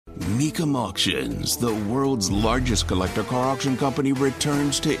Mecum Auctions, the world's largest collector car auction company,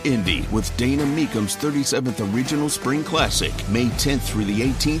 returns to Indy with Dana Mecum's 37th Regional Spring Classic, May 10th through the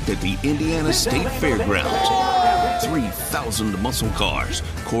 18th at the Indiana State Fairgrounds. 3,000 muscle cars,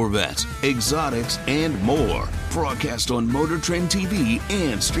 Corvettes, exotics, and more. Broadcast on Motor Trend TV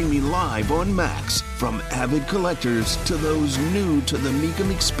and streaming live on Max. From avid collectors to those new to the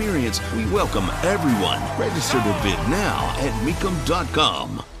Mecum experience, we welcome everyone. Register to bid now at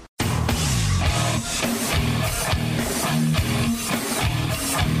Mecum.com.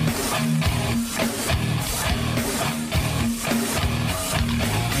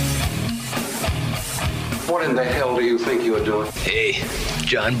 What in the hell do you think you're doing? Hey,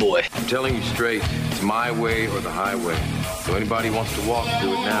 John Boy. I'm telling you straight, it's my way or the highway. So anybody wants to walk,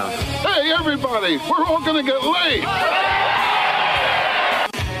 do it now. Hey, everybody, we're all gonna get late.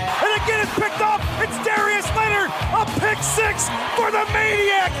 And again, it's picked off. It's Darius Leonard, a pick six for the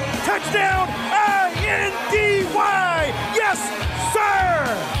Maniac. Touchdown, I-N-D-Y. Yes, sir.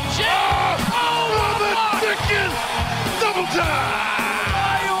 Oh, the chicken! Double time!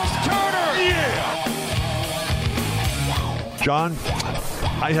 Miles Turner. Yeah! John,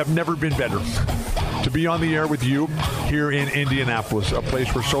 I have never been better to be on the air with you here in Indianapolis, a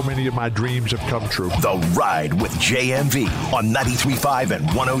place where so many of my dreams have come true. The Ride with JMV on 93.5 and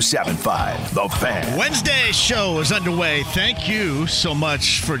 107.5. The Fan. Wednesday's show is underway. Thank you so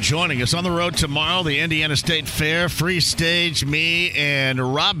much for joining us. On the road tomorrow, the Indiana State Fair, free stage, me and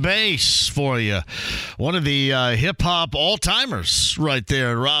Rob Bass for you. One of the hip-hop all-timers right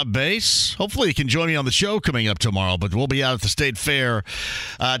there, Rob Bass. Hopefully you can join me on the show coming up tomorrow, but we'll be out at the State Fair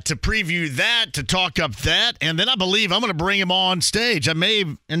to preview that, to talk up that, and then I believe I'm going to bring him on stage. I may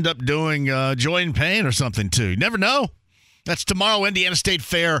end up doing Joy and Pain or something too. You never know. That's tomorrow, Indiana State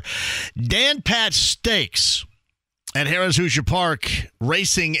Fair. Dan Patch Stakes at Harrah's Hoosier Park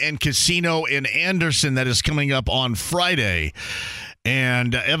Racing and Casino in Anderson. That is coming up on Friday.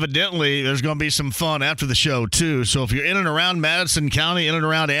 And evidently, there's going to be some fun after the show, too. So if you're in and around Madison County, in and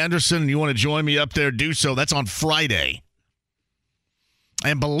around Anderson, and you want to join me up there, do so. That's on Friday.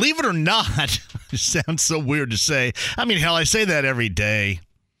 And believe it or not, it sounds so weird to say. I mean, hell, I say that every day.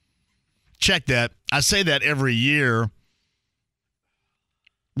 Check that. I say that every year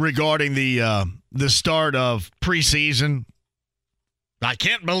regarding the start of preseason. I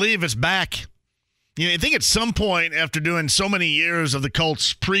can't believe it's back. You know, I think at some point after doing so many years of the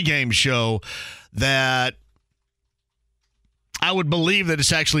Colts pregame show that I would believe that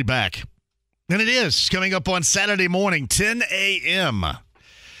it's actually back. And it is coming up on Saturday morning, 10 a.m.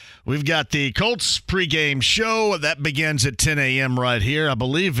 We've got the Colts pregame show. That begins at 10 a.m. right here. I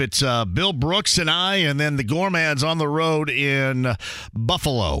believe it's Bill Brooks and I, and then the Gormans on the road in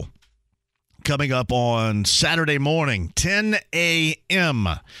Buffalo. Coming up on Saturday morning, 10 a.m.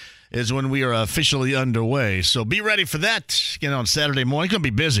 is when we are officially underway. So be ready for that. Again, on Saturday morning. It's going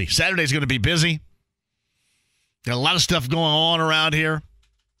to be busy. Saturday's going to be busy. Got a lot of stuff going on around here.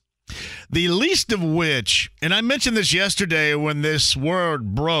 The least of which, and I mentioned this yesterday when this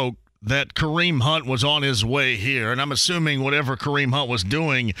word broke that Kareem Hunt was on his way here, and I'm assuming whatever Kareem Hunt was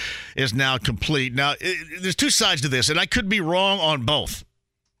doing is now complete. Now, there's two sides to this, and I could be wrong on both.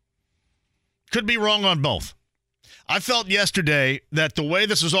 Could be wrong on both. I felt yesterday that the way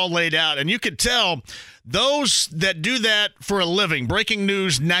this was all laid out, and you could tell those that do that for a living, breaking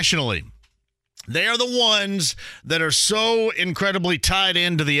news nationally, they are the ones that are so incredibly tied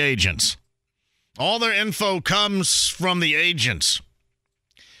into the agents. All their info comes from the agents.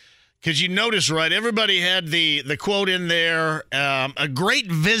 Because you notice, right, everybody had the quote in there, a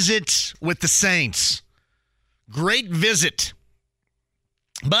great visit with the Saints. Great visit.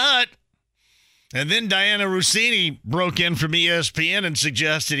 But, and then Diana Rossini broke in from ESPN and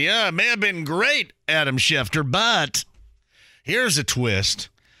suggested, yeah, it may have been great, Adam Schefter, but here's a twist.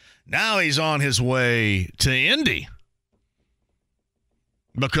 Now he's on his way to Indy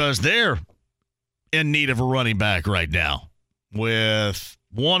because they're in need of a running back right now with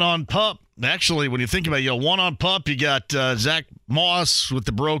one on PUP. Actually, when you think about it, one on PUP, you got Zach Moss with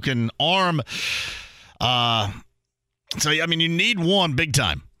the broken arm. So, I mean, you need one big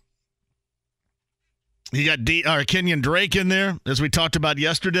time. You got Kenyon Drake in there, as we talked about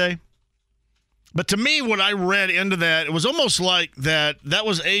yesterday. But to me, what I read into that, it was almost like that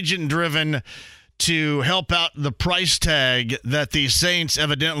was agent-driven to help out the price tag that the Saints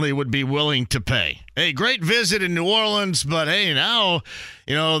evidently would be willing to pay. Hey, great visit in New Orleans, but hey, now,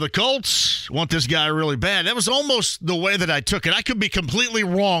 the Colts want this guy really bad. That was almost the way that I took it. I could be completely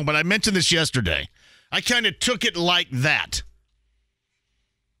wrong, but I mentioned this yesterday. I kind of took it like that.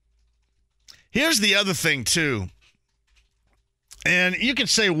 Here's the other thing, too. And you can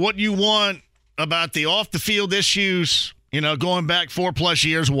say what you want about the off-the-field issues, going back 4+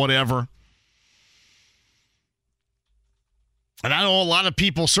 years, whatever. And I know a lot of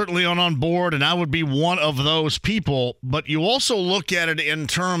people certainly aren't on board, and I would be one of those people. But you also look at it in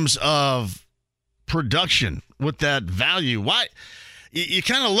terms of production with that value. Why? You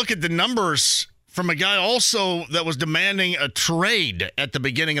kind of look at the numbers from a guy also that was demanding a trade at the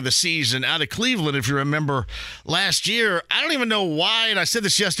beginning of the season out of Cleveland, if you remember last year. I don't even know why, and I said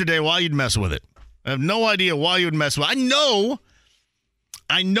this yesterday, why you'd mess with it. I have no idea why you would mess with it.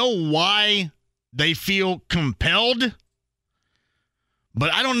 I know why they feel compelled,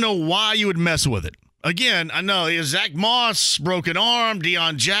 but I don't know why you would mess with it. Again, I know Zach Moss, broken arm.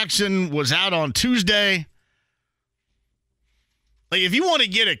 Deion Jackson was out on Tuesday. Like, if you want to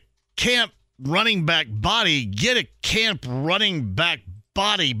get a camp running back body, get a camp running back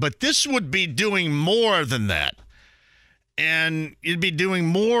body. But this would be doing more than that. And you'd be doing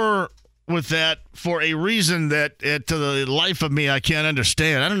more with that for a reason that, to the life of me, I can't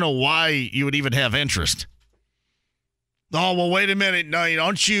understand. I don't know why you would even have interest. Oh, well, wait a minute. No,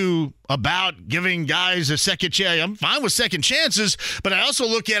 aren't you about giving guys a second chance? I'm fine with second chances, but I also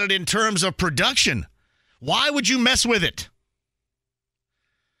look at it in terms of production. Why would you mess with it?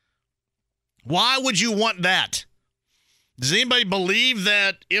 Why would you want that? Does anybody believe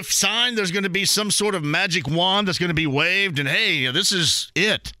that if signed, there's going to be some sort of magic wand that's going to be waved and, hey, this is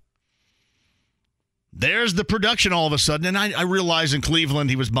it? There's the production all of a sudden. And I realize in Cleveland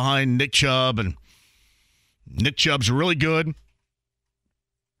he was behind Nick Chubb, and Nick Chubb's really good.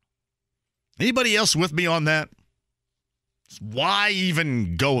 Anybody else with me on that? Why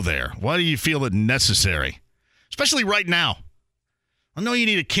even go there? Why do you feel it necessary? Especially right now. I know you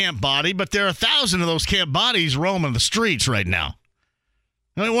need a camp body, but there are 1,000 of those camp bodies roaming the streets right now.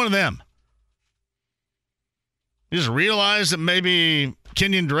 Only one of them. You just realize that maybe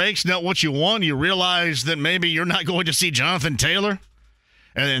Kenyon Drake's not what you want. You realize that maybe you're not going to see Jonathan Taylor.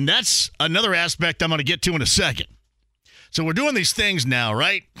 And that's another aspect I'm going to get to in a second. So we're doing these things now,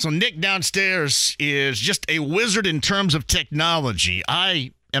 right? So Nick downstairs is just a wizard in terms of technology.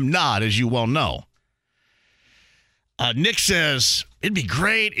 I am not, as you well know. Nick says, it'd be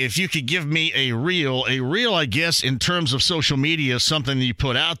great if you could give me a reel. A reel, I guess, in terms of social media, is something that you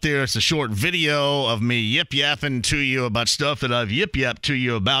put out there. It's a short video of me yip-yapping to you about stuff that I've yip-yapped to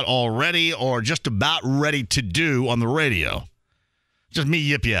you about already or just about ready to do on the radio. Just me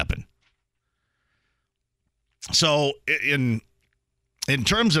yip-yapping. So in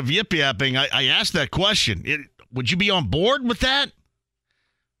terms of yip-yapping, I asked that question. Would you be on board with that?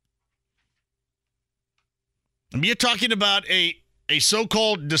 I mean, you're talking about a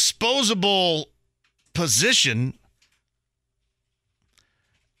so-called disposable position.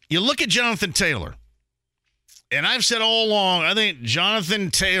 You look at Jonathan Taylor, and I've said all along, I think Jonathan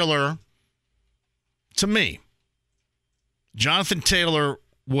Taylor, to me, Jonathan Taylor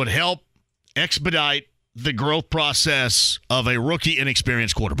would help expedite the growth process of a rookie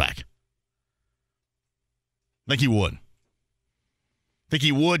inexperienced quarterback. I think he would. I think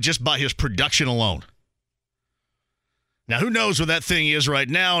he would just by his production alone. Now, who knows what that thing is right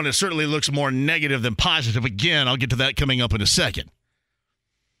now, and it certainly looks more negative than positive. Again, I'll get to that coming up in a second.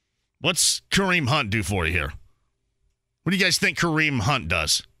 What's Kareem Hunt do for you here? What do you guys think Kareem Hunt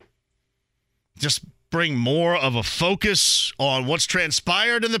does? Just bring more of a focus on what's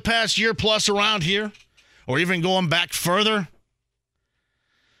transpired in the past year plus around here? Or even going back further?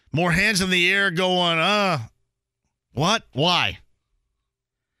 More hands in the air going, what? Why?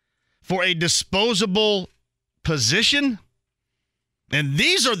 For a disposable position? And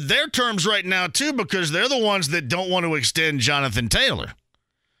these are their terms right now, too, because they're the ones that don't want to extend Jonathan Taylor.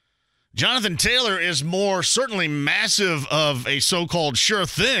 Jonathan Taylor is more certainly massive of a so-called sure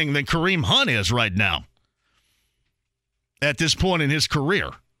thing than Kareem Hunt is right now at this point in his career.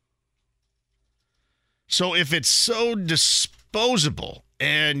 So if it's so disposable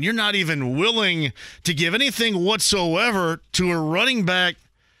and you're not even willing to give anything whatsoever to a running back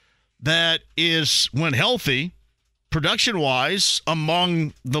that is, when healthy, production-wise,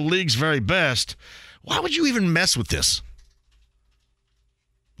 among the league's very best, why would you even mess with this?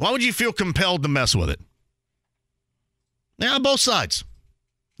 Why would you feel compelled to mess with it? Yeah, on both sides.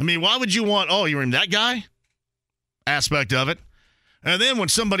 I mean, why would you want, you're in that guy aspect of it? And then when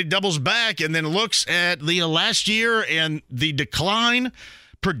somebody doubles back and then looks at the last year and the decline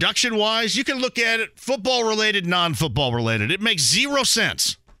production-wise, you can look at it football-related, non-football-related. It makes 0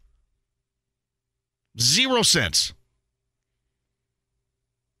 sense. 0 cents.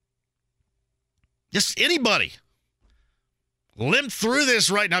 Just anybody limp through this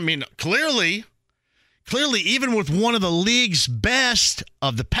right now. I mean, clearly clearly, even with one of the league's best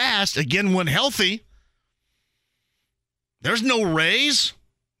of the past, again, when healthy, there's no raise.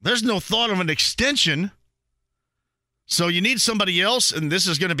 There's no thought of an extension. So you need somebody else, and this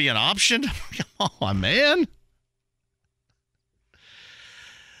is going to be an option? Come on, man.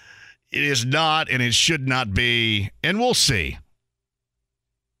 It is not, and it should not be, and we'll see.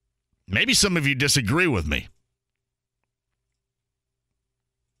 Maybe some of you disagree with me.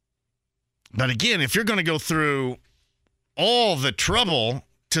 But again, if you're going to go through all the trouble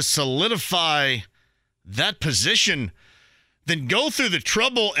to solidify that position, then go through the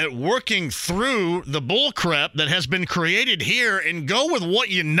trouble at working through the bullcrap that has been created here and go with what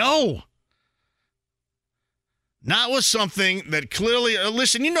you know. Not with something that clearly,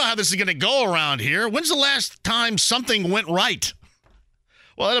 listen, you know how this is going to go around here. When's the last time something went right?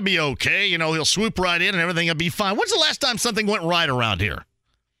 Well, it'll be okay. You know, he'll swoop right in and everything will be fine. When's the last time something went right around here?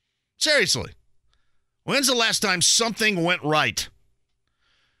 Seriously. When's the last time something went right?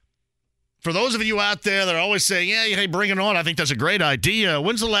 For those of you out there that are always saying, yeah, hey, bring it on. I think that's a great idea.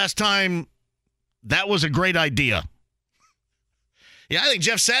 When's the last time that was a great idea? Yeah, I think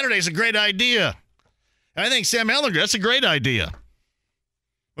Jeff Saturday's a great idea. I think Sam Ellinger, that's a great idea.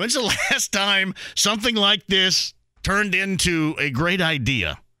 When's the last time something like this turned into a great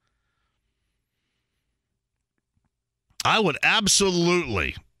idea? I would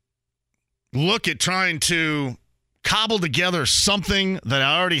absolutely look at trying to cobble together something that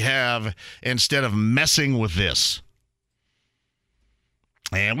I already have instead of messing with this.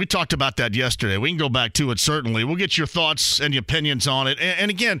 And we talked about that yesterday. We can go back to it, certainly. We'll get your thoughts and your opinions on it. And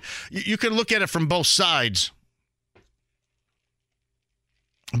again, you can look at it from both sides.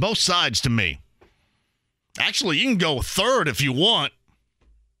 Both sides to me. Actually, you can go third if you want.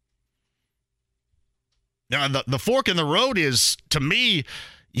 Now, the fork in the road is, to me,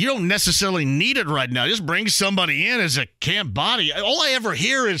 you don't necessarily need it right now. Just bring somebody in as a camp body. All I ever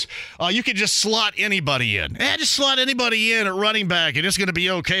hear is you can just slot anybody in. Just slot anybody in at running back, and it's going to be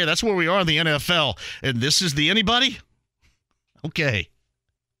okay. That's where we are in the NFL. And this is the anybody? Okay.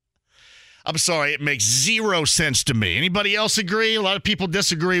 I'm sorry. It makes zero sense to me. Anybody else agree? A lot of people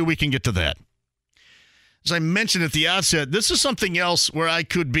disagree. We can get to that. As I mentioned at the outset, this is something else where I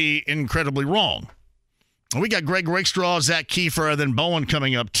could be incredibly wrong. We got Greg Rakestraw, Zach Keefer, and then Bowen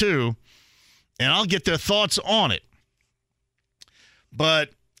coming up too, and I'll get their thoughts on it. But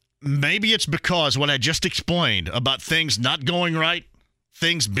maybe it's because what I just explained about things not going right,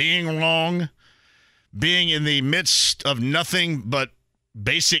 things being wrong, being in the midst of nothing but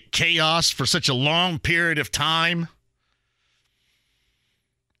basic chaos for such a long period of time.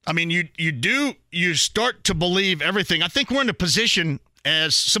 I mean, you start to believe everything. I think we're in a position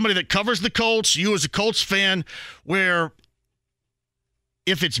as somebody that covers the Colts, you as a Colts fan, where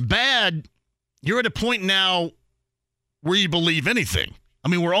if it's bad, you're at a point now where you believe anything. I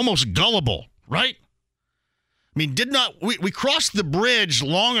mean, we're almost gullible, right? I mean, we crossed the bridge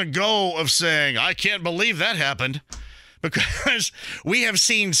long ago of saying, I can't believe that happened, because we have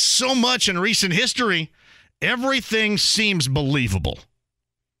seen so much in recent history, everything seems believable.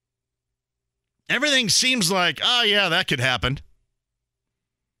 Everything seems like, oh, yeah, that could happen.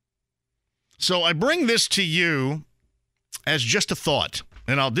 So I bring this to you as just a thought,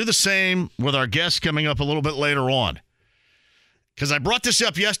 and I'll do the same with our guests coming up a little bit later on. Because I brought this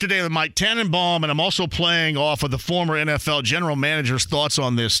up yesterday with Mike Tannenbaum, and I'm also playing off of the former NFL general manager's thoughts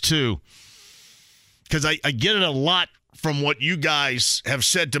on this too. Because I get it a lot from what you guys have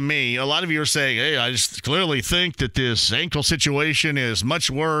said to me. A lot of you are saying, hey, I just clearly think that this ankle situation is much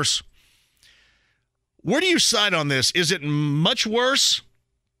worse. Where do you side on this? Is it much worse?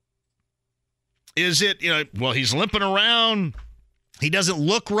 Is it, well, he's limping around. He doesn't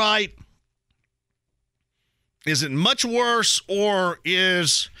look right. Is it much worse, or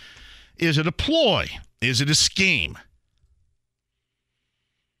is it a ploy? Is it a scheme?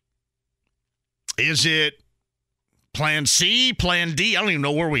 Is it plan C, plan D? I don't even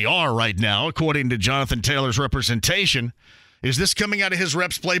know where we are right now, according to Jonathan Taylor's representation. Is this coming out of his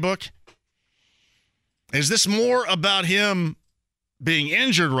reps playbook? Is this more about him being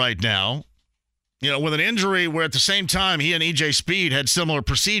injured right now? With an injury where at the same time he and E.J. Speed had similar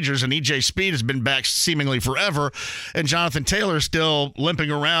procedures, and E.J. Speed has been back seemingly forever, and Jonathan Taylor is still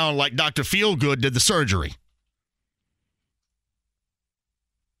limping around like Dr. Feelgood did the surgery.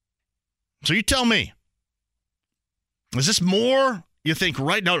 So you tell me, is this more, you think,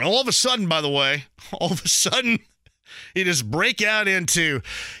 right now? All of a sudden, by the way, he just break out into,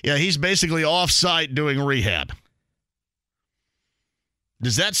 he's basically off-site doing rehab.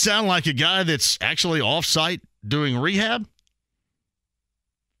 Does that sound like a guy that's actually off-site doing rehab?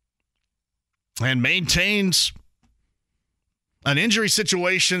 and maintains an injury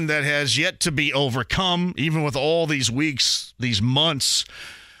situation that has yet to be overcome, even with all these weeks, these months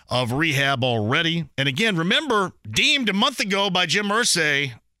of rehab already. And again, remember, deemed a month ago by Jim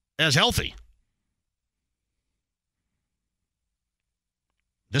Irsay as healthy.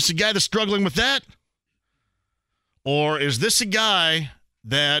 This a guy that's struggling with that? Or is this a guy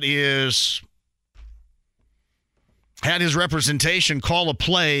that had his representation call a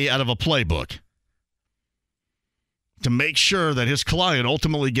play out of a playbook to make sure that his client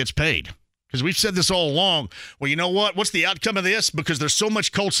ultimately gets paid? Because we've said this all along. Well, you know what? What's the outcome of this? Because there's so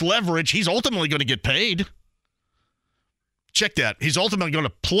much Colts leverage, he's ultimately going to get paid. Check that. He's ultimately going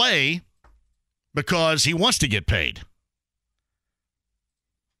to play because he wants to get paid.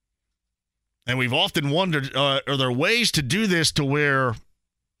 And we've often wondered, are there ways to do this to where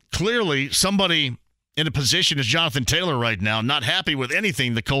clearly somebody in a position as Jonathan Taylor right now, not happy with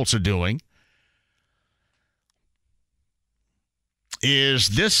anything the Colts are doing, is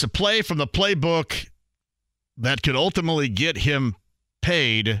this a play from the playbook that could ultimately get him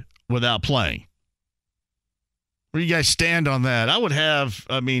paid without playing? Where do you guys stand on that? I would have,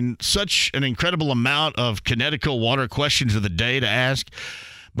 such an incredible amount of Connecticut water questions of the day to ask.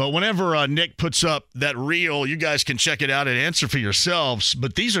 But whenever Nick puts up that reel, you guys can check it out and answer for yourselves.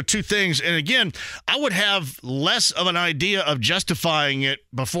 But these are two things. And again, I would have less of an idea of justifying it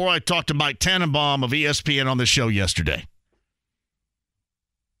before I talked to Mike Tannenbaum of ESPN on the show yesterday.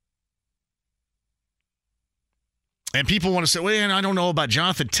 And people want to say, well, I don't know about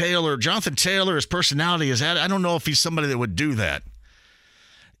Jonathan Taylor. Jonathan Taylor, his personality is that. I don't know if he's somebody that would do that.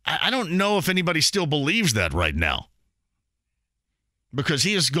 I don't know if anybody still believes that right now, because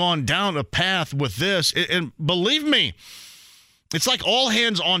he has gone down a path with this. And believe me, it's like all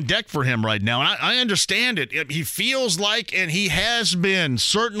hands on deck for him right now. And I understand it. He feels like, and he has been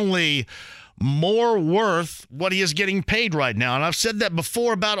certainly more worth what he is getting paid right now. And I've said that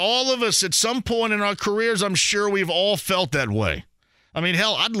before about all of us at some point in our careers. I'm sure we've all felt that way.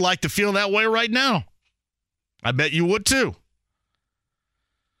 Hell, I'd like to feel that way right now. I bet you would too.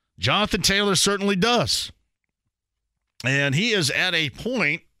 Jonathan Taylor certainly does. And he is at a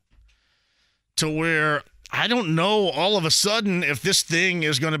point to where I don't know all of a sudden if this thing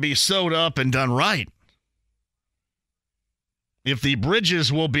is going to be sewed up and done right. If the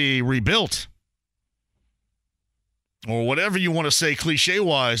bridges will be rebuilt. Or whatever you want to say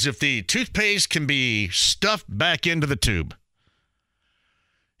cliche-wise, if the toothpaste can be stuffed back into the tube.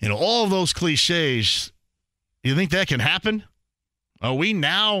 All of those cliches, you think that can happen? Are we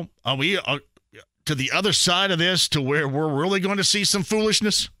to the other side of this to where we're really going to see some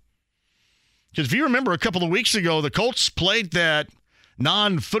foolishness? Because if you remember a couple of weeks ago, the Colts played that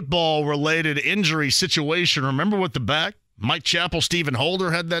non-football related injury situation. Remember with the back? Mike Chappell, Stephen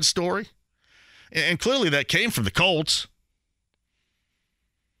Holder had that story. And clearly that came from the Colts.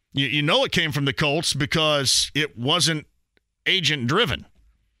 You know it came from the Colts because it wasn't agent-driven.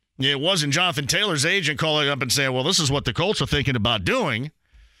 It wasn't Jonathan Taylor's agent calling up and saying, well, this is what the Colts are thinking about doing.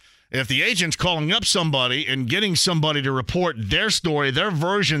 If the agent's calling up somebody and getting somebody to report their story, their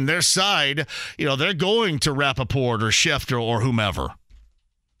version, their side, they're going to Rappaport or Schefter or whomever.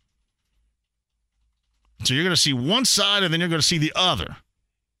 So you're going to see one side and then you're going to see the other.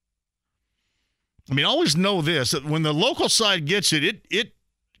 Always know this, that when the local side gets it, it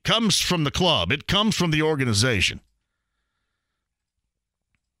comes from the club. It comes from the organization.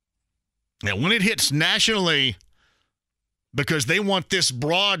 Now, when it hits nationally, because they want this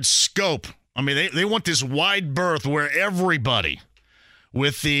broad scope, they want this wide berth where everybody,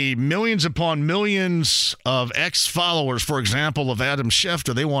 with the millions upon millions of ex-followers, for example, of Adam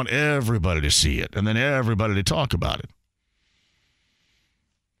Schefter, they want everybody to see it and then everybody to talk about it.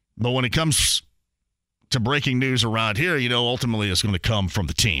 But when it comes to breaking news around here, ultimately it's going to come from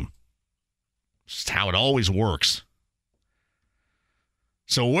the team. It's how it always works.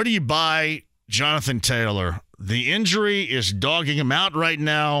 So where do you buy Jonathan Taylor? The injury is dogging him out right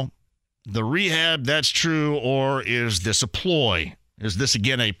now. The rehab, that's true, or is this a ploy? Is this,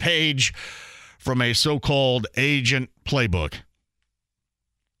 again, a page from a so-called agent playbook?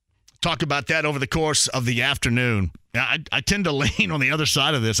 Talk about that over the course of the afternoon. I tend to lean on the other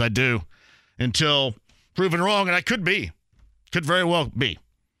side of this, I do, until proven wrong, and I could very well be.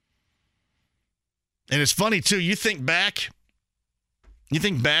 And it's funny, too, you think back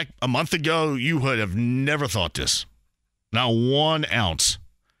a month ago, you would have never thought this. Not 1 ounce.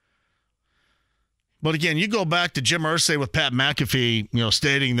 But again, you go back to Jim Irsay with Pat McAfee,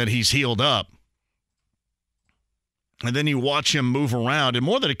 stating that he's healed up. And then you watch him move around. And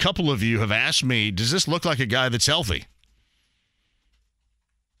more than a couple of you have asked me, does this look like a guy that's healthy?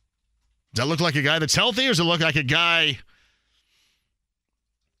 Does that look like a guy that's healthy, or does it look like a guy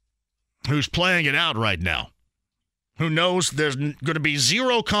who's playing it out right now? Who knows there's going to be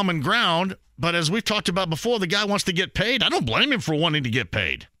zero common ground, but as we've talked about before, the guy wants to get paid. I don't blame him for wanting to get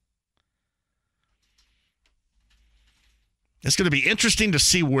paid. It's going to be interesting to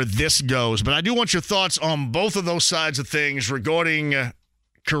see where this goes, but I do want your thoughts on both of those sides of things regarding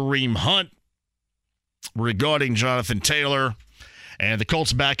Kareem Hunt, regarding Jonathan Taylor, and the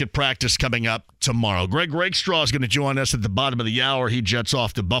Colts back at practice coming up tomorrow. Greg Rakestraw is going to join us at the bottom of the hour. He jets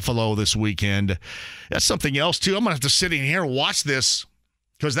off to Buffalo this weekend. That's something else, too. I'm going to have to sit in here and watch this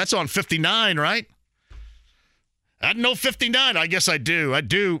because that's on 59, right? I didn't know 59. I guess I do.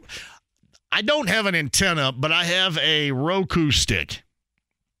 I don't have an antenna, but I have a Roku stick.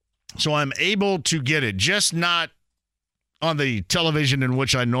 So I'm able to get it, just not on the television in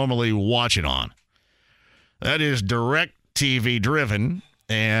which I normally watch it on. That is direct TV driven,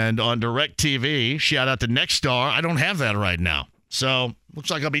 and on DirecTV, shout out to Nexstar, I don't have that right now. So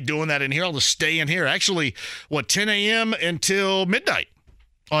looks like I'll be doing that in here. I'll just stay in here. Actually, 10 a.m. until midnight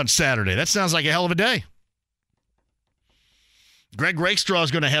on Saturday. That sounds like a hell of a day. Greg Rakestraw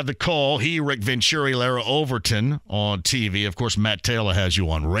is going to have the call. He, Rick Venturi, Lara Overton on TV. Of course, Matt Taylor has you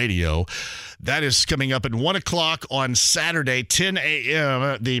on radio. That is coming up at 1 o'clock on Saturday, 10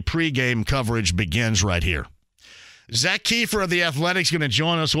 a.m. The pregame coverage begins right here. Zach Keefer of The Athletic is going to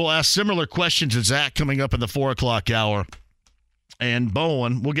join us. We'll ask similar questions to Zach coming up in the 4 o'clock hour. And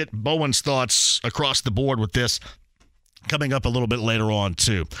Bowen, we'll get Bowen's thoughts across the board with this coming up a little bit later on,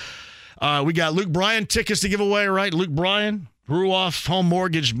 too. We got Luke Bryan tickets to give away, right? Luke Bryan, Ruoff Home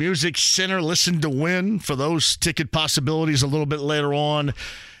Mortgage Music Center, Listen to Win for those ticket possibilities a little bit later on.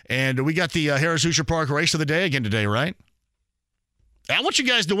 And we got the Harris Hoosier Park race of the day again today, right? I want you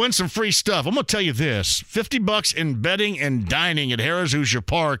guys to win some free stuff. I'm going to tell you this. $50 in betting and dining at Harris Hoosier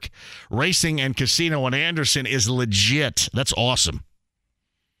Park Racing and Casino in Anderson is legit. That's awesome.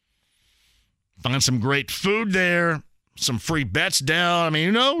 Find some great food there. Some free bets down. I mean,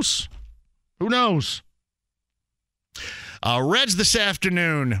 who knows? Who knows? Reds this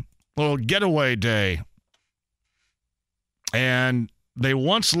afternoon, little getaway day. And they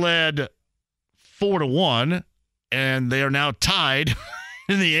once led 4-1. And they are now tied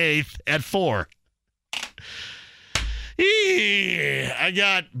in the 8th at 4. I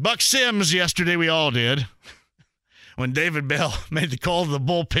got Buck Sims yesterday. We all did. When David Bell made the call to the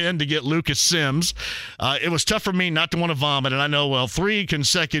bullpen to get Lucas Sims. It was tough for me not to want to vomit. And I know, 3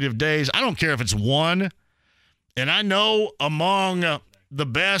 consecutive days. I don't care if it's 1. And I know among the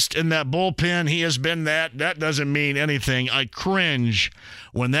best in that bullpen, he has been that. That doesn't mean anything. I cringe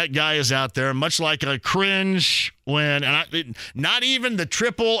when that guy is out there, much like I cringe when not even the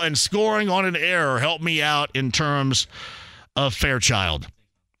triple and scoring on an error helped me out in terms of Fairchild.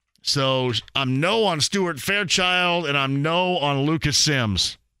 So I'm no on Stuart Fairchild, and I'm no on Lucas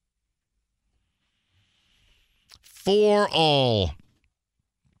Sims. 4-all.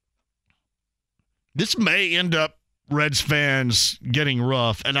 This may end up Reds fans getting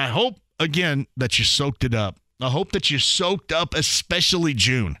rough, and I hope, again, that you soaked it up. I hope that you soaked up especially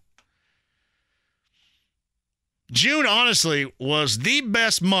June. June, honestly, was the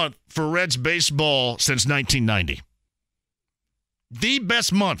best month for Reds baseball since 1990. The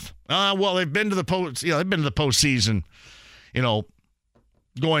best month. They've been to the postseason,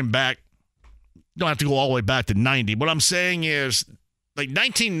 going back. Don't have to go all the way back to 90. What I'm saying is, like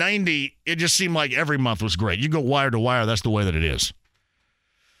 1990, it just seemed like every month was great. You go wire to wire, that's the way that it is.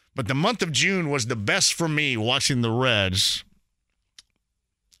 But the month of June was the best for me watching the Reds.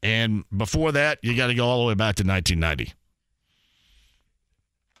 And before that, you got to go all the way back to 1990.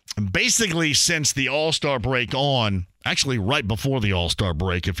 And basically, since the All-Star break on, actually right before the All-Star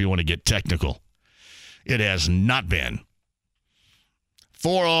break, if you want to get technical, it has not been.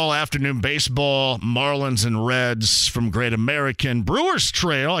 4-all afternoon baseball, Marlins and Reds from Great American. Brewers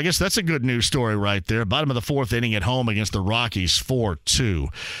trail, I guess that's a good news story right there. Bottom of the 4th inning at home against the Rockies, 4-2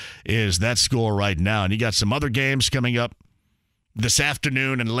 is that score right now. And you got some other games coming up this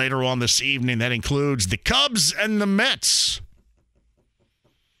afternoon and later on this evening. That includes the Cubs and the Mets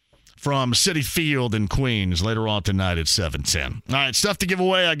from Citi Field in Queens later on tonight at 7:10. All right, stuff to give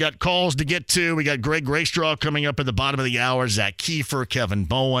away. I got calls to get to. We got Greg Rakestraw coming up at the bottom of the hour. Zach Keefer, Kevin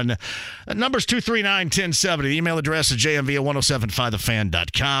Bowen. That number's 239-1070. The email address is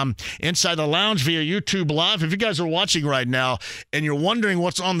jmv1075thefan.com. Inside the lounge via YouTube Live. If you guys are watching right now and you're wondering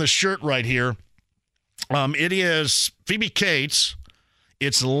what's on the shirt right here, it is Phoebe Cates.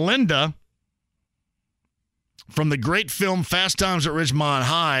 It's Linda from the great film Fast Times at Ridgemont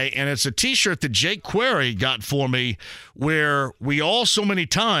High, and it's a T-shirt that Jake Query got for me where we all so many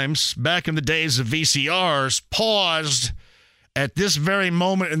times back in the days of VCRs paused at this very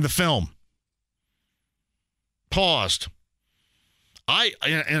moment in the film. Paused.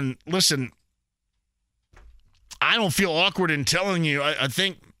 And listen, I don't feel awkward in telling you. I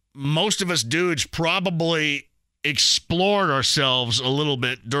think most of us dudes probably explored ourselves a little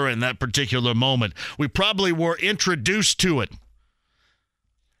bit during that particular moment. We probably were introduced to it.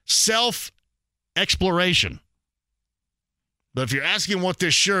 Self-exploration. But if you're asking what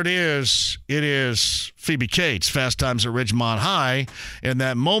this shirt is, it is Phoebe Cates, Fast Times at Ridgemont High, in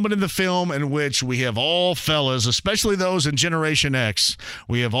that moment in the film in which we have all, fellas, especially those in Generation X,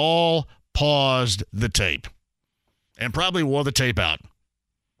 we have all paused the tape and probably wore the tape out.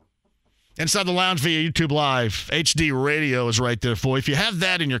 Inside the Lounge via YouTube Live, HD radio is right there for you. If you have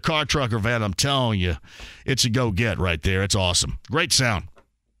that in your car, truck, or van, I'm telling you, it's a go-get right there. It's awesome. Great sound.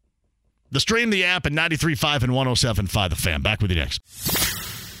 The stream, the app, at 93.5 and 107.5 The Fan. Back with you next.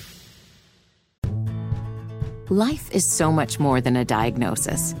 Life is so much more than a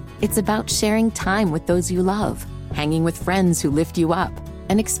diagnosis. It's about sharing time with those you love, hanging with friends who lift you up,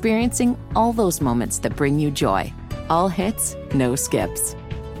 and experiencing all those moments that bring you joy. All hits, no skips.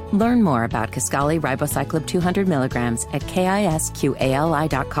 Learn more about Kisqali Ribociclib 200 milligrams at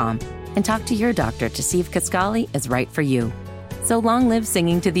KISQALI.com and talk to your doctor to see if Kisqali is right for you. So long live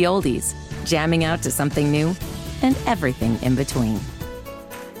singing to the oldies, jamming out to something new, and everything in between.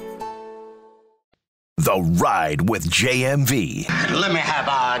 The Ride with JMV. Let me have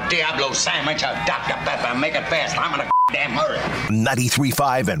a Diablo sandwich, a Dr. Pepper, make it fast. I'm in a damn hurry.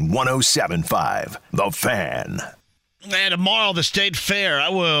 93.5 and 107.5 The Fan. And tomorrow, the State Fair, I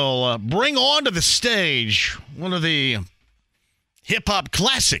will bring onto the stage one of the hip-hop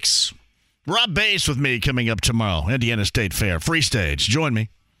classics. Rob Bass with me coming up tomorrow, Indiana State Fair. Free stage. Join me.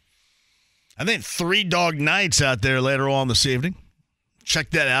 I think 3 dog nights out there later on this evening.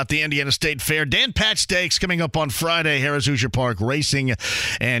 Check that out, the Indiana State Fair. Dan Patch Stakes coming up on Friday, Harris Hoosier Park Racing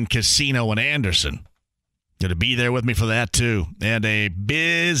and Casino in Anderson. Going to be there with me for that, too. And a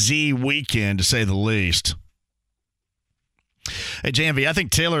busy weekend, to say the least. Hey, JMV, I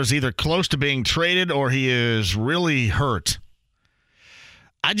think Taylor is either close to being traded or he is really hurt.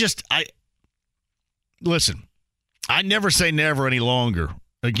 Listen, I never say never any longer.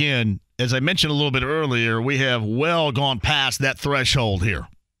 Again, as I mentioned a little bit earlier, we have well gone past that threshold here.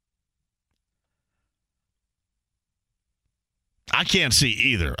 I can't see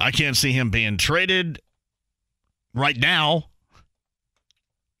either. I can't see him being traded right now.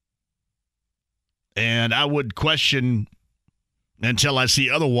 And I would question, until I see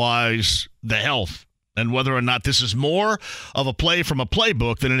otherwise, the health and whether or not this is more of a play from a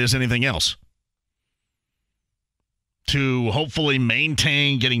playbook than it is anything else to hopefully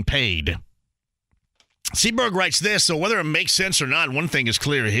maintain getting paid. Seaberg writes this, so whether it makes sense or not, one thing is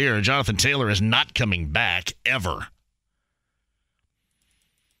clear here. Jonathan Taylor is not coming back ever.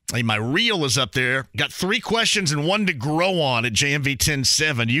 Hey, my reel is up there. Got 3 questions and 1 to grow on at JMV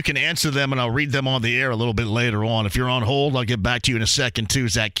 10-7. You can answer them, and I'll read them on the air a little bit later on. If you're on hold, I'll get back to you in a second, too.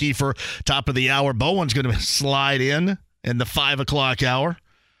 Zach Keefer, top of the hour. Bowen's going to slide in the 5 o'clock hour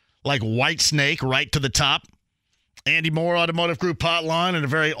like White Snake right to the top. Andy Moore, Automotive Group Hotline, in a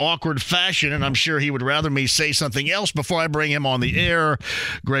very awkward fashion, and I'm sure he would rather me say something else before I bring him on the air.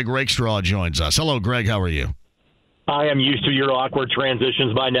 Greg Rakestraw joins us. Hello, Greg. How are you? I am used to your awkward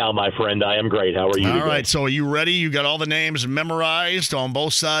transitions by now, my friend. I am great. How are you today? All right, so are you ready? You got all the names memorized on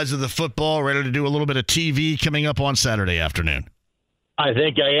both sides of the football, ready to do a little bit of TV coming up on Saturday afternoon? I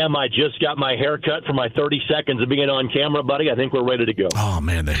think I am. I just got my haircut for my 30 seconds of being on camera, buddy. I think we're ready to go. Oh,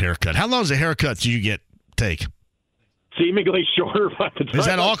 man, the haircut. How long does a haircut do you take? Seemingly shorter by the time. Is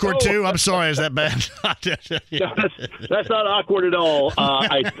that awkward, too? I'm sorry. Is that bad? No, that's not awkward at all.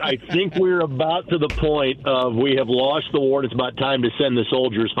 I think we're about to the point of we have lost the war. It's about time to send the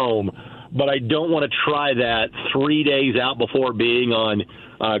soldiers home. But I don't want to try that 3 days out before being on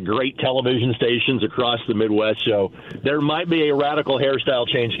great television stations across the Midwest. So there might be a radical hairstyle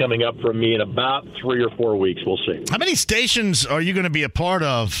change coming up from me in about 3 or 4 weeks. We'll see. How many stations are you going to be a part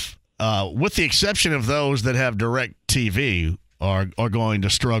of? With the exception of those that have direct TV are going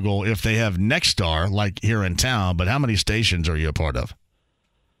to struggle if they have Nexstar, like here in town. But how many stations are you a part of?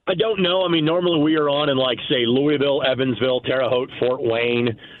 I don't know. I mean, normally we are on in, like, say, Louisville, Evansville, Terre Haute, Fort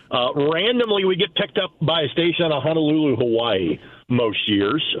Wayne. Randomly, we get picked up by a station out of Honolulu, Hawaii, most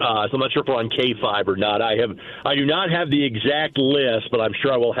years. So I'm not sure if we're on K5 or not. I do not have the exact list, but I'm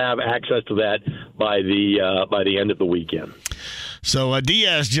sure I will have access to that by the end of the weekend. So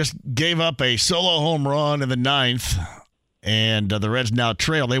Diaz just gave up a solo home run in the ninth, and the Reds now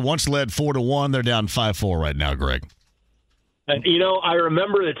trail. They once led 4-1. They're down 5-4 right now, Greg. And, I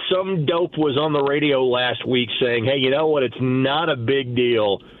remember that some dope was on the radio last week saying, hey, you know what, it's not a big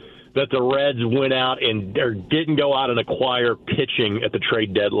deal that the Reds went out or didn't go out and acquire pitching at the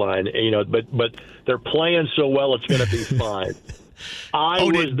trade deadline. But they're playing so well, it's going to be fine.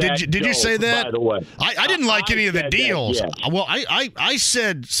 Did you say that? By the way, I didn't like any of the deals. That, yes. Well, I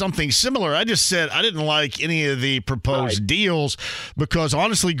said something similar. I just said I didn't like any of the proposed deals because,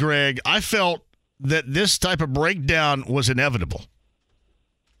 honestly, Greg, I felt that this type of breakdown was inevitable.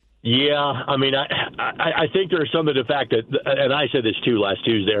 Yeah, I mean, I think there's something to the fact that, and I said this too last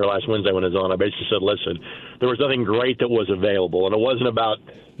Tuesday or last Wednesday when it was on, I basically said, listen, there was nothing great that was available, and it wasn't about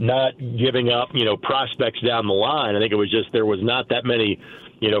not giving up, prospects down the line. I think it was just there was not that many,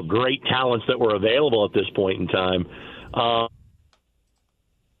 great talents that were available at this point in time.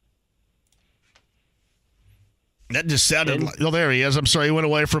 That just sounded like, oh, there he is. I'm sorry, he went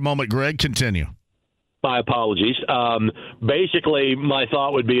away for a moment. Greg, continue. My apologies. Basically, my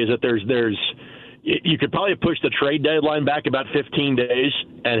thought would be is that you could probably push the trade deadline back about 15 days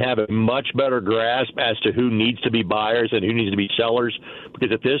and have a much better grasp as to who needs to be buyers and who needs to be sellers.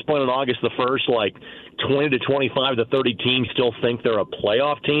 Because at this point on August the 1st, like 20 to 25 to 30 teams still think they're a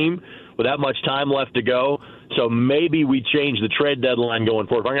playoff team with that much time left to go. So maybe we change the trade deadline going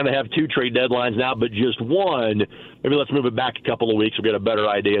forward. If I'm going to have two trade deadlines now, but just one, maybe let's move it back a couple of weeks. We'll get a better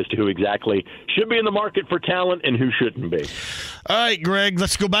idea as to who exactly should be in the market for talent and who shouldn't be. All right, Greg,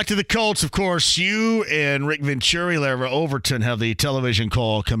 let's go back to the Colts. Of course, you and Rick Venturi, Lara Overton, have the television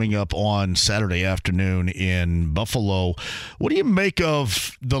call coming up on Saturday afternoon in Buffalo. What do you make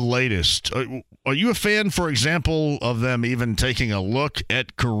of the latest? Are you a fan, for example, of them even taking a look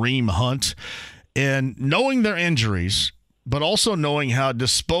at Kareem Hunt? And knowing their injuries, but also knowing how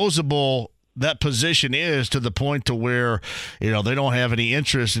disposable that position is to the point to where, they don't have any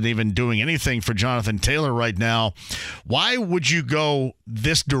interest in even doing anything for Jonathan Taylor right now. Why would you go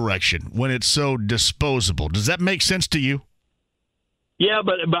this direction when it's so disposable? Does that make sense to you? Yeah,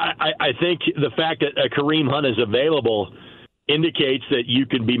 but I think the fact that Kareem Hunt is available indicates that you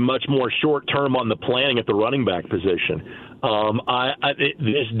can be much more short-term on the planning at the running back position.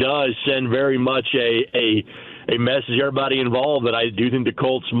 This does send very much a message to everybody involved that I do think the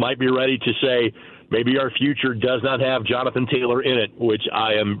Colts might be ready to say maybe our future does not have Jonathan Taylor in it, which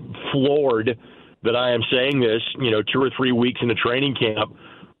I am floored that I am saying this, 2 or 3 weeks into training camp,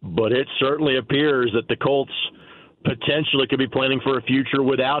 but it certainly appears that the Colts potentially could be planning for a future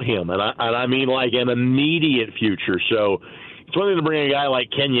without him, and I mean like an immediate future. So it's one thing to bring a guy like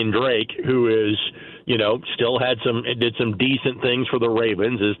Kenyon Drake, who is, still did some decent things for the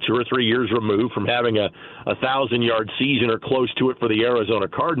Ravens, is 2 or 3 years removed from having a 1,000-yard season or close to it for the Arizona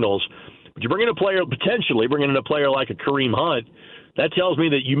Cardinals. But you potentially bring in a player like a Kareem Hunt, that tells me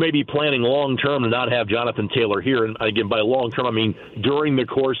that you may be planning long-term to not have Jonathan Taylor here. And again, by long-term, I mean during the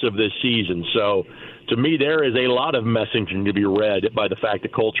course of this season. So to me, there is a lot of messaging to be read by the fact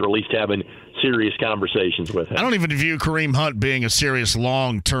that Colts are at least having serious conversations with him. I don't even view Kareem Hunt being a serious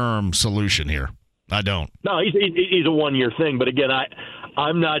long-term solution here. I don't. No, he's a one-year thing. But again,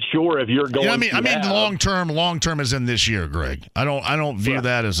 I'm not sure if you're going. I mean, long-term. Long-term is in this year, Greg. I don't view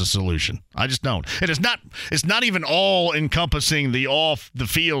that as a solution. I just don't. And it's not even all encompassing the off the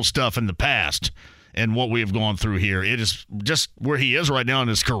field stuff in the past and what we have gone through here. It is just where he is right now in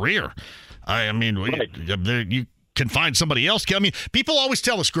his career. I mean, you can find somebody else. I mean, people always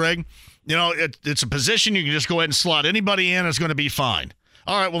tell us, Greg, it's a position you can just go ahead and slot anybody in. It's going to be fine.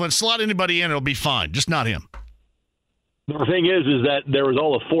 All right, well, then slot anybody in. It'll be fine. Just not him. The thing is that there was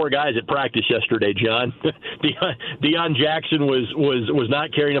all the 4 guys at practice yesterday, John. Deion Jackson was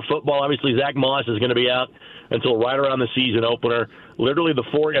not carrying a football. Obviously, Zach Moss is going to be out until right around the season opener. Literally the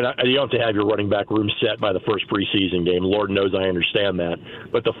 4, and you don't have to have your running back room set by the first preseason game. Lord knows I understand that.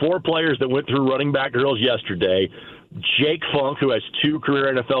 But the 4 players that went through running back drills yesterday, Jake Funk, who has 2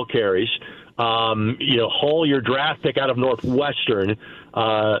 career NFL carries, Hull, your draft pick out of Northwestern,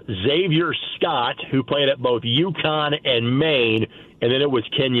 Xavier Scott, who played at both UConn and Maine, and then it was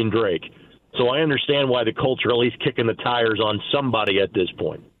Kenyon Drake. So I understand why the Colts are at least kicking the tires on somebody at this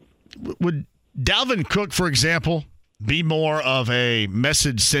point. Would Dalvin Cook, for example, be more of a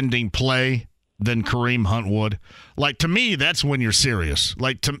message-sending play than Kareem Hunt would? Like, to me, that's when you're serious.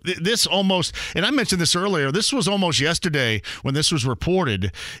 Like, this almost, and I mentioned this earlier, this was almost yesterday when this was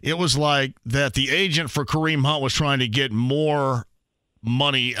reported. It was like that the agent for Kareem Hunt was trying to get more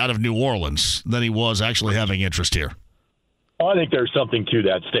money out of New Orleans than he was actually having interest here. I think there's something to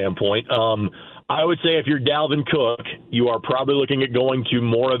that standpoint. I would say if you're Dalvin Cook, you are probably looking at going to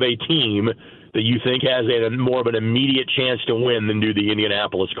more of a team that you think has more of an immediate chance to win than do the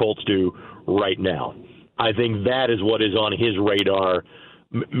Indianapolis Colts do right now. I think that is what is on his radar.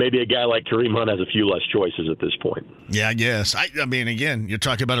 Maybe a guy like Kareem Hunt has a few less choices at this point. Yeah, I guess. I mean, again, you're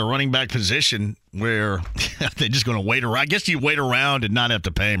talking about a running back position where they're just going to wait around. I guess you wait around and not have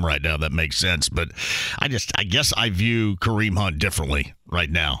to pay him right now. That makes sense. But I guess I view Kareem Hunt differently right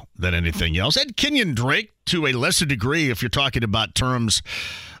now than anything else. And Kenyon Drake, to a lesser degree, if you're talking about terms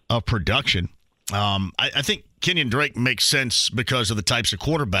of production. I think Kenyon Drake makes sense because of the types of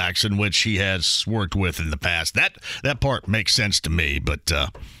quarterbacks in which he has worked with in the past. That part makes sense to me, but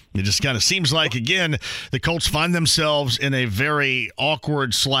it just kind of seems like, again, the Colts find themselves in a very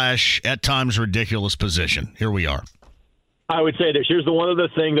awkward / at times ridiculous position. Here we are. I would say this. Here's the one other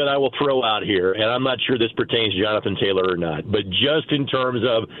thing that I will throw out here, and I'm not sure this pertains to Jonathan Taylor or not, but just in terms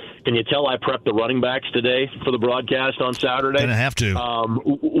of, can you tell I prepped the running backs today for the broadcast on Saturday? Didn't have to.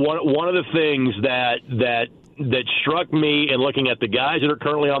 One of the things that struck me in looking at the guys that are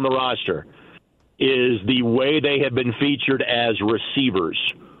currently on the roster is the way they have been featured as receivers,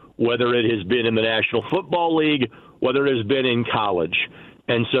 whether it has been in the National Football League, whether it has been in college.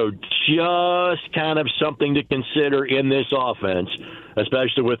 And so just kind of something to consider in this offense,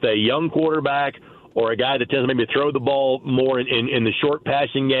 especially with a young quarterback or a guy that tends to maybe throw the ball more in the short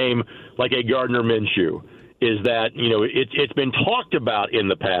passing game like a Gardner Minshew, is that, it's been talked about in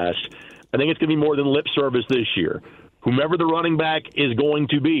the past. I think it's going to be more than lip service this year. Whomever the running back is going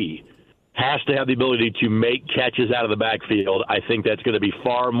to be has to have the ability to make catches out of the backfield. I think that's going to be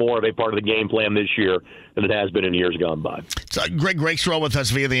far more of a part of the game plan this year than it has been in years gone by. So Greg Rakestraw with us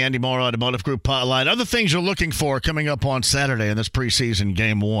via the Andy Moore Automotive Group hotline. Other things you're looking for coming up on Saturday in this preseason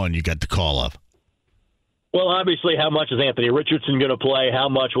game one you got the call of? Well, obviously, how much is Anthony Richardson going to play? How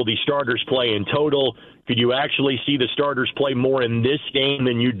much will the starters play in total? Could you actually see the starters play more in this game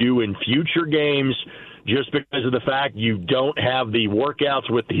than you do in future games? Just because of the fact you don't have the workouts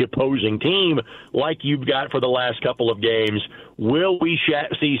with the opposing team like you've got for the last couple of games. Will we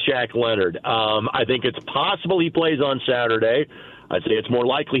see Shaq Leonard? I think it's possible he plays on Saturday. I'd say it's more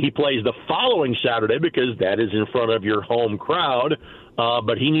likely he plays the following Saturday because that is in front of your home crowd.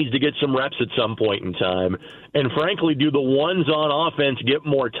 But he needs to get some reps at some point in time. And frankly, do the ones on offense get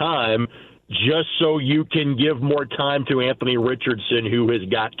more time just so you can give more time to Anthony Richardson, who has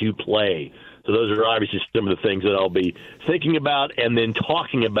got to play? So those are obviously some of the things that I'll be thinking about and then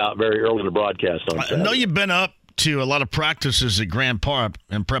talking about very early in the broadcast on Saturday. I know you've been up to a lot of practices at Grand Park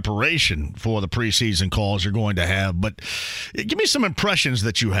in preparation for the preseason calls you're going to have, but give me some impressions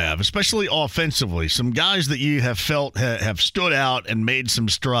that you have, especially offensively, some guys that you have felt have stood out and made some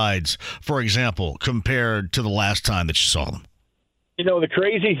strides, for example, compared to the last time that you saw them. The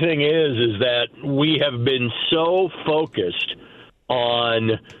crazy thing is that we have been so focused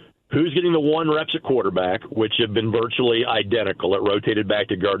on who's getting the 1 reps at quarterback, which have been virtually identical. It rotated back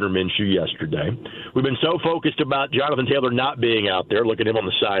to Gardner Minshew yesterday. We've been so focused about Jonathan Taylor not being out there, look at him on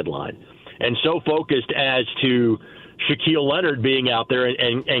the sideline, and so focused as to Shaquille Leonard being out there,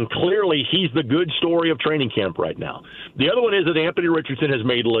 and clearly he's the good story of training camp right now. The other one is that Anthony Richardson has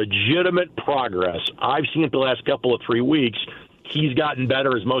made legitimate progress. I've seen it the last couple of 3 weeks. He's gotten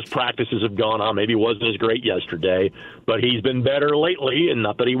better as most practices have gone on. Maybe he wasn't as great yesterday, but he's been better lately, and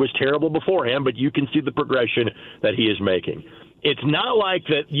not that he was terrible beforehand, but you can see the progression that he is making. It's not like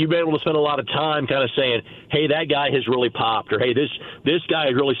that you've been able to spend a lot of time kind of saying, hey, that guy has really popped, or hey, this guy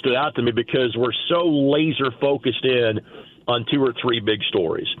has really stood out to me, because we're so laser focused in on 2 or 3 big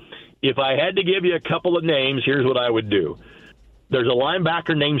stories. If I had to give you a couple of names, here's what I would do. There's a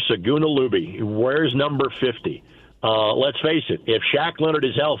linebacker named Saguna Luby, who wears number 50. Let's face it, if Shaq Leonard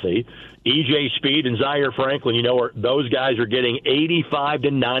is healthy, E.J. Speed and Zaire Franklin, those guys are getting 85 to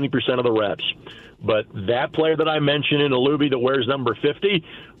 90% of the reps. But that player that I mentioned in Alubi that wears number 50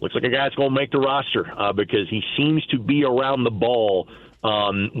 looks like a guy that's going to make the roster because he seems to be around the ball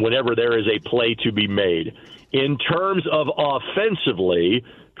whenever there is a play to be made. In terms of offensively,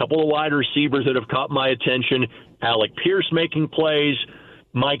 a couple of wide receivers that have caught my attention, Alec Pierce making plays,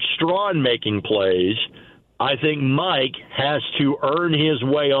 Mike Strawn making plays. I think Mike has to earn his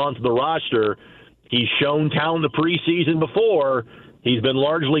way onto the roster. He's shown talent the preseason before. He's been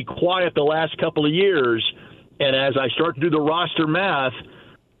largely quiet the last couple of years. And as I start to do the roster math,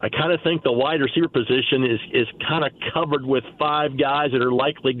 I kind of think the wide receiver position is kind of covered with 5 guys that are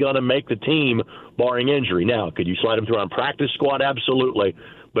likely going to make the team, barring injury. Now, could you slide them through on practice squad? Absolutely.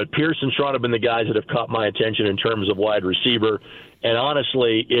 But Pierce and Strawn have been the guys that have caught my attention in terms of wide receiver. And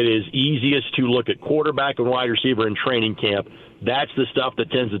honestly, it is easiest to look at quarterback and wide receiver in training camp. That's the stuff that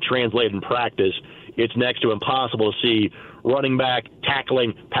tends to translate in practice. It's next to impossible to see running back,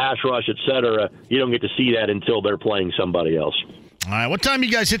 tackling, pass rush, etc. You don't get to see that until they're playing somebody else. All right, what time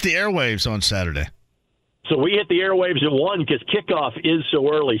you guys hit the airwaves on Saturday? So we hit the airwaves at 1 because kickoff is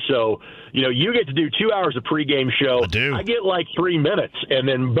so early. So, you get to do 2 hours of pregame show. I do. I get like 3 minutes, and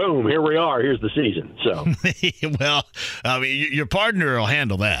then boom, here we are. Here's the season. So, well, I mean, your partner will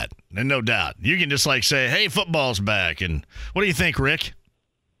handle that, and no doubt. You can just say, "Hey, football's back," and what do you think, Rick?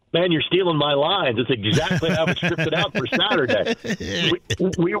 Man, you're stealing my lines. It's exactly how it's scripted out for Saturday.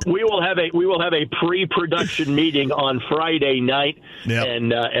 We will have a pre-production meeting on Friday night, yep.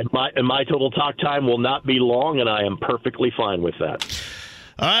 and my total talk time will not be long, and I am perfectly fine with that.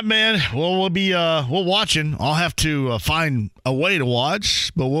 All right, man. Well, we'll watching. I'll have to find a way to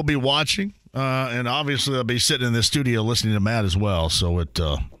watch, but we'll be watching, and obviously I'll be sitting in the studio listening to Matt as well. So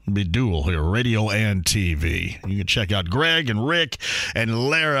it'll be dual here, radio and TV. You can check out Greg and Rick and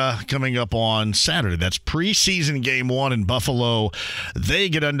Lara coming up on Saturday. That's preseason game 1 in Buffalo. They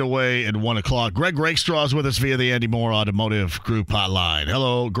get underway at 1 o'clock. Greg Rakestraw is with us via the Andy Moore Automotive Group hotline.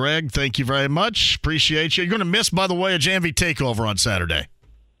 Hello, Greg. Thank you very much. Appreciate you. You're going to miss, by the way, a JMV takeover on Saturday.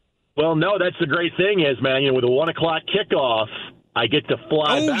 Well, no, that's the great thing is, man, with a 1 o'clock kickoff, I get to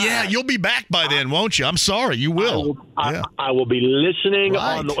fly back. Oh, yeah, you'll be back by then, won't you? I'm sorry, you will. I will be listening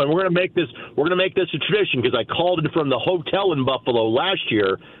right. and we're going to make this a tradition because I called it from the hotel in Buffalo last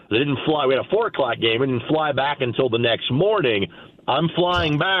year. They didn't fly. We had a 4 o'clock game. We didn't fly back until the next morning. I'm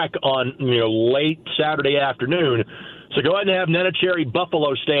flying back on late Saturday afternoon. So go ahead and have Nenacheri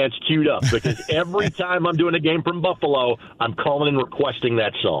Buffalo stance queued up because every time I'm doing a game from Buffalo, I'm calling and requesting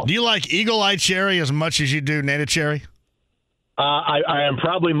that song. Do you like Eagle Eye Cherry as much as you do Nenacheri? I am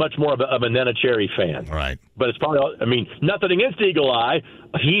probably much more of a Nenacheri fan. Right. But it's probably, nothing against Eagle Eye.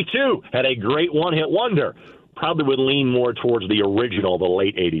 He, too, had a great one-hit wonder. Probably would lean more towards the original, the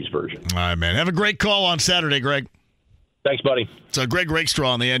late 80s version. All right, man. Have a great call on Saturday, Greg. Thanks, buddy. So Greg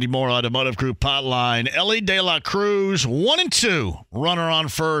Rakestraw on the Andy Moore Automotive Group hotline. Ellie De La Cruz, 1-2. Runner on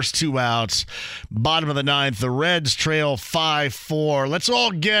first, 2 outs. Bottom of the 9th. The Reds trail 5-4. Let's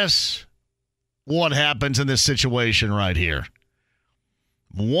all guess what happens in this situation right here.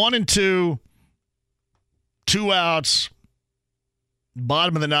 1-2, 2 outs.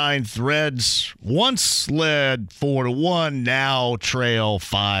 Bottom of the 9th. Reds once led 4-1. Now trail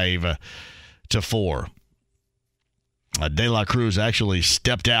 5-4. De La Cruz actually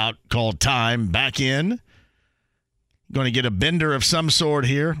stepped out, called time, back in. Going to get a bender of some sort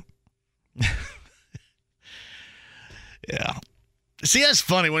here. Yeah. See, that's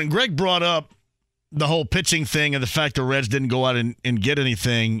funny. When Greg brought up the whole pitching thing and the fact the Reds didn't go out and get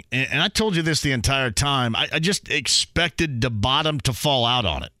anything, and I told you this the entire time, I just expected the bottom to fall out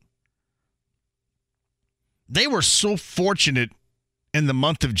on it. They were so fortunate in the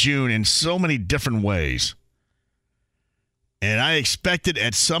month of June in so many different ways. And I expected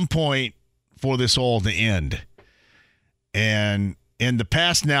at some point for this all to end. And in the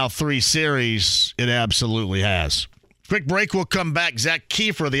past now 3 series, it absolutely has. Quick break, we'll come back. Zach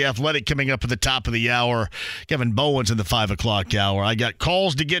Keefer, the Athletic, coming up at the top of the hour. Kevin Bowen's in the 5 o'clock hour. I got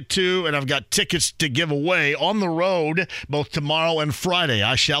calls to get to, and I've got tickets to give away on the road both tomorrow and Friday.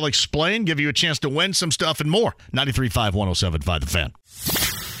 I shall explain, give you a chance to win some stuff and more. 93.5, 107.5 The Fan.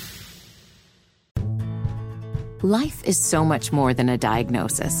 Life is so much more than a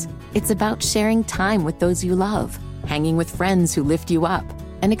diagnosis. It's about sharing time with those you love, hanging with friends who lift you up,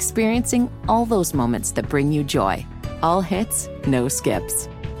 and experiencing all those moments that bring you joy. All hits, no skips.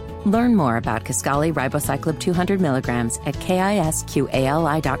 Learn more about Kisqali Ribociclib 200 milligrams at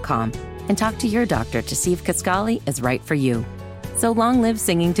KISQALI.com and talk to your doctor to see if Kisqali is right for you. So long live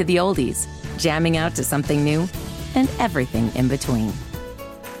singing to the oldies, jamming out to something new, and everything in between.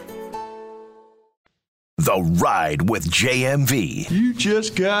 The Ride with JMV. You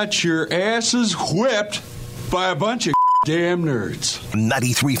just got your asses whipped by a bunch of damn nerds.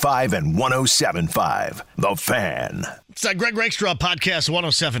 93.5 and 107.5 The Fan. It's a Greg Rakestraw podcast,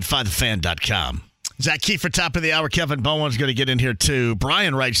 107.5thefan.com. Zach Keefer, top of the hour. Kevin Bowen's going to get in here too.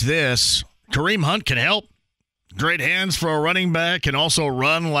 Brian writes this: Kareem Hunt can help. Great hands for a running back, can also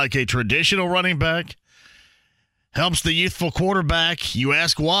run like a traditional running back. Helps the youthful quarterback. You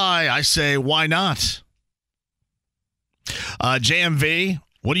ask why, I say why not? JMV,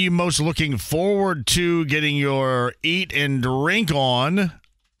 what are you most looking forward to getting your eat and drink on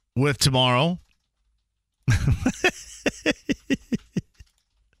with tomorrow.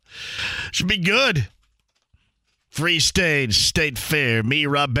 Should be good. Free stage, State Fair, me,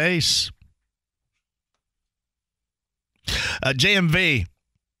 Rob Bass. JMV.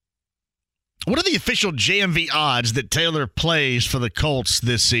 What are the official JMV odds that Taylor plays for the Colts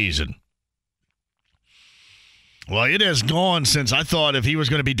this season? Well, it has gone since I thought if he was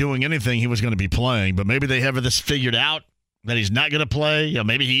going to be doing anything, he was going to be playing. But maybe they have this figured out that he's not going to play. Yeah,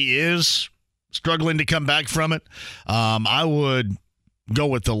 maybe he is struggling to come back from it. I would go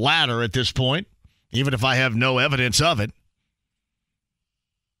with the latter at this point, even if I have no evidence of it.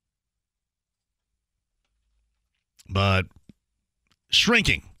 But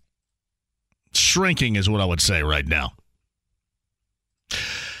shrinking. Shrinking is what I would say right now.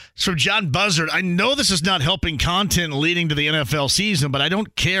 So John Buzzard, I know this is not helping content leading to the NFL season, but I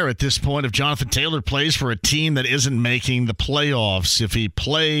don't care at this point if Jonathan Taylor plays for a team that isn't making the playoffs. If he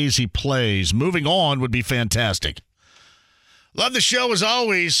plays, he plays. Moving on would be fantastic. Love the show as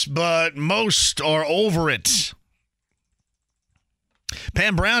always, but most are over it.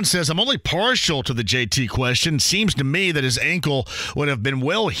 Pam Brown says, I'm only partial to the JT question. Seems to me that his ankle would have been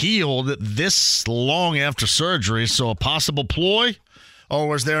well healed this long after surgery, so a possible ploy? Or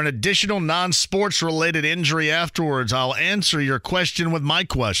was there an additional non-sports related injury afterwards? I'll answer your question with my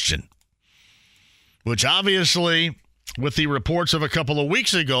question. Which obviously, with the reports of a couple of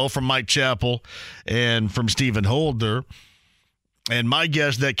weeks ago from Mike Chappell and from Stephen Holder, and my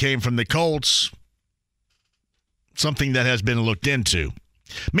guess that came from the Colts, something that has been looked into.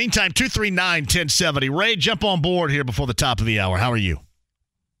 Meantime, 239-1070. Ray, jump on board here before the top of the hour. How are you?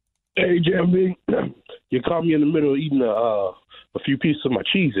 Hey, JMB. You caught me in the middle of eating a few pieces of my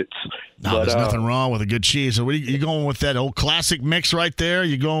Cheez-Its. No, there's nothing wrong with a good cheese. So you going with that old classic mix right there?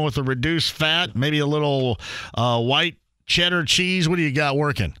 You going with a reduced fat, maybe a little white cheddar cheese? What do you got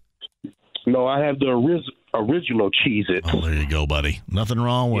working? No, I have the original Cheez-Its. Oh, there you go, buddy. Nothing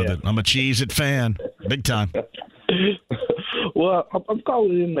wrong with it. I'm a Cheez-It fan. Big time. Well, I'm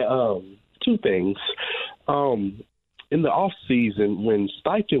calling in two things. In the off season, when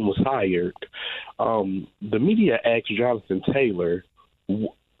Steichen was hired, the media asked Jonathan Taylor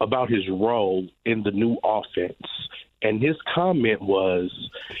about his role in the new offense. And his comment was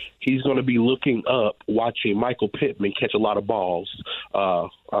he's going to be looking up, watching Michael Pittman catch a lot of balls. And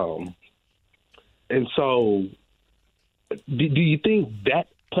so do you think that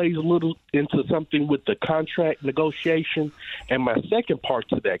plays a little into something with the contract negotiation? And my second part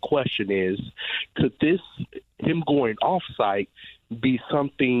to that question is, could him going off-site be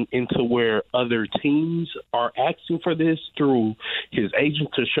something into where other teams are asking for this through his agent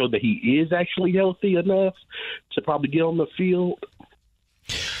to show that he is actually healthy enough to probably get on the field?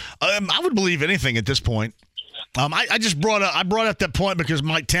 I would believe anything at this point. I brought up that point because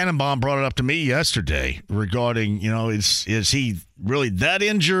Mike Tannenbaum brought it up to me yesterday regarding, is he really that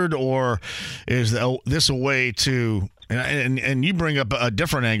injured, or is this a way to and you bring up a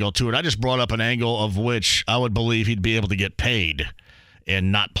different angle to it. I just brought up an angle of which I would believe he'd be able to get paid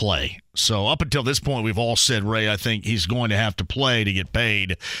and not play. So up until this point, we've all said, Ray, I think he's going to have to play to get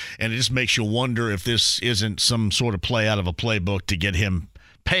paid, and it just makes you wonder if this isn't some sort of play out of a playbook to get him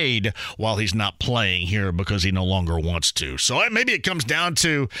paid while he's not playing here because he no longer wants to. So maybe it comes down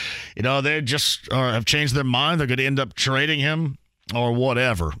to, they just have changed their mind. They're going to end up trading him or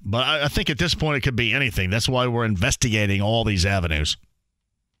whatever. But I think at this point it could be anything. That's why we're investigating all these avenues.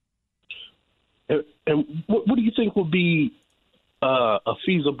 And what do you think would be a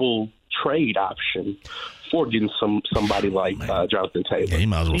feasible trade option for getting somebody like Jonathan Taylor? Yeah, you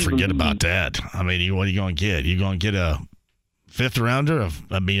might as well forget about that. I mean, what are you going to get? You're going to get a fifth rounder?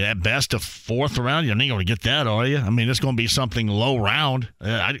 At best, a fourth round. You're not going to get that, are you? I mean, it's going to be something low round.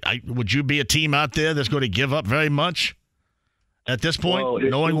 Would you be a team out there that's going to give up very much at this point,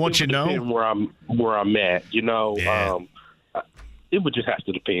 knowing what you know? Where I'm at, Yeah. It would just have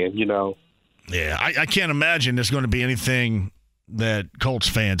to depend, Yeah, I can't imagine there's going to be anything that Colts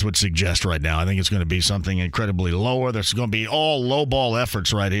fans would suggest right now. I think it's going to be something incredibly lower. There's going to be all low ball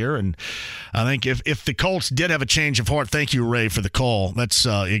efforts right here. And I think if the Colts did have a change of heart, thank you, Ray, for the call. That's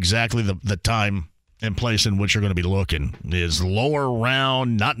exactly the time and place in which you're going to be looking is lower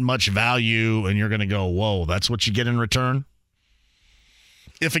round, not much value, and you're going to go, whoa, that's what you get in return?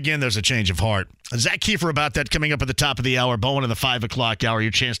 If, again, there's a change of heart. Zach Keefer about that coming up at the top of the hour. Bowen in the 5 o'clock hour. Your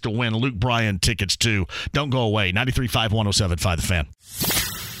chance to win Luke Bryan tickets, too. Don't go away. 93.5, 107.5 The Fan.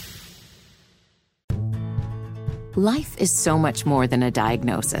 Life is so much more than a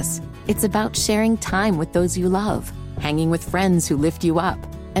diagnosis. It's about sharing time with those you love, hanging with friends who lift you up,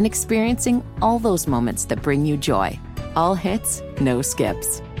 and experiencing all those moments that bring you joy. All hits, no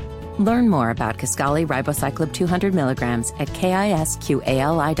skips. Learn more about Kisqali Ribociclib 200 milligrams at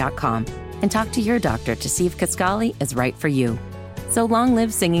KISQALI.com and talk to your doctor to see if Kisqali is right for you. So long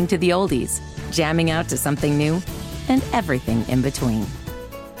live singing to the oldies, jamming out to something new, and everything in between.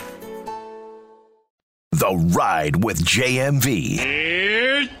 The Ride with JMV.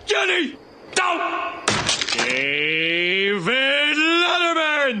 Here's Johnny! Don't! David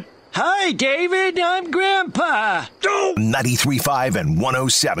Letterman! Hi, David. I'm Grandpa. 93.5 and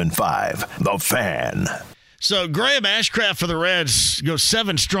 107.5. The Fan. So Graham Ashcraft for the Reds goes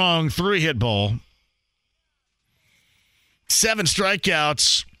 7 strong, 3 hit ball. 7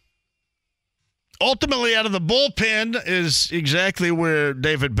 strikeouts. Ultimately, out of the bullpen is exactly where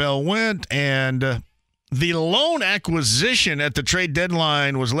David Bell went, and the lone acquisition at the trade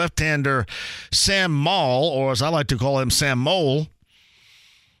deadline was left-hander Sam Moll, or as I like to call him, Sam Mole.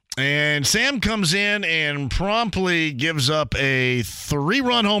 And Sam comes in and promptly gives up a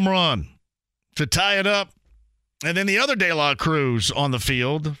 3-run home run to tie it up. And then the other De La Cruz on the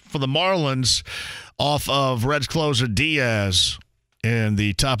field for the Marlins off of Reds closer Diaz. And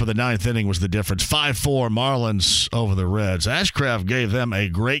the top of the 9th inning was the difference. 5-4 Marlins over the Reds. Ashcraft gave them a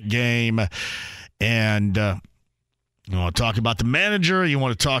great game. And you want to talk about the manager. You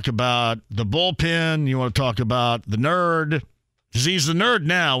want to talk about the bullpen. You want to talk about the nerd. Because he's the nerd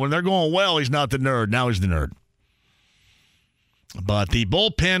now. When they're going well, he's not the nerd. Now he's the nerd. But the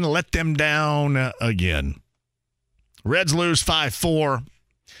bullpen let them down again. Reds lose 5-4.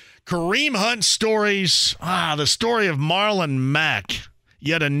 Kareem Hunt stories. The story of Marlon Mack.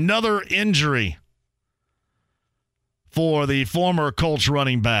 Yet another injury for the former Colts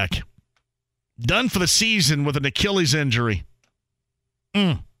running back. Done for the season with an Achilles injury.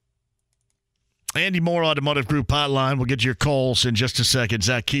 Andy Moore, Automotive Group Hotline. We'll get your calls in just a second.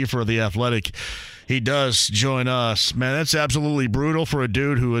 Zach Keefer of The Athletic. He does join us. Man, that's absolutely brutal for a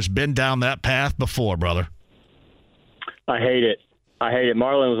dude who has been down that path before, brother. I hate it.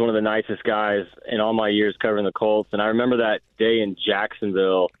 Marlon was one of the nicest guys in all my years covering the Colts. And I remember that day in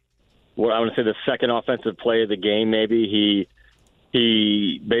Jacksonville where I want to say the second offensive play of the game, maybe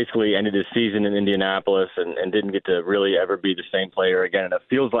he basically ended his season in Indianapolis and didn't get to really ever be the same player again. And it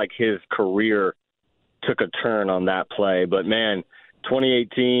feels like his career took a turn on that play. But, man,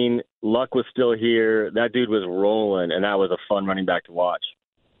 2018, Luck was still here. That dude was rolling, and that was a fun running back to watch.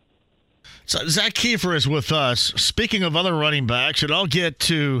 So Zach Keefer is with us. Speaking of other running backs, and I'll get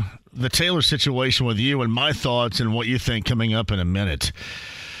to the Taylor situation with you and my thoughts and what you think coming up in a minute.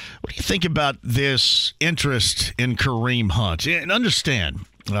 What do you think about this interest in Kareem Hunt? And understand,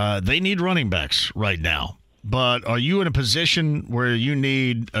 they need running backs right now. But are you in a position where you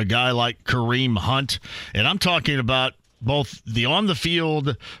need a guy like Kareem Hunt? And I'm talking about both the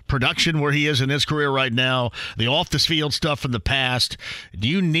on-the-field production where he is in his career right now, the off-the-field stuff from the past. Do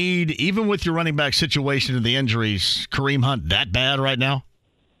you need, even with your running back situation and the injuries, Kareem Hunt that bad right now?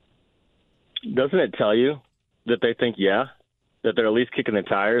 Doesn't it tell you that they think, that they're at least kicking the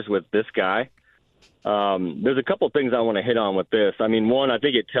tires with this guy? There's a couple things I want to hit on with this. I mean, one, I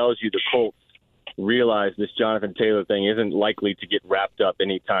think it tells you the Colts realize this Jonathan Taylor thing isn't likely to get wrapped up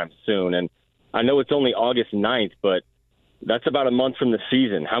anytime soon. And I know it's only August 9th, but that's about a month from the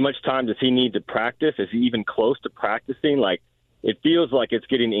season. How much time does he need to practice? Is he even close to practicing? Like, it feels like it's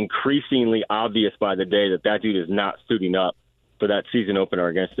getting increasingly obvious by the day that dude is not suiting up for that season opener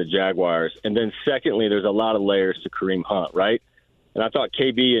against the Jaguars. And then secondly, there's a lot of layers to Kareem Hunt, right? And I thought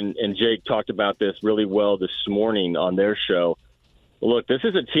KB and Jake talked about this really well this morning on their show. Look, this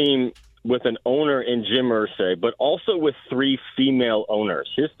is a team with an owner in Jim Irsay, but also with 3 female owners.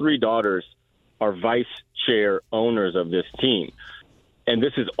 His 3 daughters are vice chair owners of this team. And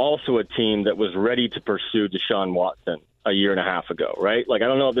this is also a team that was ready to pursue Deshaun Watson a year and a half ago, right? Like, I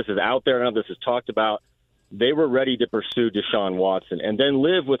don't know if this is out there. I don't know if this is talked about. They were ready to pursue Deshaun Watson and then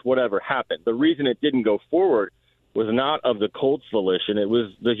live with whatever happened. The reason it didn't go forward was not of the Colts' volition. It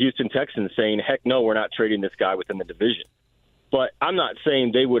was the Houston Texans saying, heck no, we're not trading this guy within the division. But I'm not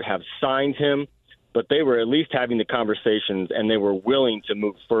saying they would have signed him, but they were at least having the conversations and they were willing to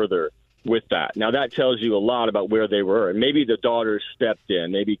move further with that. Now, that tells you a lot about where they were. And maybe the daughters stepped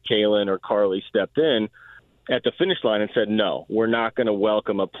in. Maybe Kaylin or Carly stepped in at the finish line and said, no, we're not going to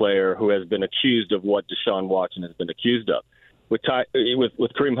welcome a player who has been accused of what Deshaun Watson has been accused of. With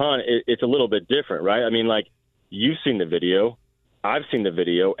Kareem Hunt, it's a little bit different, right? I mean, like, you've seen the video. I've seen the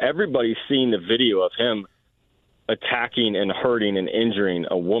video. Everybody's seen the video of him attacking and hurting and injuring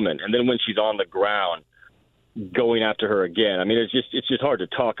a woman. And then when she's on the ground, going after her again. I mean, it's just hard to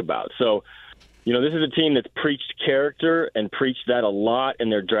talk about. So, you know, this is a team that's preached character and preached that a lot in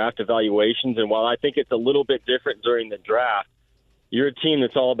their draft evaluations. And while I think it's a little bit different during the draft, You're a team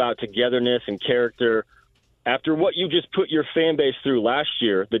that's all about togetherness and character. After what you just put your fan base through last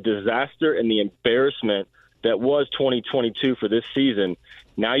year, the disaster and the embarrassment that was 2022 for this season,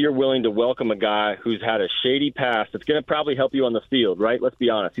 now you're willing to welcome a guy who's had a shady past that's going to probably help you on the field, right? Let's be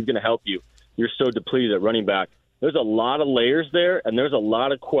honest. He's going to help you. You're so depleted at running back. There's a lot of layers there, and there's a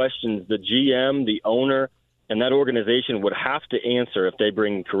lot of questions the GM, the owner, and that organization would have to answer if they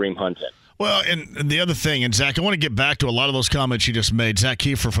bring Kareem Hunt in. Well, and the other thing, and Zach, I want to get back to a lot of those comments you just made. Zach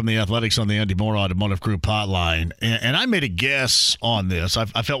Keefer from the Athletics on the Andy Moore Automotive Group hotline. And I made a guess on this. I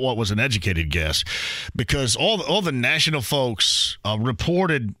felt what was an educated guess because all the national folks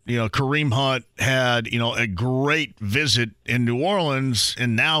reported, Kareem Hunt had, a great visit in New Orleans,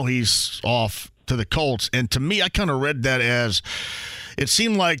 and now he's off to the Colts. And to me, I kind of read that as it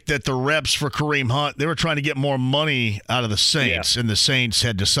seemed like that the reps for Kareem Hunt, they were trying to get more money out of the Saints, and the Saints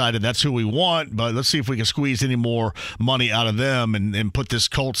had decided that's who we want, but let's see if we can squeeze any more money out of them and put this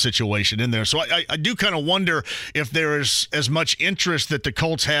Colts situation in there. So I do kind of wonder if there is as much interest that the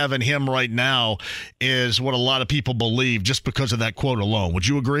Colts have in him right now is what a lot of people believe just because of that quote alone. Would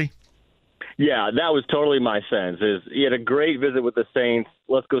you agree? Yeah, that was totally my sense. Is he had a great visit with the Saints.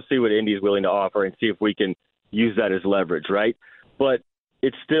 Let's go see what Indy's willing to offer and see if we can use that as leverage, right? But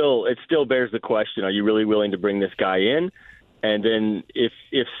it still bears the question: are you really willing to bring this guy in? And then, if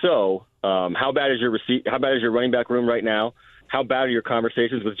so, how bad is your running back room right now? How bad are your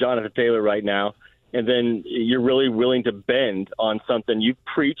conversations with Jonathan Taylor right now? And then you're really willing to bend on something you've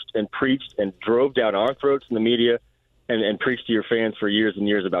preached and drove down our throats in the media and preached to your fans for years and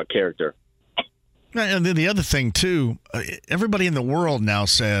years about character. And then the other thing, too, everybody in the world now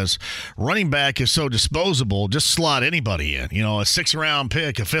says running back is so disposable, just slot anybody in. A 6th-round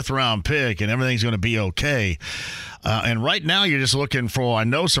pick, a 5th-round pick, and everything's going to be okay. And right now you're just looking for, I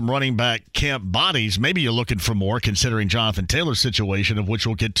know, some running back camp bodies. Maybe you're looking for more considering Jonathan Taylor's situation, of which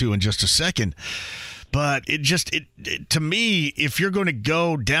we'll get to in just a second. But to me, if you're going to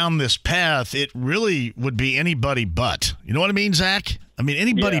go down this path, it really would be anybody but. You know what I mean, Zach? I mean,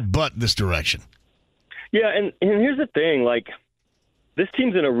 anybody but this direction. Yeah, and here's the thing, this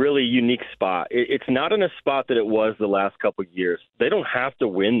team's in a really unique spot. It's not in a spot that it was the last couple of years. They don't have to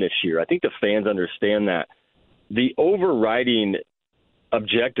win this year. I think the fans understand that. The overriding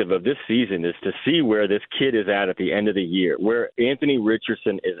objective of this season is to see where this kid is at the end of the year, where Anthony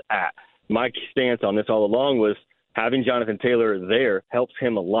Richardson is at. My stance on this all along was having Jonathan Taylor there helps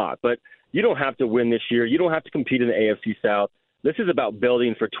him a lot. But you don't have to win this year. You don't have to compete in the AFC South. This is about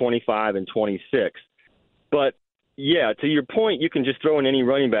building for 25 and 26. But, yeah, to your point, you can just throw in any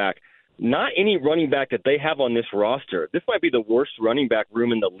running back. Not any running back that they have on this roster. This might be the worst running back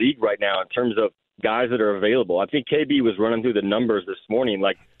room in the league right now in terms of guys that are available. I think KB was running through the numbers this morning.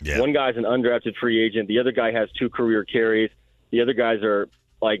 One guy's an undrafted free agent. The other guy has 2 career carries. The other guys are,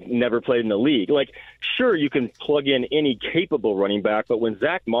 never played in the league. Sure, you can plug in any capable running back, but when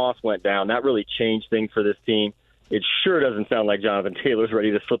Zach Moss went down, that really changed things for this team. It sure doesn't sound like Jonathan Taylor's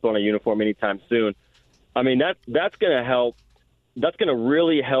ready to slip on a uniform anytime soon. I mean, that's going to help. That's going to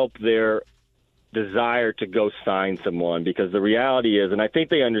really help their desire to go sign someone, because the reality is, and I think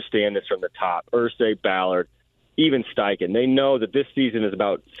they understand this from the top, Irsay, Ballard, even Steichen, they know that this season is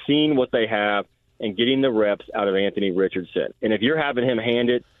about seeing what they have and getting the reps out of Anthony Richardson. And if you're having him hand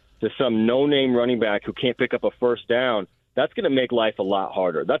it to some no-name running back who can't pick up a first down, that's going to make life a lot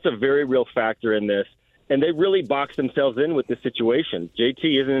harder. That's a very real factor in this. And they really boxed themselves in with this situation.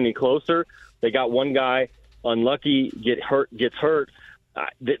 JT isn't any closer. They got one guy unlucky, gets hurt.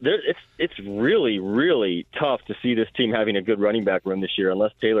 It's really, really tough to see this team having a good running back room this year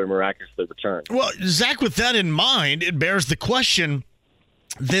unless Taylor miraculously returns. Well, Zach, with that in mind, it bears the question,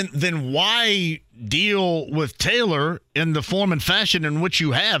 then why deal with Taylor in the form and fashion in which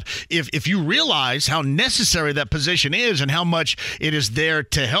you have if you realize how necessary that position is and how much it is there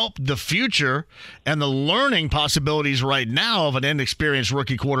to help the future and the learning possibilities right now of an inexperienced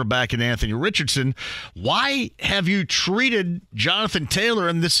rookie quarterback in Anthony Richardson? Why have you treated Jonathan Taylor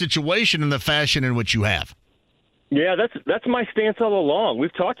in this situation in the fashion in which you have? Yeah, that's my stance all along.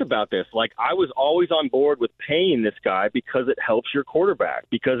 We've talked about this. I was always on board with paying this guy because it helps your quarterback,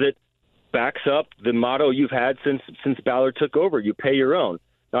 because it backs up the motto you've had since Ballard took over. You pay your own.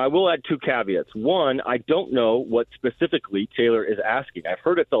 Now, I will add 2 caveats. One, I don't know what specifically Taylor is asking. I've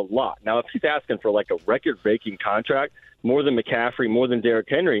heard it's a lot. Now, if he's asking for a record-breaking contract, more than McCaffrey, more than Derrick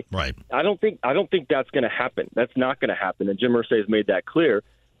Henry, right? I don't think that's going to happen. That's not going to happen, and Jim Irsay has made that clear.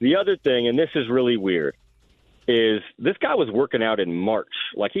 The other thing, and this is really weird, is this guy was working out in March.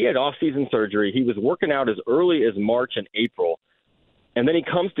 He had off-season surgery. He was working out as early as March and April. and then he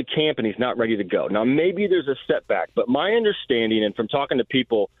comes to camp and he's not ready to go. Now, maybe there's a setback, but my understanding, and from talking to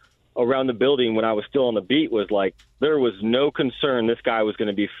people around the building when I was still on the beat, was like there was no concern this guy was going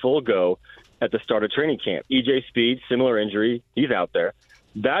to be full go at the start of training camp. EJ Speed, similar injury, he's out there.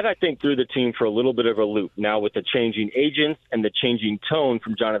 That, I think, threw the team for a little bit of a loop. Now, with the changing agents and the changing tone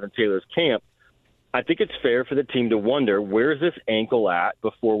from Jonathan Taylor's camp, I think it's fair for the team to wonder, where's this ankle at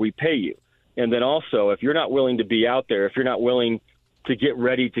before we pay you? And then also, if you're not willing to be out there, if you're not willing to get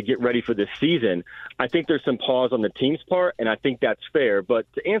ready for this season, I think there's some pause on the team's part, and I think that's fair. But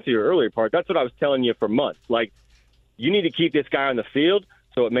to answer your earlier part, that's what I was telling you for months. Like, you need to keep this guy on the field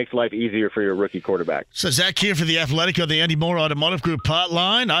so it makes life easier for your rookie quarterback. So Zach here for The Athletic on the Andy Moore Automotive Group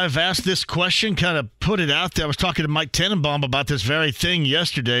hotline. I've asked this question, kind of put it out there. I was talking to Mike Tenenbaum about this very thing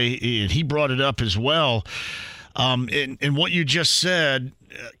yesterday, and he brought it up as well. And what you just said,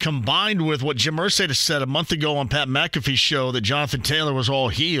 combined with what Jim Irsay has said a month ago on Pat McAfee's show, that Jonathan Taylor was all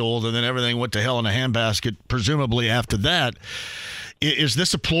healed and then everything went to hell in a handbasket, presumably after that. Is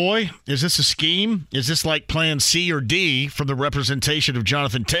this a ploy? Is this a scheme? Is this like plan C or D from the representation of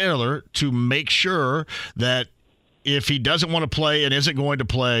Jonathan Taylor to make sure that if he doesn't want to play and isn't going to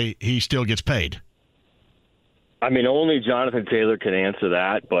play, he still gets paid? I mean, only Jonathan Taylor can answer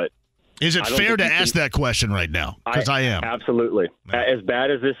that, but is it fair to ask that question right now? Because I am. Absolutely. Yeah. As bad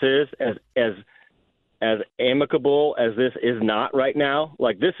as this is, as amicable as this is not right now,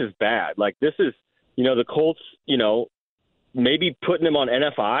 like, this is bad. Like, this is, the Colts, maybe putting him on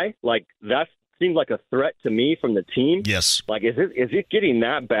NFI, like, that seemed like a threat to me from the team. Yes. Like, is it getting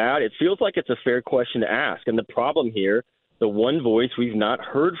that bad? It feels like it's a fair question to ask. And the problem here, the one voice we've not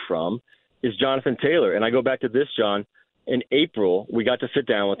heard from, is Jonathan Taylor. And I go back to this, John. In April, we got to sit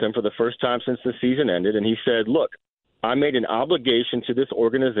down with him for the first time since the season ended, and he said, look, I made an obligation to this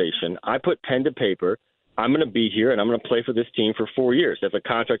organization. I put pen to paper. I'm going to be here, and I'm going to play for this team for 4 years. If a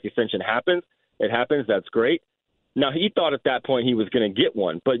contract extension happens, it happens. That's great. Now, he thought at that point he was going to get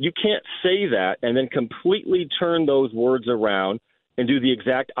one, but you can't say that and then completely turn those words around and do the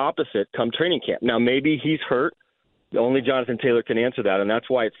exact opposite come training camp. Now, maybe he's hurt. Only Jonathan Taylor can answer that, and that's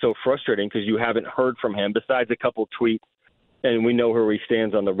why it's so frustrating, because you haven't heard from him besides a couple tweets, and we know where he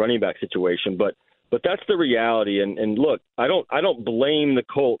stands on the running back situation. But that's the reality. And look, I don't blame the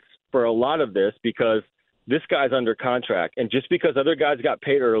Colts for a lot of this, because this guy's under contract, and just because other guys got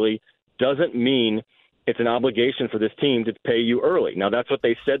paid early doesn't mean it's an obligation for this team to pay you early. Now, that's what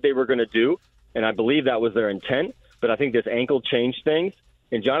they said they were going to do, and I believe that was their intent, but I think this ankle changed things.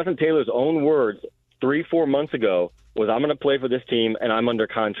 In Jonathan Taylor's own words 3-4 months ago was, I'm going to play for this team, and I'm under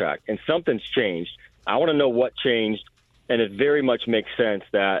contract, and something's changed. I want to know what changed, and it very much makes sense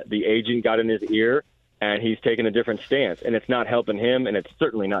that the agent got in his ear, and he's taking a different stance, and it's not helping him, and it's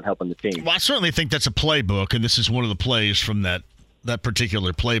certainly not helping the team. Well, I certainly think that's a playbook, and this is one of the plays from that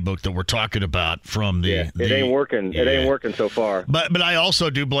particular playbook that we're talking about from the it ain't working. Yeah. It ain't working so far. But I also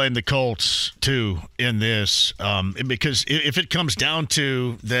do blame the Colts too in this, because if it comes down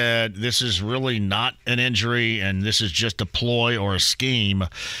to that, this is really not an injury and this is just a ploy or a scheme.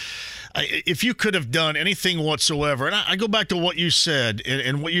 If you could have done anything whatsoever, and I go back to what you said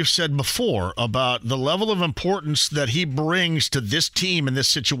and what you said before about the level of importance that he brings to this team in this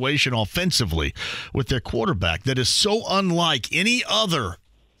situation offensively with their quarterback that is so unlike any other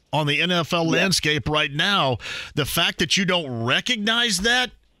on the NFL landscape right now, the fact that you don't recognize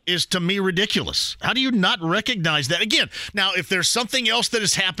that is, to me, ridiculous. How do you not recognize that? Again, now, if there's something else that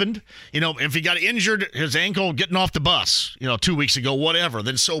has happened, if he got injured, his ankle getting off the bus, 2 weeks ago, whatever,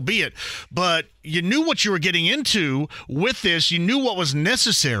 then so be it. But you knew what you were getting into with this. You knew what was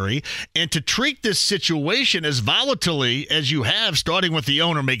necessary. And to treat this situation as volatilely as you have, starting with the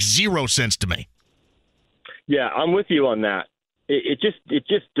owner, makes zero sense to me. Yeah, I'm with you on that. It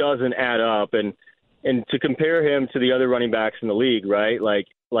just doesn't add up. And to compare him to the other running backs in the league, right? Like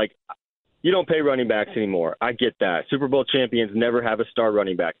you don't pay running backs anymore. I get that. Super Bowl champions never have a star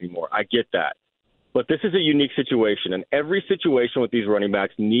running back anymore. I get that. But this is a unique situation, and every situation with these running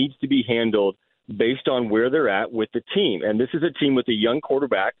backs needs to be handled based on where they're at with the team. And this is a team with a young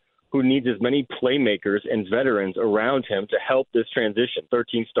quarterback who needs as many playmakers and veterans around him to help this transition.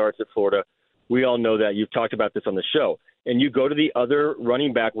 13 starts at Florida. We all know that. You've talked about this on the show. And you go to the other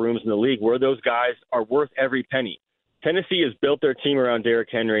running back rooms in the league where those guys are worth every penny. Tennessee has built their team around Derrick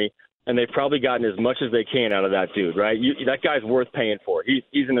Henry, and they've probably gotten as much as they can out of that dude, right? That guy's worth paying for.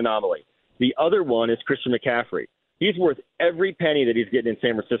 He's an anomaly. The other one is Christian McCaffrey. He's worth every penny that he's getting in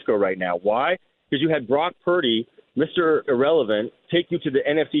San Francisco right now. Why? Because you had Brock Purdy, Mr. Irrelevant, take you to the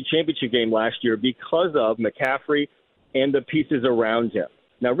NFC Championship game last year because of McCaffrey and the pieces around him.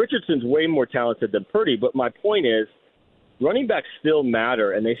 Now, Richardson's way more talented than Purdy, but my point is, running backs still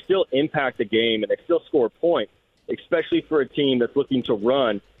matter, and they still impact the game, and they still score points, especially for a team that's looking to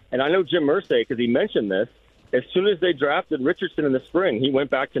run. And I know Jim Irsay, because he mentioned this, as soon as they drafted Richardson in the spring, he went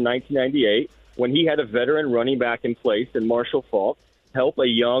back to 1998 when he had a veteran running back in place in Marshall Faulk, help a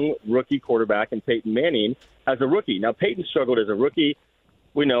young rookie quarterback in Peyton Manning as a rookie. Now, Peyton struggled as a rookie.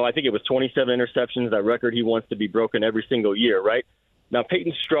 We know, I think it was 27 interceptions, that record he wants to be broken every single year, right? Now,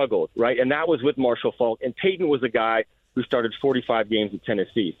 Peyton struggled, right? And that was with Marshall Faulk. And Peyton was a guy who started 45 games at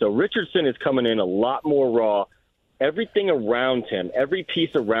Tennessee. So Richardson is coming in a lot more raw. Everything around him, every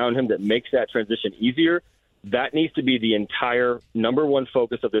piece around him that makes that transition easier, that needs to be the entire number one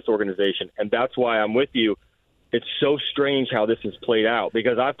focus of this organization. And that's why I'm with you. It's so strange how this has played out,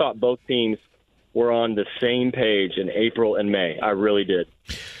 because I thought both teams were on the same page in April and May. I really did.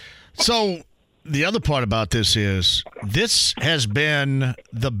 So the other part about this is this has been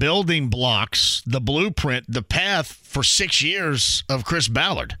the building blocks, the blueprint, the path for 6 years of Chris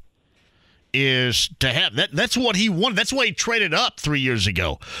Ballard is to have that. That's what he wanted. That's why he traded up 3 years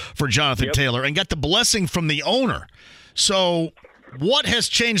ago for Jonathan Taylor and got the blessing from the owner. So what has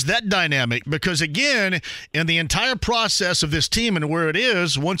changed that dynamic? Because, again, in the entire process of this team and where it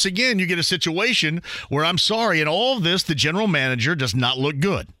is, once again, you get a situation where, I'm sorry, in all of this, the general manager does not look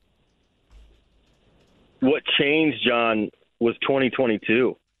good. What changed, John, was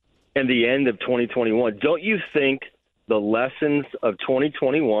 2022 and the end of 2021. Don't you think the lessons of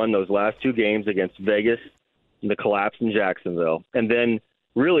 2021, those last two games against Vegas and the collapse in Jacksonville, and then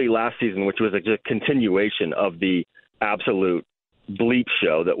really last season, which was a continuation of the absolute bleep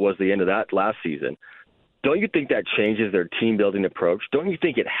show that was the end of that last season, don't you think that changes their team-building approach? Don't you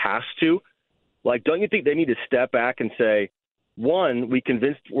think it has to? Like, don't you think they need to step back and say, one, we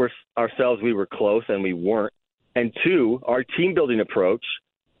convinced ourselves we were close and we weren't, and two, our team-building approach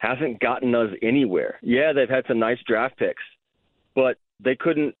hasn't gotten us anywhere. Yeah, they've had some nice draft picks, but they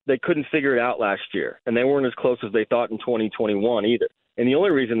couldn't figure it out last year, and they weren't as close as they thought in 2021 either. And the only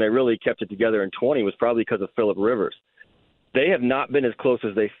reason they really kept it together in 20 was probably because of Phillip Rivers. They have not been as close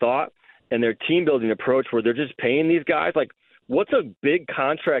as they thought, and their team-building approach where they're just paying these guys, like, what's a big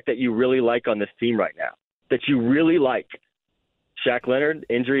contract that you really like on this team right now, that you really like? Shaq Leonard,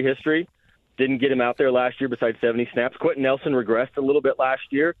 injury history, didn't get him out there last year besides 70 snaps. Quentin Nelson regressed a little bit last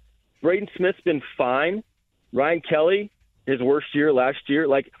year. Braden Smith's been fine. Ryan Kelly, his worst year last year.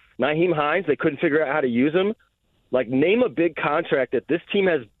 Like, Nyheim Hines, they couldn't figure out how to use him. Like, name a big contract that this team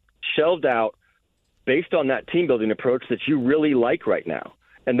has shelved out based on that team-building approach that you really like right now.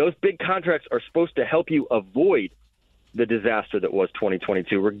 And those big contracts are supposed to help you avoid the disaster that was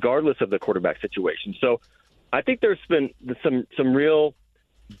 2022, regardless of the quarterback situation. So I think there's been some real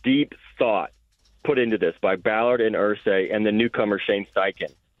deep thought put into this by Ballard and Irsay and the newcomer Shane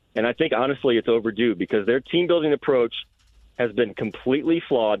Steichen. And I think, honestly, it's overdue because their team-building approach has been completely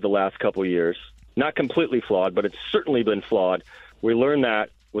flawed the last couple of years. Not completely flawed, but it's certainly been flawed. We learned that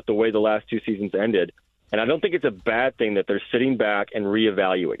with the way the last two seasons ended. And I don't think it's a bad thing that they're sitting back and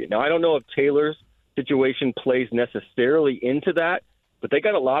reevaluating. Now, I don't know if Taylor's situation plays necessarily into that, but they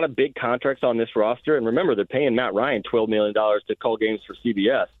got a lot of big contracts on this roster. And remember, they're paying Matt Ryan $12 million to call games for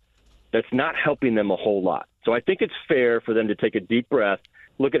CBS. That's not helping them a whole lot. So I think it's fair for them to take a deep breath,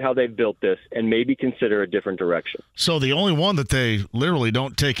 look at how they've built this, and maybe consider a different direction. So the only one that they literally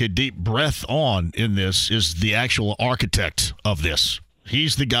don't take a deep breath on in this is the actual architect of this.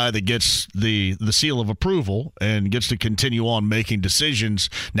 He's the guy that gets the seal of approval and gets to continue on making decisions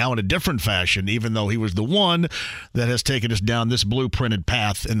now in a different fashion, even though he was the one that has taken us down this blueprinted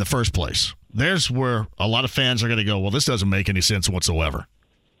path in the first place. There's where a lot of fans are going to go, well, this doesn't make any sense whatsoever.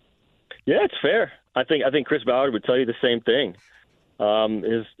 Yeah, it's fair. I think Chris Ballard would tell you the same thing.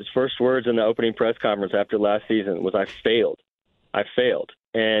 His first words in the opening press conference after last season was, I failed.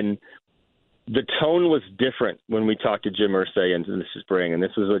 And the tone was different when we talked to Jim Irsay in the spring, and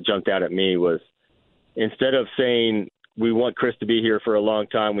this was what jumped out at me was instead of saying we want Chris to be here for a long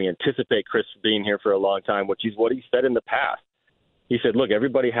time, we anticipate Chris being here for a long time, which is what he said in the past. He said, look,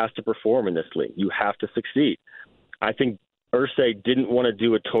 everybody has to perform in this league. You have to succeed. I think Irsay didn't want to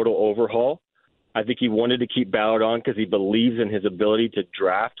do a total overhaul. I think he wanted to keep Ballard on because he believes in his ability to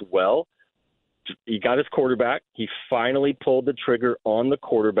draft well. He got his quarterback. He finally pulled the trigger on the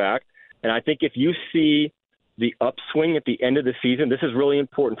quarterback. And I think if you see the upswing at the end of the season, this is really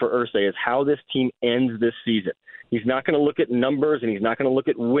important for Irsay, is how this team ends this season. He's not going to look at numbers and he's not going to look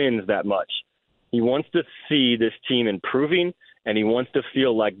at wins that much. He wants to see this team improving, and he wants to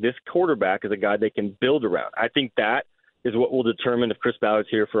feel like this quarterback is a guy they can build around. I think that is what will determine if Chris Ballard's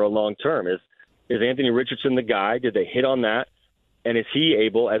here for a long term. Is Anthony Richardson the guy? Did they hit on that? And is he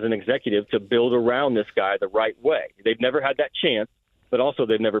able, as an executive, to build around this guy the right way? They've never had that chance, but also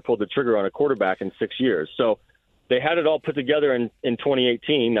they've never pulled the trigger on a quarterback in 6 years. So they had it all put together in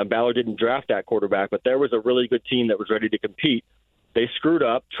 2018. Now, Ballard didn't draft that quarterback, but there was a really good team that was ready to compete. They screwed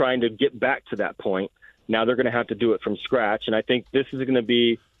up trying to get back to that point. Now they're going to have to do it from scratch. And I think this is going to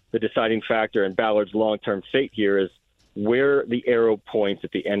be the deciding factor in Ballard's long-term fate here is where the arrow points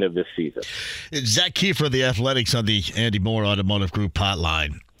at the end of this season. Zach Keefer of the Athletics on the Andy Moore Automotive Group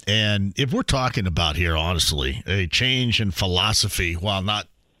hotline. And if we're talking about here, honestly, a change in philosophy while not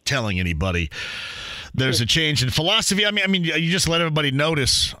telling anybody there's a change in philosophy. I mean, you just let everybody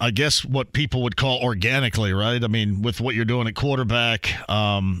notice, I guess, what people would call organically, right? I mean, with what you're doing at quarterback,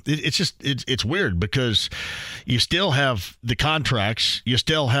 it's weird because you still have the contracts. You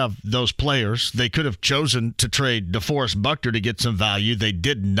still have those players. They could have chosen to trade DeForest Buckner to get some value. They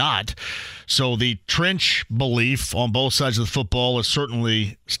did not. So the trench belief on both sides of the football is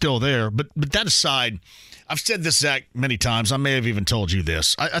certainly still there. But that aside, I've said this, Zach, many times. I may have even told you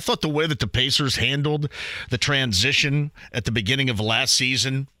this. I thought the way that the Pacers handled the transition at the beginning of last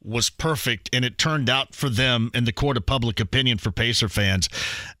season was perfect, and it turned out for them in the court of public opinion for Pacer fans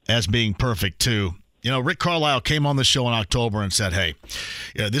as being perfect too. You know, Rick Carlisle came on the show in October and said, hey,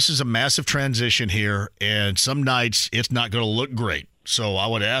 this is a massive transition here, and some nights it's not going to look great. So I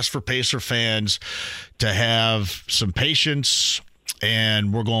would ask for Pacer fans to have some patience,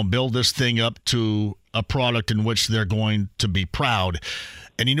 and we're going to build this thing up to a product in which they're going to be proud.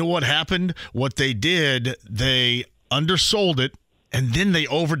 And you know what happened? What they did, they undersold it, and then they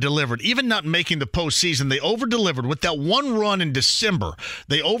over-delivered. Even not making the postseason, they over-delivered. With that one run in December,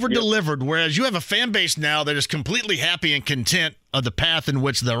 they over-delivered, whereas you have a fan base now that is completely happy and content of the path in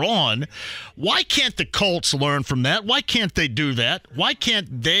which they're on. Why can't the Colts learn from that? Why can't they do that? Why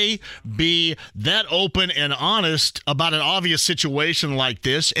can't they be that open and honest about an obvious situation like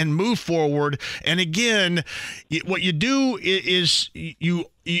this and move forward? And again, what you do is you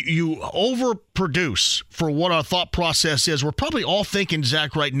overproduce for what our thought process is. We're probably all thinking,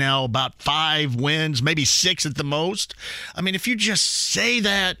 Zach, right now about 5 wins, maybe 6 at the most. I mean, if you just say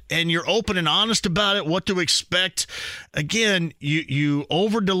that and you're open and honest about it, what to expect, again, you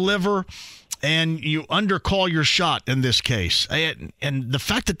over-deliver and you undercall your shot in this case. And the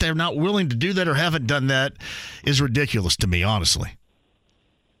fact that they're not willing to do that or haven't done that is ridiculous to me, honestly.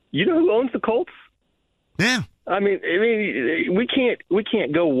 You know who owns the Colts? Yeah. I mean, we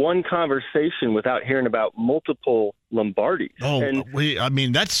can't go one conversation without hearing about multiple Lombardis. Oh,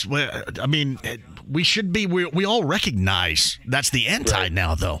 we should be. We all recognize that's the anti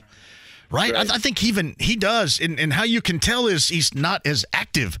now, though, right? I think even he does, and how you can tell is he's not as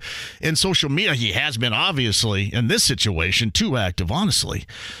active in social media. He has been, obviously, in this situation, too active, honestly,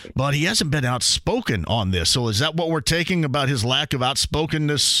 but he hasn't been outspoken on this. So is that what we're taking about his lack of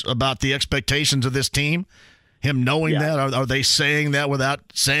outspokenness about the expectations of this team? Him knowing that? Are they saying that without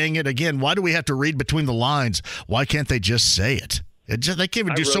saying it? Again, why do we have to read between the lines? Why can't they just say it? They can't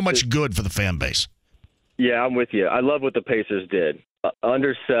even do so much good for the fan base. Yeah, I'm with you. I love what the Pacers did.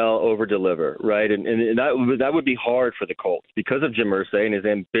 Undersell, over-deliver, right? And that would be hard for the Colts because of Jim Irsay and his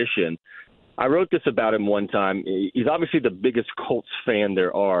ambition. I wrote this about him one time. He's obviously the biggest Colts fan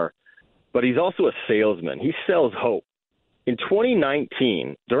there are, but he's also a salesman. He sells hope. In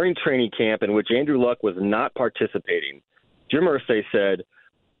 2019, during training camp in which Andrew Luck was not participating, Jim Irsay said,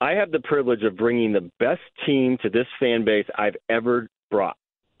 I have the privilege of bringing the best team to this fan base I've ever brought.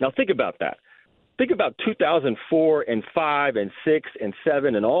 Now think about that. Think about 2004 and 5 and 6 and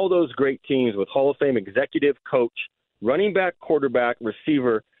 7 and all those great teams with Hall of Fame executive, coach, running back, quarterback,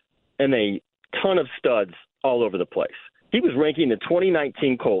 receiver, and a ton of studs all over the place. He was ranking the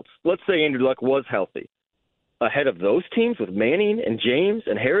 2019 Colts, let's say Andrew Luck was healthy, ahead of those teams with Manning and James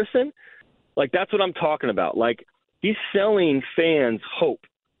and Harrison. Like, that's what I'm talking about. Like, he's selling fans hope,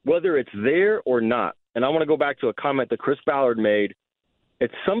 whether it's there or not. And I want to go back to a comment that Chris Ballard made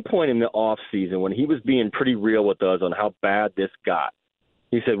at some point in the offseason when he was being pretty real with us on how bad this got.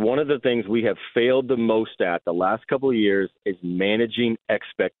 He said, one of the things we have failed the most at the last couple of years is managing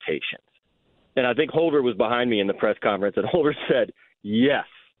expectations. And I think Holder was behind me in the press conference, and Holder said, yes.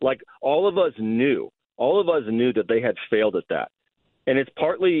 Like, all of us knew that they had failed at that. And it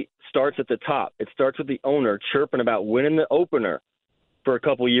partly starts at the top. It starts with the owner chirping about winning the opener for a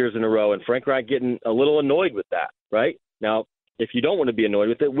couple of years in a row, and Frank Reich getting a little annoyed with that, right? Now, if you don't want to be annoyed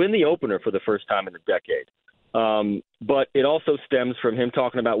with it, win the opener for the first time in a decade. But it also stems from him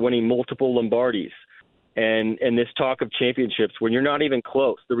talking about winning multiple Lombardis and this talk of championships when you're not even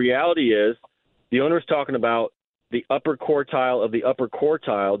close. The reality is the owner's talking about the upper quartile of the upper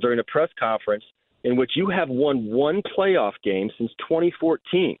quartile during a press conference in which you have won one playoff game since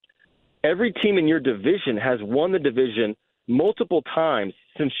 2014. Every team in your division has won the division multiple times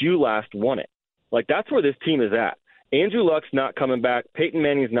since you last won it. Like, that's where this team is at. Andrew Luck's not coming back. Peyton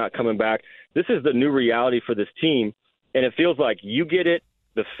Manning's not coming back. This is the new reality for this team, and it feels like you get it,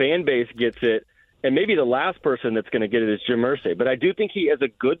 the fan base gets it, and maybe the last person that's going to get it is Jim Irsay. But I do think he has a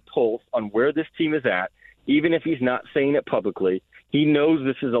good pulse on where this team is at, even if he's not saying it publicly. He knows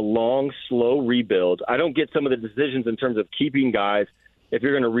this is a long, slow rebuild. I don't get some of the decisions in terms of keeping guys if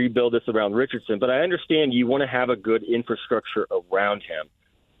you're going to rebuild this around Richardson, but I understand you want to have a good infrastructure around him.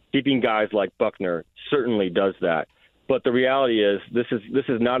 Keeping guys like Buckner certainly does that. But the reality is this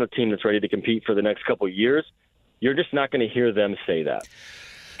is not a team that's ready to compete for the next couple of years. You're just not going to hear them say that.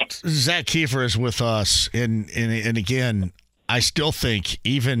 Zach Keefer is with us, and again, I still think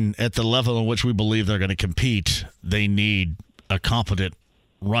even at the level in which we believe they're going to compete, they need a competent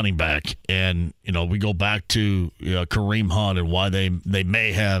running back. And, we go back to Kareem Hunt and why they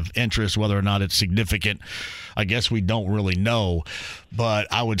may have interest, whether or not it's significant. I guess we don't really know, but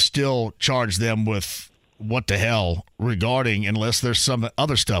I would still charge them with what the hell regarding, unless there's some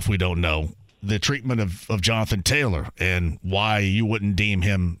other stuff we don't know, the treatment of Jonathan Taylor and why you wouldn't deem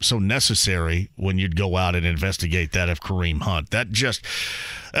him so necessary when you'd go out and investigate that of Kareem Hunt. I'm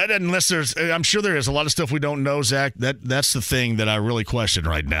sure there is a lot of stuff we don't know, Zach. That's the thing that I really question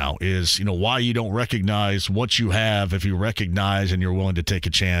right now is, why you don't recognize what you have if you recognize and you're willing to take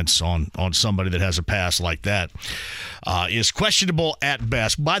a chance on somebody that has a past like that is questionable at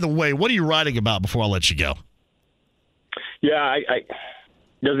best. By the way, what are you writing about before I let you go? Yeah,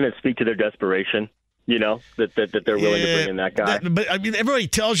 doesn't it speak to their desperation, that they're willing to bring in that guy? But everybody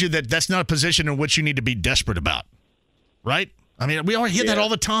tells you that that's not a position in which you need to be desperate about, right? We already hear that all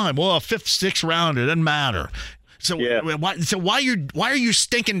the time. Well, a fifth, sixth round, it doesn't matter. So why are you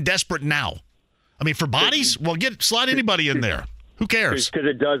stinking desperate now? For bodies? Well, slide anybody in there. Who cares? Because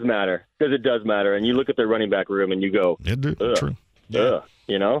it does matter. And you look at their running back room and you go, true. Yeah.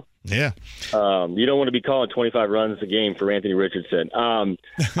 Yeah. You don't want to be calling 25 runs a game for Anthony Richardson.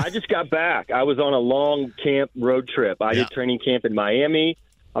 I just got back. I was on a long camp road trip. I did training camp in Miami.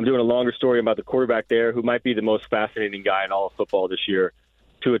 I'm doing a longer story about the quarterback there, who might be the most fascinating guy in all of football this year,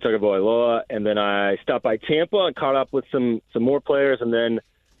 Tua Tagovailoa. And then I stopped by Tampa and caught up with some more players, and then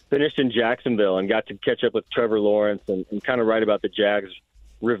finished in Jacksonville and got to catch up with Trevor Lawrence and kind of write about the Jags'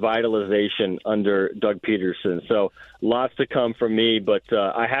 revitalization under Doug Peterson. So lots to come from me, but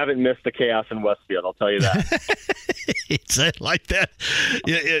I haven't missed the chaos in Westfield, I'll tell you that. It's like that.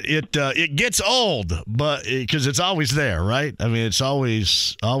 It gets old, but because it's always there, right? It's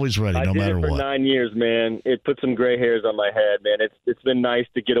always ready, no matter what. I did it for 9 years, man. It put some gray hairs on my head, man. It's been nice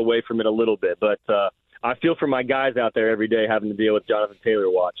to get away from it a little bit, but I feel for my guys out there every day having to deal with Jonathan Taylor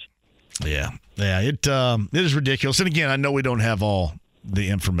watch. Yeah. It is ridiculous. And again, I know we don't have all the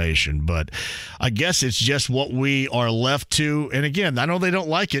information, but I guess it's just what we are left to. And again, I know they don't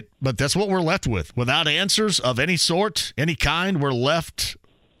like it, but that's what we're left with. Without answers of any sort, any kind, we're left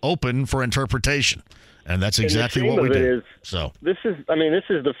open for interpretation. And that's exactly what we do. This is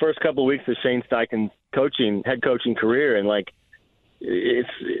the first couple of weeks of Shane Steichen's head coaching career, and this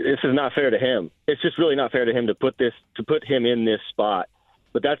is not fair to him. It's just really not fair to him to put him in this spot.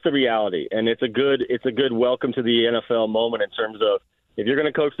 But that's the reality, and it's a good welcome to the NFL moment in terms of, if you're going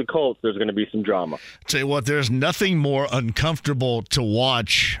to coach the Colts, there's going to be some drama. Tell you what, there's nothing more uncomfortable to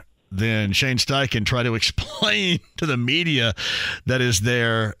watch than Shane Steichen try to explain to the media that is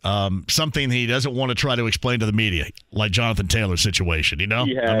there something he doesn't want to try to explain to the media, like Jonathan Taylor's situation,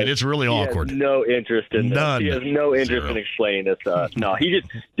 it's really awkward. He has no interest in None. This. He has no interest in explaining this to us. No, he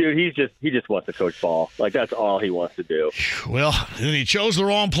just wants to coach ball. That's all he wants to do. Well, then he chose the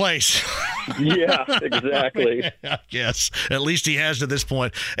wrong place. Yeah, exactly. Yes, at least he has to this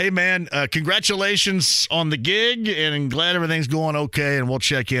point. Hey, man, congratulations on the gig, and I'm glad everything's going okay, and we'll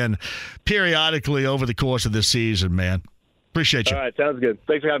check in periodically over the course of this season, man. Appreciate you. All right, sounds good.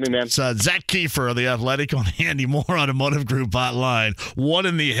 Thanks for having me, man. It's Zach Keefer of The Athletic on the Andy Moore Automotive Group hotline. What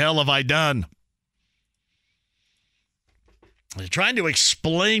in the hell have I done? I'm trying to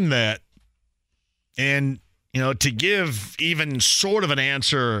explain that, and, to give even sort of an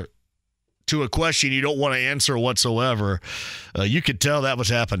answer to a question you don't want to answer whatsoever, you could tell that was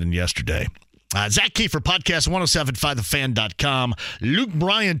happening yesterday. Zach Keefer, podcast 1075thefan.com. Luke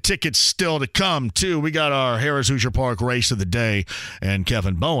Bryan tickets still to come, too. We got our Harris Hoosier Park race of the day and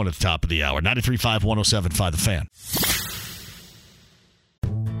Kevin Bowen at the top of the hour. 93.5, 1075 The Fan.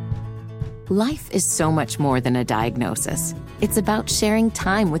 Life is so much more than a diagnosis. It's about sharing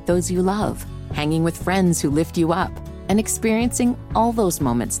time with those you love, hanging with friends who lift you up, and experiencing all those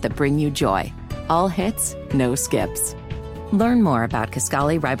moments that bring you joy. All hits, no skips. Learn more about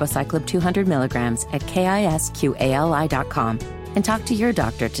Kisqali Ribociclib 200 milligrams at KISQALI.com and talk to your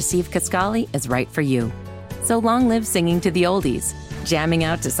doctor to see if Kisqali is right for you. So long live singing to the oldies, jamming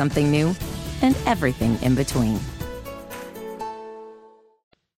out to something new, and everything in between.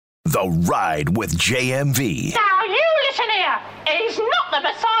 The Ride with JMV. Now you listen here. He's not the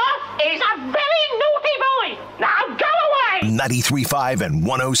Messiah. He's a very naughty boy. Now go away. 93.5 and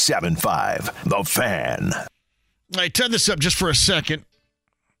 107.5. The Fan. I turn this up just for a second.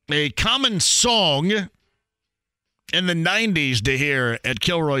 A common song in the 90s to hear at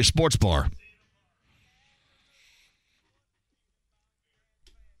Kilroy Sports Bar.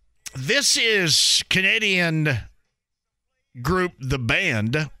 This is Canadian group The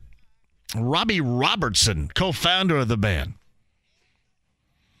Band. Robbie Robertson, co-founder of the band,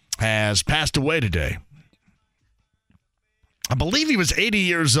 has passed away today. I believe he was 80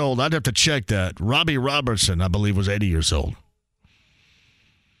 years old. I'd have to check that. Robbie Robertson, I believe, was 80 years old.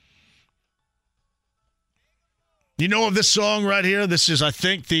 You know of this song right here? This is, I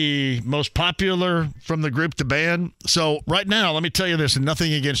think, the most popular from the group, The Band. So right now, let me tell you this, and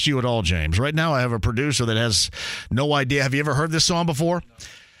nothing against you at all, James. Right now, I have a producer that has no idea. Have you ever heard this song before?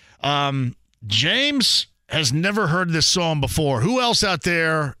 James has never heard this song before. Who else out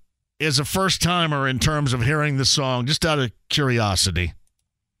there is a first-timer in terms of hearing this song, just out of curiosity?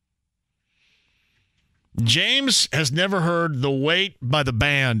 James has never heard The Wait by The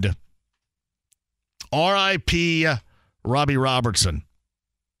Band. R.I.P. Robbie Robertson.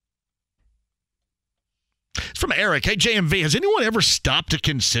 It's from Eric. Hey, JMV, has anyone ever stopped to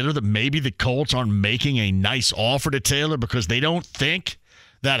consider that maybe the Colts aren't making a nice offer to Taylor because they don't think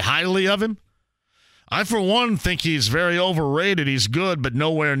that highly of him? I, for one, think he's very overrated. He's good, but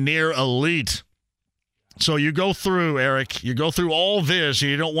nowhere near elite. So you go through, Eric, you go through all this,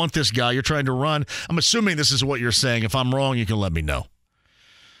 and you don't want this guy. You're trying to run. I'm assuming this is what you're saying. If I'm wrong, you can let me know.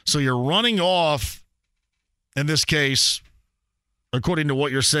 So you're running off, in this case, according to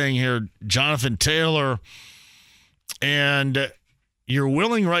what you're saying here, Jonathan Taylor, and you're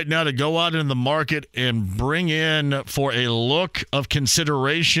willing right now to go out in the market and bring in, for a look of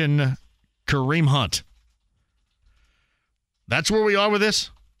consideration, Kareem Hunt. That's where we are with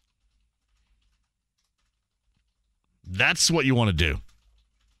this? That's what you want to do.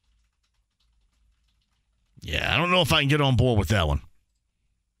 Yeah, I don't know if I can get on board with that one.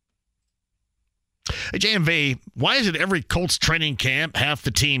 Hey, JMV, why is it every Colts training camp, half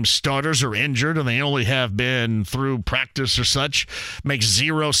the team's starters are injured and they only have been through practice or such? Makes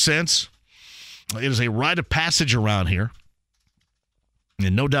zero sense. It is a rite of passage around here.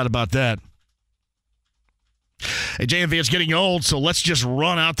 And no doubt about that. Hey, JMV, it's getting old, so let's just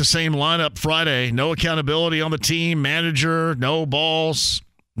run out the same lineup Friday. No accountability on the team. Manager, no balls.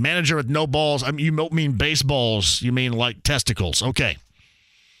 Manager with no balls. I mean, you don't mean baseballs. You mean like testicles. Okay.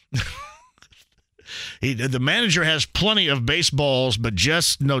 The manager has plenty of baseballs, but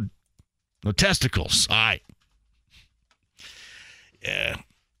just no testicles. All right. Yeah.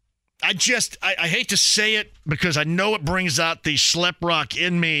 I hate to say it because I know it brings out the slep rock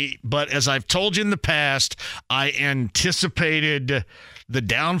in me, but as I've told you in the past, I anticipated the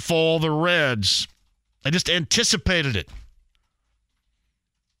downfall of the Reds. I just anticipated it.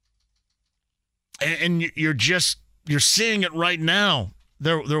 And you're seeing it right now.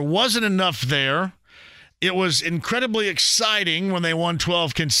 There wasn't enough there. It was incredibly exciting when they won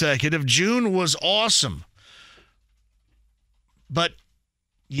 12 consecutive. June was awesome. But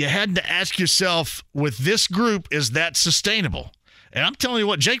you had to ask yourself, with this group, is that sustainable? And I'm telling you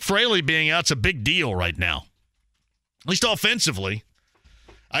what, Jake Fraley being out's a big deal right now. At least offensively.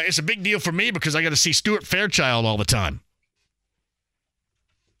 It's a big deal for me because I got to see Stuart Fairchild all the time.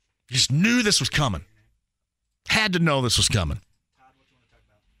 Just knew this was coming. Had to know this was coming.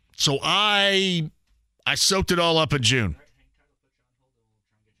 So I soaked it all up in June.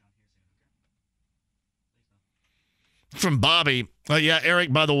 From Bobby, yeah,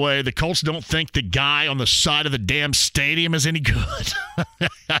 Eric, by the way, the Colts don't think the guy on the side of the damn stadium is any good.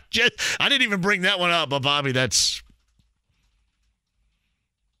 I didn't even bring that one up, but Bobby, that's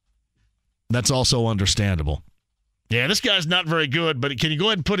also understandable. Yeah, this guy's not very good, but can you go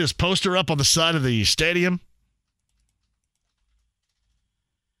ahead and put his poster up on the side of the stadium?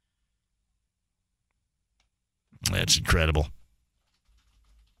 That's incredible.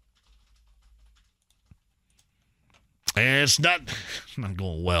 And it's not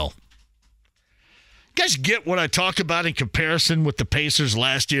going well. You guys get what I talk about in comparison with the Pacers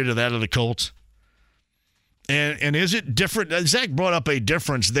last year to that of the Colts? And is it different? Zach brought up a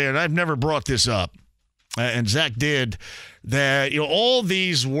difference there, and I've never brought this up. and Zach did, that all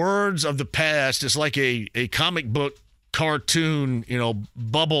these words of the past is like a comic book cartoon,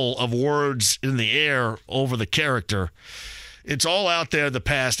 bubble of words in the air over the character. It's all out there, the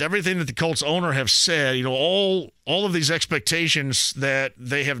past, everything that the Colts owner have said, all of these expectations that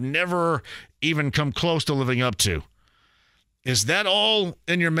they have never even come close to living up to. Is that all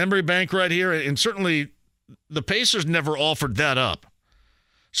in your memory bank right here? And certainly the Pacers never offered that up.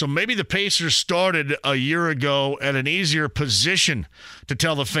 So maybe the Pacers started a year ago at an easier position to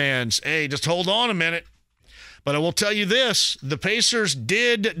tell the fans, hey, just hold on a minute. But I will tell you this, the Pacers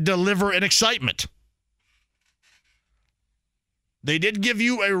did deliver an excitement. They did give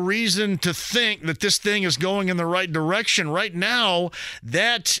you a reason to think that this thing is going in the right direction. Right now,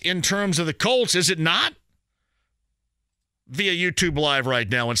 that in terms of the Colts, is it not? Via YouTube Live right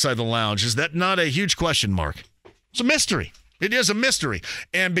now inside the lounge, is that not a huge question mark? It's a mystery. It is a mystery.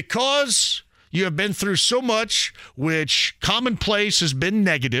 And because you have been through so much, which commonplace has been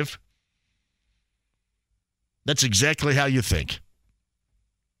negative, that's exactly how you think.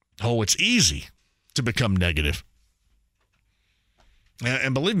 Oh, it's easy to become negative.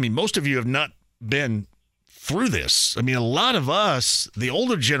 And believe me, most of you have not been through this. I mean, a lot of us, the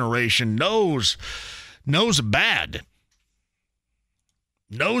older generation, knows bad.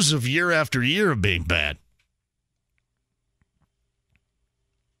 Knows of year after year of being bad.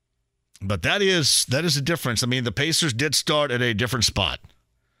 But that is a difference. I mean, the Pacers did start at a different spot.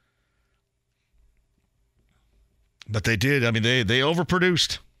 But they did. I mean, they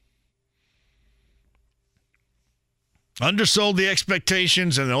overproduced. Undersold the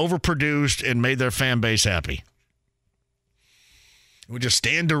expectations and overproduced and made their fan base happy. It would just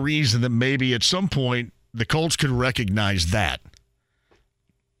stand to reason that maybe at some point the Colts could recognize that.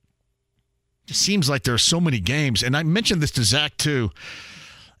 It seems like there are so many games, and I mentioned this to Zach too.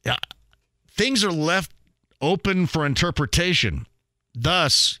 Things are left open for interpretation.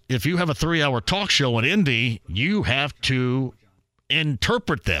 Thus, if you have a 3-hour talk show in Indy, you have to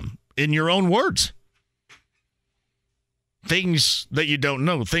interpret them in your own words. Things that you don't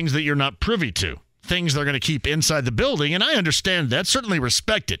know, things that you're not privy to, things they're going to keep inside the building. And I understand that, certainly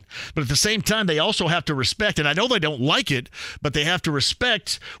respect it. But at the same time, they also have to respect, and I know they don't like it, but they have to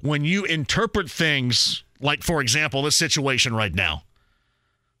respect when you interpret things like, for example, this situation right now.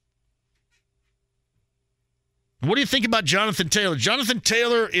 What do you think about Jonathan Taylor? Jonathan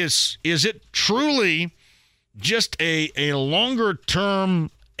Taylor, is it truly just a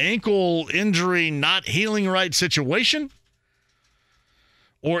longer-term ankle injury, not healing right situation?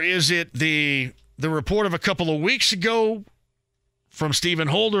 Or is it the report of a couple of weeks ago from Stephen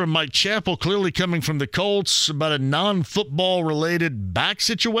Holder and Mike Chappell, clearly coming from the Colts, about a non-football related back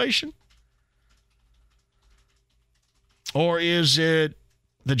situation? Or is it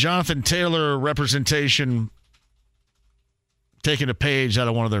the Jonathan Taylor representation taking a page out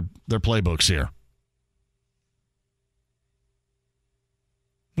of one of their playbooks here?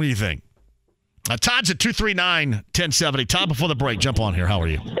 What do you think? Todd's at 239-1070. Todd, before the break, jump on here. How are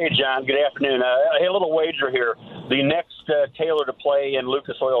you? Hey, John. Good afternoon. Hey, a little wager here. The next Taylor to play in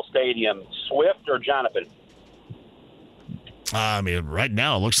Lucas Oil Stadium, Swift or Jonathan? I mean, right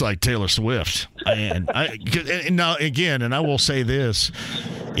now it looks like Taylor Swift. And now, again, and I will say this,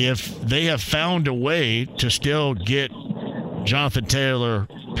 if they have found a way to still get Jonathan Taylor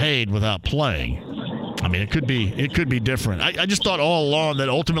paid without playing, I mean, it could be different. I just thought all along that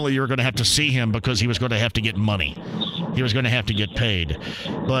ultimately you were going to have to see him because he was going to have to get money. He was going to have to get paid.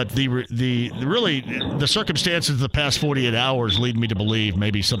 But the circumstances of the past 48 hours lead me to believe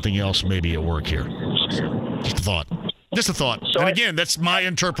maybe something else may be at work here. Just a thought. Just a thought. So, and again, that's my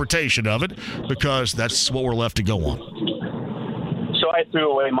interpretation of it because that's what we're left to go on. So I threw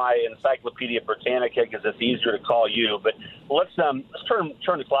away my Encyclopedia Britannica because it's easier to call you. But let's turn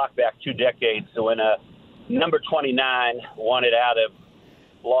the clock back 2 decades to when number 29 wanted out of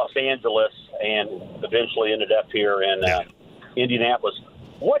Los Angeles and eventually ended up here in Indianapolis.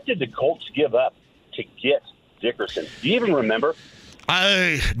 What did the Colts give up to get Dickerson? Do you even remember?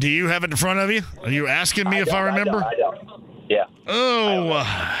 Do you have it in front of you? Are you asking me if I remember? I don't. Yeah. Oh,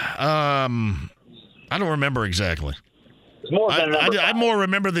 I don't remember exactly. It's more than I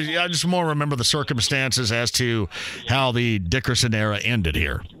just more remember the circumstances as to how the Dickerson era ended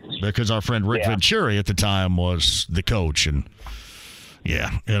here, because our friend Rick Venturi at the time was the coach, and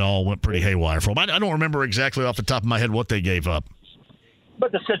it all went pretty haywire for him. I don't remember exactly off the top of my head what they gave up.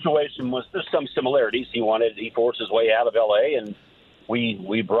 But the situation was, there's some similarities. He forced his way out of L.A., and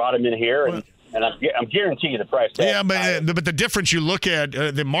we brought him in here, and I'm guaranteeing you the price tag. Yeah, but the difference you look at,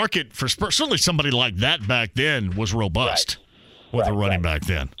 the market for Spurs, certainly somebody like that back then was robust with a running back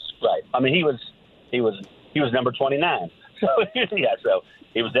then. Right. I mean, he was he was number 29. So yeah, so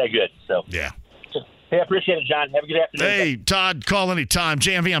he was that good. So yeah. Hey, I appreciate it, John. Have a good afternoon. Hey, Todd, call anytime.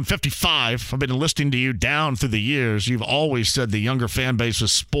 JMV, I'm 55. I've been listening to you down through the years. You've always said the younger fan base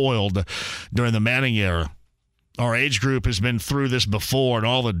was spoiled during the Manning era. Our age group has been through this before and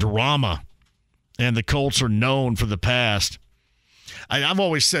all the drama, and the Colts are known for the past. I've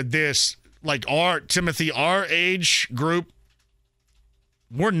always said this, like our age group,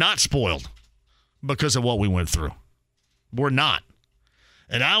 we're not spoiled because of what we went through. We're not.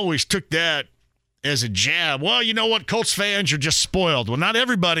 And I always took that as a jab. Well, you know what? Colts fans are just spoiled. Well, not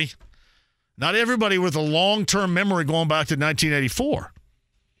everybody. Not everybody with a long-term memory going back to 1984.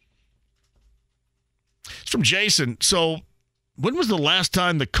 It's from Jason. So when was the last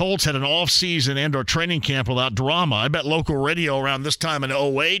time the Colts had an off-season and or training camp without drama? I bet local radio around this time in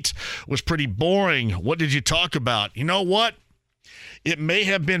 2008 was pretty boring. What did you talk about? You know what? It may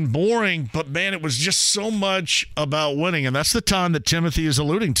have been boring, but, man, it was just so much about winning, and that's the time that Timothy is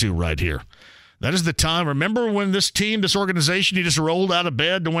alluding to right here. That is the time. Remember when this team, this organization, you just rolled out of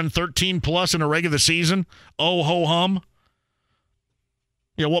bed to win 13-plus in a regular season? Oh, ho-hum.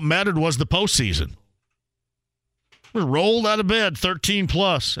 You know, what mattered was the postseason. We rolled out of bed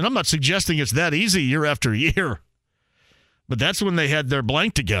 13-plus. And I'm not suggesting it's that easy year after year. But that's when they had their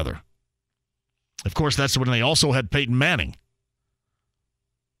blank together. Of course, that's when they also had Peyton Manning.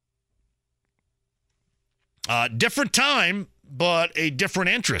 Different time, but a different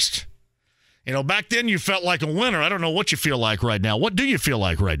interest. You know, back then you felt like a winner. I don't know what you feel like right now. What do you feel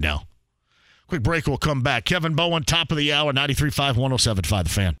like right now? Quick break, we'll come back. Kevin Bowen, top of the hour, 93.5, 107.5 The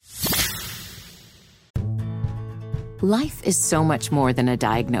Fan. Life is so much more than a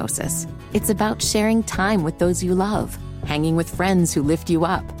diagnosis. It's about sharing time with those you love, hanging with friends who lift you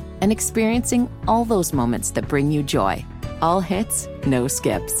up, and experiencing all those moments that bring you joy. All hits, no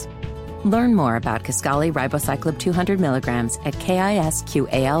skips. Learn more about Kisqali Ribociclib 200 milligrams at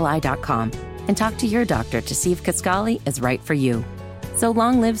KISQALI.com and talk to your doctor to see if Kisqali is right for you. So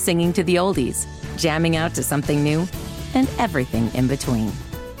long live singing to the oldies, jamming out to something new, and everything in between.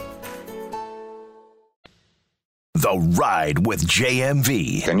 The Ride with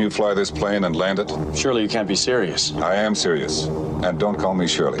JMV. Can you fly this plane and land it? Surely you can't be serious. I am serious. And don't call me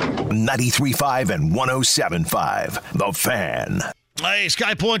Shirley. 93.5 and 107.5 The Fan. Hey,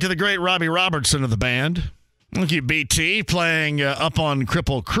 Sky Point to the great Robbie Robertson of the band. Thank you, BT, playing up on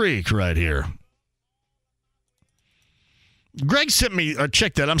Cripple Creek right here. Greg sent me,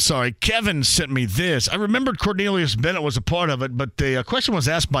 check that, I'm sorry. Kevin sent me this. I remembered Cornelius Bennett was a part of it, but the question was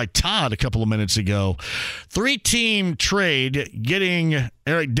asked by Todd a couple of minutes ago. 3-team trade getting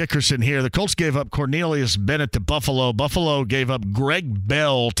Eric Dickerson here. The Colts gave up Cornelius Bennett to Buffalo. Buffalo gave up Greg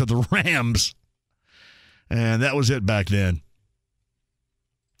Bell to the Rams. And that was it back then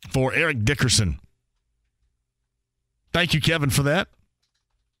for Eric Dickerson. Thank you, Kevin, for that.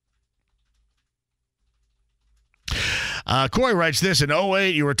 Corey writes this. In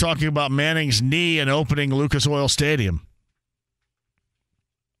 2008, you were talking about Manning's knee and opening Lucas Oil Stadium.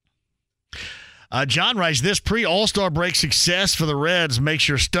 John writes this. Pre-All-Star break success for the Reds makes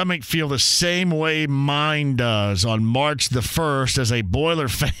your stomach feel the same way mine does on March the 1st as a Boiler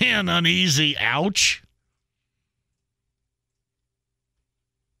fan. Uneasy. Ouch.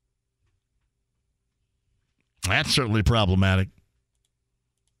 That's certainly problematic.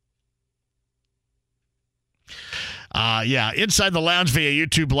 Yeah, Inside the Lounge via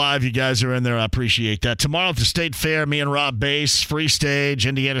YouTube Live. You guys are in there. I appreciate that. Tomorrow at the State Fair, me and Rob Bass, free stage,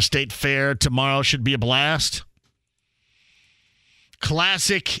 Indiana State Fair. Tomorrow should be a blast.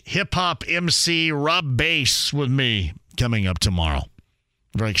 Classic hip-hop MC Rob Bass with me coming up tomorrow.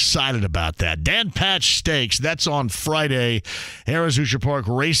 Very excited about that. Dan Patch Steaks, that's on Friday. Harrah's Hoosier Park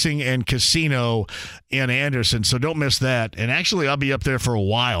Racing and Casino in Anderson, so don't miss that. And actually, I'll be up there for a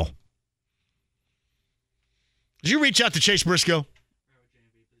while. Did you reach out to Chase Briscoe?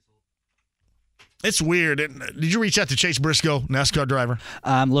 It's weird. Did you reach out to Chase Briscoe, NASCAR driver?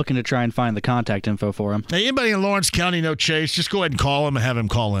 I'm looking to try and find the contact info for him. Hey, anybody in Lawrence County know Chase? Just go ahead and call him and have him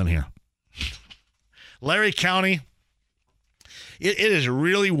call in here. Larry County. It is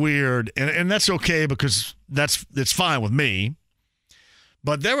really weird, and that's okay because it's fine with me.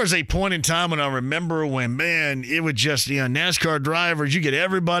 But there was a point in time when I remember when, man, it would just, NASCAR drivers, you get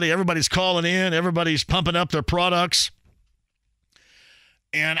everybody's calling in, everybody's pumping up their products.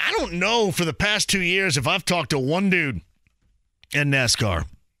 And I don't know for the past 2 years if I've talked to one dude in NASCAR.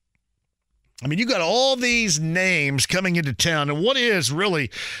 I mean, you got all these names coming into town, and what is really,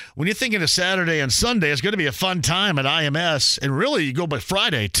 when you're thinking of Saturday and Sunday, it's going to be a fun time at IMS, and really you go by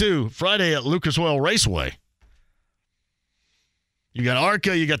Friday, too. Friday at Lucas Oil Raceway. You got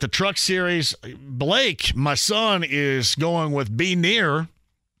ARCA, you got the Truck Series. Blake, my son, is going with Be Near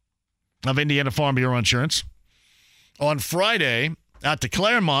of Indiana Farm Bureau Insurance on Friday out to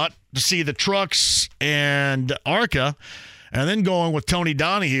Claremont to see the Trucks and ARCA, and then going with Tony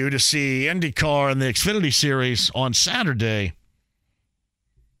Donahue to see IndyCar and the Xfinity Series on Saturday.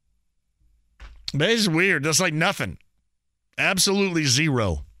 This is weird. That's like nothing. Absolutely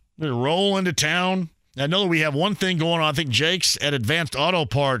zero. They roll into town. I know that we have one thing going on. I think Jake's at Advanced Auto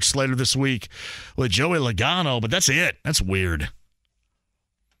Parts later this week with Joey Logano, but that's it. That's weird.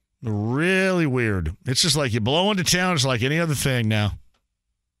 Really weird. It's just like you blow into town. It's like any other thing now.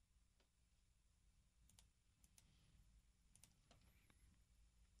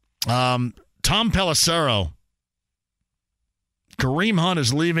 Tom Pelissero. Kareem Hunt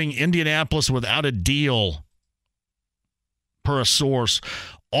is leaving Indianapolis without a deal, per a source.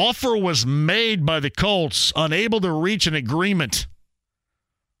 Offer was made by the Colts, unable to reach an agreement.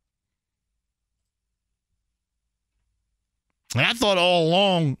 And I thought all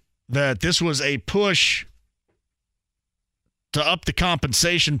along that this was a push to up the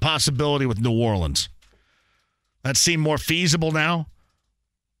compensation possibility with New Orleans. That seemed more feasible now.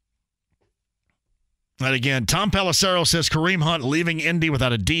 And again, Tom Pelissero says Kareem Hunt leaving Indy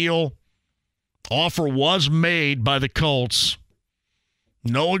without a deal. Offer was made by the Colts.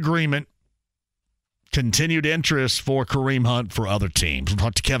 No agreement. Continued interest for Kareem Hunt for other teams. We'll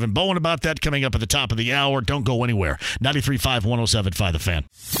talk to Kevin Bowen about that coming up at the top of the hour. Don't go anywhere. 93.5, 107.5 The Fan.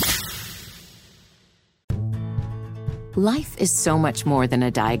 Life is so much more than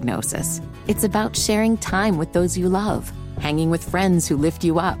a diagnosis. It's about sharing time with those you love, hanging with friends who lift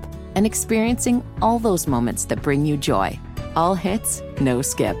you up, and experiencing all those moments that bring you joy. All hits, no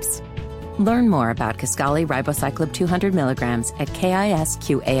skips. Learn more about Kisqali Ribociclib 200 milligrams at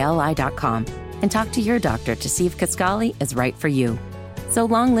KISQALI.com and talk to your doctor to see if Kisqali is right for you. So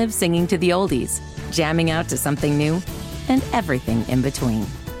long live singing to the oldies, jamming out to something new, and everything in between.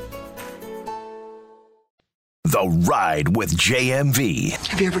 The Ride with JMV.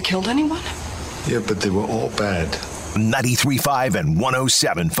 Have you ever killed anyone? Yeah, but they were all bad. 93.5 and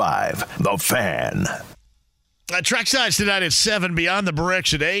 107.5 The Fan. Track sides tonight at 7, Beyond the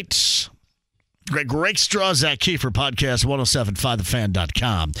Bricks at 8. Rakestraw, Zach Keefer, podcast,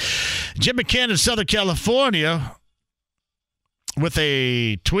 1075thefan.com. Jim McCann in Southern California with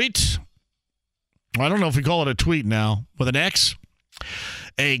a tweet. I don't know if we call it a tweet now, with an X.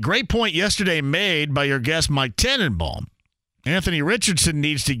 A great point yesterday made by your guest, Mike Tannenbaum. Anthony Richardson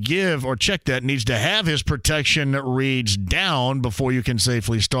needs to needs to have his protection reads down before you can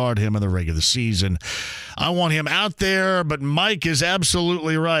safely start him in the regular season. I want him out there, but Mike is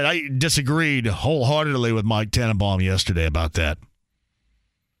absolutely right. I disagreed wholeheartedly with Mike Tannenbaum yesterday about that.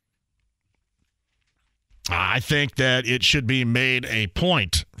 I think that it should be made a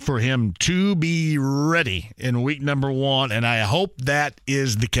point for him to be ready in week number 1, and I hope that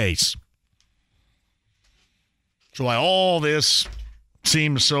is the case. So why all this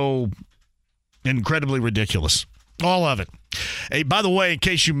seems so incredibly ridiculous. All of it. Hey, by the way, in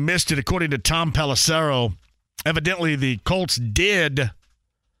case you missed it, according to Tom Pelissero, evidently the Colts did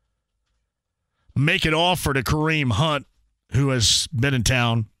make an offer to Kareem Hunt, who has been in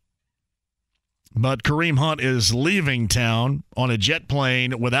town. But Kareem Hunt is leaving town on a jet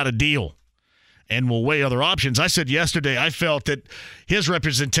plane without a deal and will weigh other options. I said yesterday I felt that his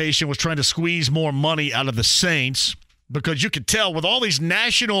representation was trying to squeeze more money out of the Saints because you could tell with all these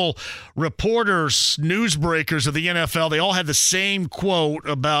national reporters, newsbreakers of the NFL, they all had the same quote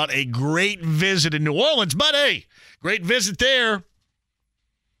about a great visit in New Orleans. But, hey, great visit there.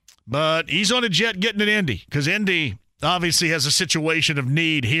 But he's on a jet getting an Indy because Indy obviously has a situation of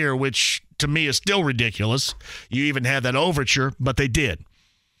need here, which to me is still ridiculous. You even had that overture, but they did.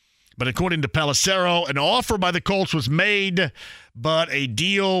 But according to Pelissero, an offer by the Colts was made, but a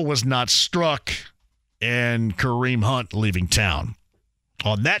deal was not struck, and Kareem Hunt leaving town.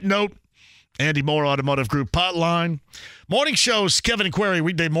 On that note, Andy Moore Automotive Group Hotline. Morning shows, Kevin and Query,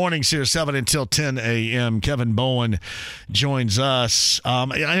 weekday mornings here, 7 until 10 a.m. Kevin Bowen joins us.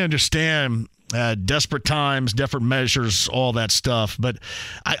 I understand desperate times, desperate measures, all that stuff. But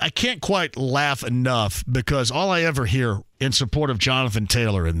I can't quite laugh enough because all I ever hear in support of Jonathan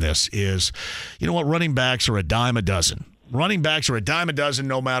Taylor in this is, you know what, running backs are a dime a dozen. Running backs are a dime a dozen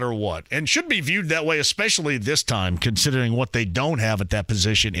no matter what, and should be viewed that way, especially this time, considering what they don't have at that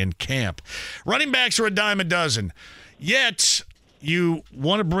position in camp. Running backs are a dime a dozen. Yet, you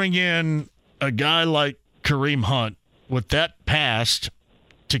want to bring in a guy like Kareem Hunt with that past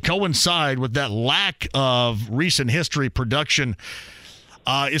to coincide with that lack of recent history production.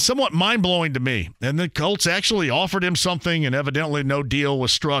 is somewhat mind-blowing to me. And the Colts actually offered him something, and evidently no deal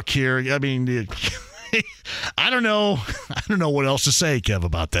was struck here. I mean, I don't know. I don't know what else to say, Kev,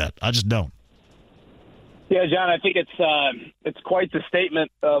 about that. I just don't. Yeah, John, I think it's quite the statement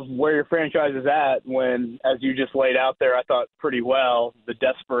of where your franchise is at when, as you just laid out there, I thought pretty well, the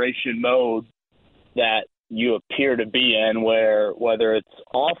desperation mode that you appear to be in, where whether it's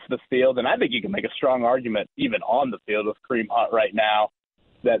off the field, and I think you can make a strong argument even on the field with Kareem Hunt right now,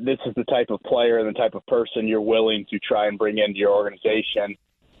 that this is the type of player and the type of person you're willing to try and bring into your organization.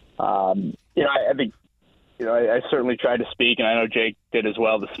 I think, I certainly tried to speak, and I know Jake did as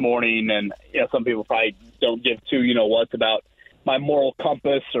well this morning, and some people probably don't give two what's about my moral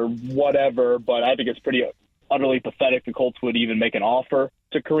compass or whatever, but I think it's pretty utterly pathetic the Colts would even make an offer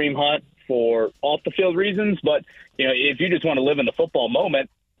to Kareem Hunt for off-the-field reasons. But, if you just want to live in the football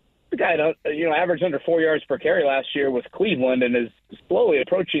moment, the guy, averaged under 4 yards per carry last year with Cleveland and is slowly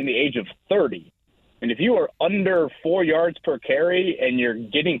approaching the age of 30. And if you are under 4 yards per carry and you're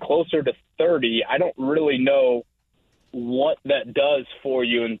getting closer to 30, I don't really know what that does for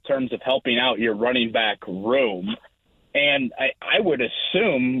you in terms of helping out your running back room. And I would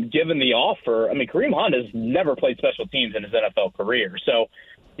assume, given the offer, Kareem Hunt has never played special teams in his NFL career. So,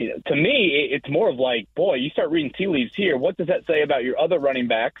 to me, it's more of like, boy, you start reading tea leaves here. What does that say about your other running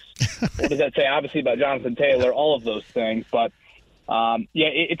backs? What does that say, obviously, about Jonathan Taylor, all of those things. But,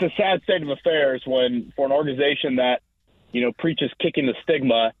 it's a sad state of affairs when, for an organization that, preaches kicking the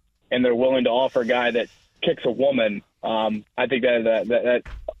stigma and they're willing to offer a guy that kicks a woman. I think that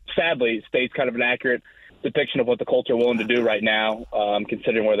sadly states kind of an accurate depiction of what the Colts are willing to do right now,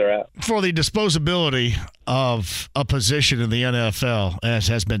 considering where they're at. For the disposability of a position in the NFL, as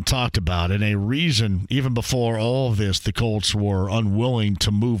has been talked about, and a reason, even before all of this, the Colts were unwilling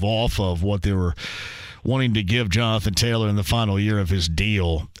to move off of what they were wanting to give Jonathan Taylor in the final year of his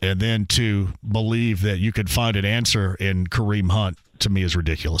deal, and then to believe that you could find an answer in Kareem Hunt, to me, is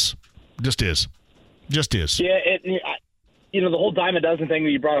ridiculous. Just is. Yeah, the whole dime a dozen thing that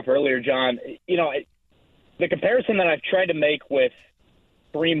you brought up earlier, John, the comparison that I've tried to make with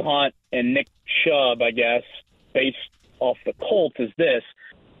Kareem Hunt and Nick Chubb, I guess, based off the Colts is this.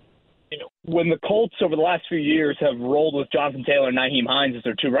 When the Colts over the last few years have rolled with Jonathan Taylor and Nyheim Hines as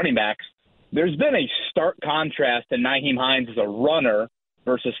their two running backs, there's been a stark contrast in Nyheim Hines as a runner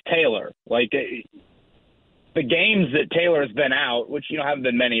versus Taylor. Like, the games that Taylor has been out, which, haven't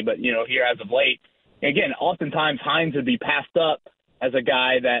been many, but, here as of late, again, oftentimes Hines would be passed up as a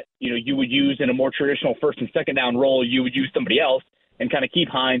guy that, you would use in a more traditional first and second down role. You would use somebody else and kind of keep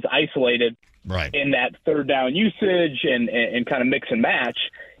Hines isolated in that third down usage and kind of mix and match.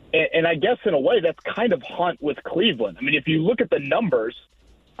 And I guess in a way that's kind of Hunt with Cleveland. If you look at the numbers,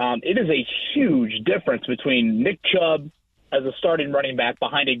 it is a huge difference between Nick Chubb as a starting running back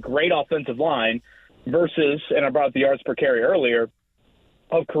behind a great offensive line versus, and I brought up the yards per carry earlier,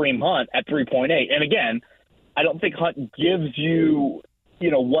 of Kareem Hunt at 3.8. And again, I don't think Hunt gives you,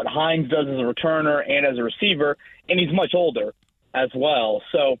 what Hines does as a returner and as a receiver, and he's much older as well.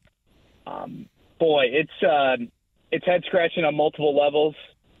 So, it's head scratching on multiple levels.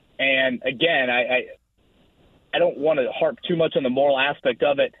 And again, I don't want to harp too much on the moral aspect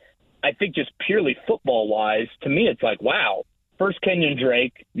of it. I think just purely football wise, to me, it's like, wow, first Kenyon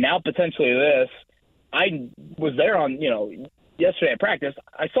Drake, now potentially this. I was there on, yesterday at practice.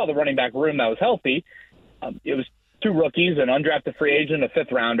 I saw the running back room that was healthy. It was two rookies, an undrafted free agent, a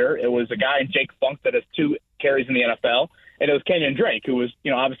fifth rounder. It was a guy in Jake Funk that has 2 carries in the NFL. And it was Kenyon Drake, who was,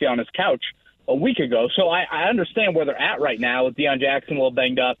 obviously on his couch a week ago. So I understand where they're at right now with Deion Jackson a little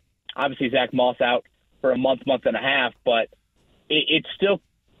banged up. Obviously, Zach Moss out for a month and a half. But it's still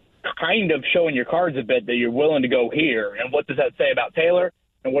kind of showing your cards a bit that you're willing to go here. And what does that say about Taylor?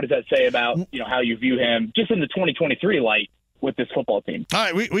 And what does that say about, how you view him just in the 2023 light with this football team?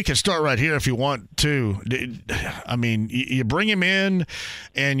 All right, we can start right here if you want to. You bring him in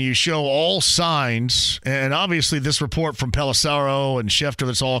and you show all signs, and obviously this report from Pelissero and Schefter,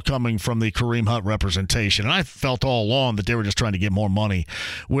 that's all coming from the Kareem Hunt representation. And I felt all along that they were just trying to get more money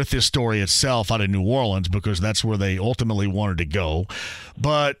with this story itself out of New Orleans because that's where they ultimately wanted to go.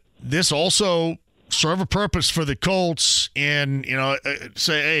 But this also serve a purpose for the Colts and,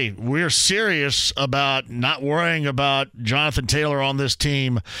 say, hey, we're serious about not worrying about Jonathan Taylor on this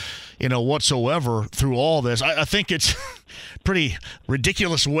team, whatsoever through all this. I think it's a pretty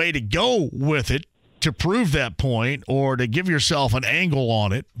ridiculous way to go with it to prove that point or to give yourself an angle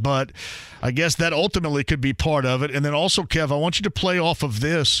on it. But I guess that ultimately could be part of it. And then also, Kev, I want you to play off of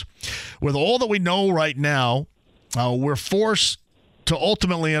this. With all that we know right now, we're forced to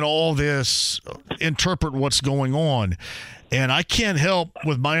ultimately in all this interpret what's going on. And I can't help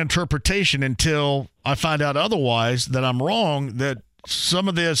with my interpretation until I find out otherwise, that I'm wrong, that some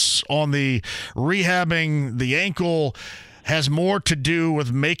of this on the rehabbing the ankle has more to do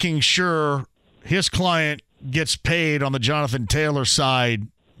with making sure his client gets paid on the Jonathan Taylor side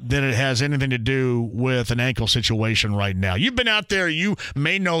than it has anything to do with an ankle situation right now. You've been out there. You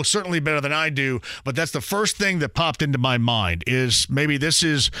may know certainly better than I do, but that's the first thing that popped into my mind is maybe this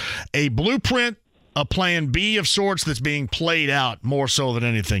is a blueprint, a plan B of sorts that's being played out more so than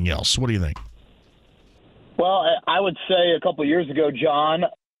anything else. What do you think? Well, I would say a couple of years ago, John,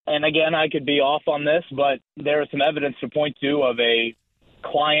 and again, I could be off on this, but there is some evidence to point to of a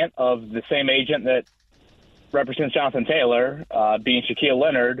client of the same agent that represents Jonathan Taylor, being Shaquille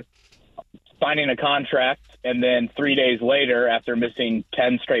Leonard, signing a contract, and then 3 days later, after missing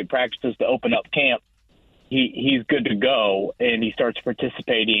 10 straight practices to open up camp, he's good to go, and he starts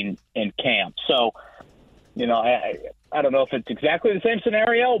participating in camp. So, I don't know if it's exactly the same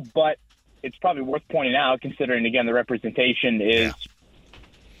scenario, but it's probably worth pointing out, considering, again, the representation is...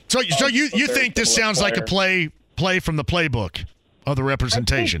 So you think this sounds like a play from the playbook of the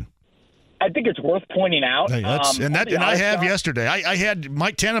representation? I think it's worth pointing out. Hey, I have yesterday. I had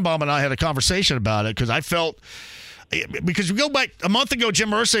Mike Tannenbaum and I had a conversation about it because I felt because we go back a month ago, Jim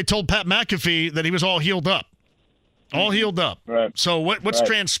Irsay told Pat McAfee that he was all healed up, Right. So what's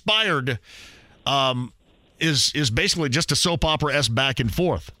transpired is basically just a soap opera-esque back and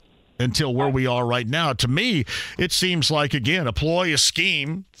forth until where we are right now. To me, it seems like again a ploy, a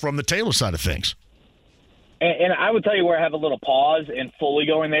scheme from the Taylor side of things. And I would tell you where I have a little pause in fully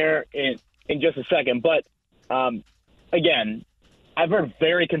going there in just a second. But, again, I've heard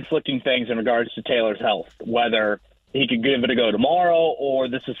very conflicting things in regards to Taylor's health, whether he could give it a go tomorrow or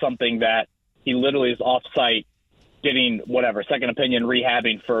this is something that he literally is off-site getting whatever, second opinion,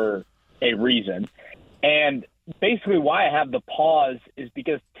 rehabbing for a reason. And basically why I have the pause is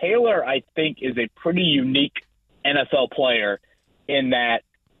because Taylor, I think, is a pretty unique NFL player in that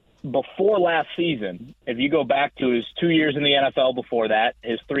before last season, if you go back to his 2 years in the NFL before that,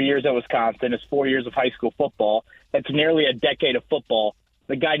 his 3 years at Wisconsin, his 4 years of high school football, that's nearly a decade of football.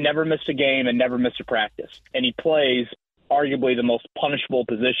 The guy never missed a game and never missed a practice. And he plays arguably the most punishable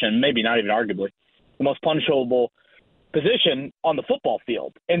position, maybe not even arguably, the most punishable position on the football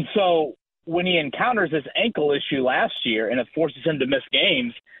field. And so when he encounters this ankle issue last year and it forces him to miss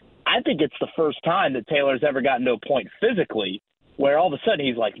games, I think it's the first time that Taylor's ever gotten to a point physically where all of a sudden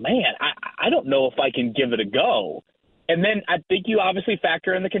he's like, man, I don't know if I can give it a go. And then I think you obviously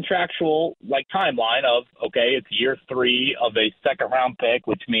factor in the contractual timeline of, okay, it's year 3 of a second-round pick,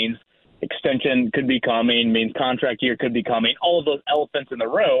 which means extension could be coming, means contract year could be coming, all of those elephants in the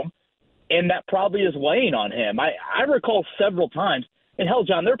room, and that probably is weighing on him. I recall several times, and hell,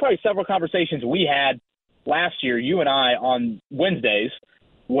 John, there were probably several conversations we had last year, you and I, on Wednesdays,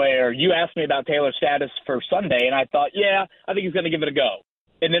 where you asked me about Taylor's status for Sunday, and I thought, yeah, I think he's going to give it a go.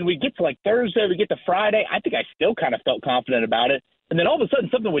 And then we get to Thursday, we get to Friday. I think I still kind of felt confident about it. And then all of a sudden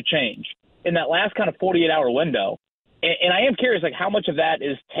something would change in that last kind of 48-hour window. And I am curious, how much of that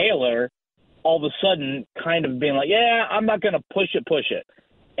is Taylor all of a sudden kind of being like, yeah, I'm not going to push it.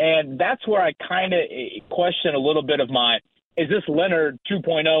 And that's where I kind of question a little bit of is this Leonard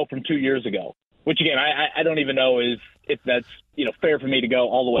 2.0 from 2 years ago? Which, again, I don't even know if that's fair for me to go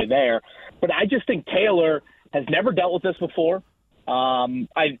all the way there. But I just think Taylor has never dealt with this before.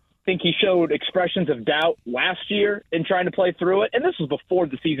 I think he showed expressions of doubt last year in trying to play through it, and this was before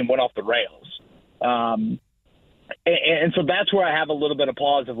the season went off the rails. And so that's where I have a little bit of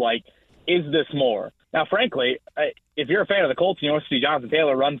pause of is this more? Now, frankly, if you're a fan of the Colts and you want to see Jonathan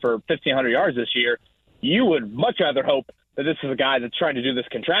Taylor run for 1,500 yards this year, you would much rather hope that this is a guy that's trying to do this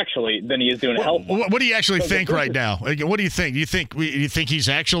contractually than he is doing it health-wise. What do you actually think right now? What do you think? Do you think he's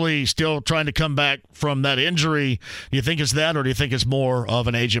actually still trying to come back from that injury? Do you think it's that, or do you think it's more of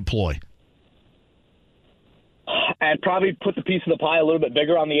an agent ploy? I'd probably put the piece of the pie a little bit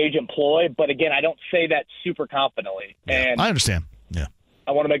bigger on the agent ploy, but again, I don't say that super confidently. Yeah, and I understand. Yeah,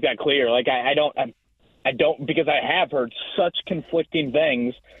 I want to make that clear. I don't because I have heard such conflicting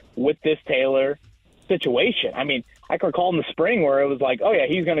things with this Taylor situation. I mean, I can recall in the spring where it was like, oh yeah,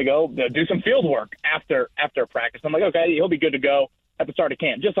 he's going to go do some field work after practice. I'm like, okay, he'll be good to go at the start of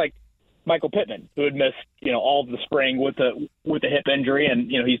camp, just like Michael Pittman, who had missed all of the spring with a hip injury, and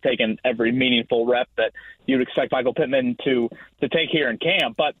he's taken every meaningful rep that you'd expect Michael Pittman to take here in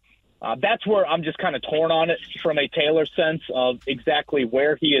camp. But that's where I'm just kind of torn on it from a Taylor sense of exactly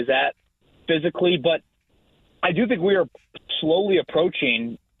where he is at physically. But I do think we are slowly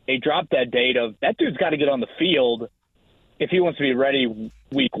approaching a drop-dead date of that dude's got to get on the field if he wants to be ready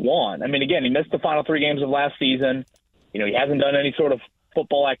week one. I mean, again, he missed the final 3 games of last season. He hasn't done any sort of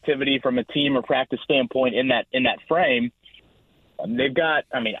football activity from a team or practice standpoint in that frame. They've got,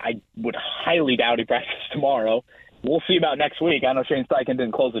 I would highly doubt he practices tomorrow. We'll see about next week. I know Shane Steichen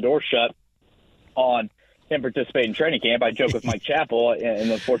didn't close the door shut on him participating in training camp. I joke with Mike Chappell,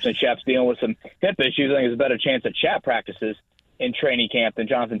 and unfortunately Chapp's dealing with some hip issues. I think there's a better chance that Chapp practices in training camp than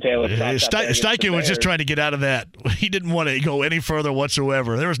Jonathan Taylor. Steichen was just trying to get out of that. He didn't want to go any further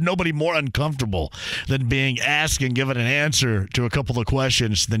whatsoever. There was nobody more uncomfortable than being asked and given an answer to a couple of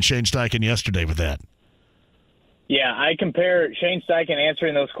questions than Shane Steichen yesterday with that. Yeah, I compare Shane Steichen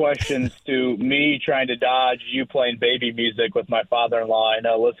answering those questions to me trying to dodge you playing baby music with my father-in-law. I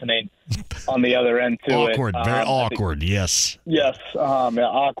know, listening on the other end to awkward, it. Very awkward, yes. Yes,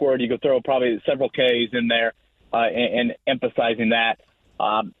 awkward. You could throw probably several Ks in there and emphasizing that.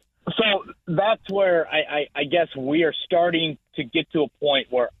 So that's where I guess we are starting to get to a point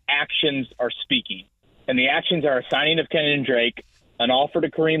where actions are speaking. And the actions are a signing of Kenyon Drake, an offer to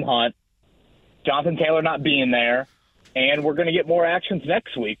Kareem Hunt, Jonathan Taylor not being there, and we're going to get more actions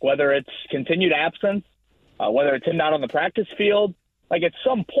next week, whether it's continued absence, whether it's him not on the practice field. Like at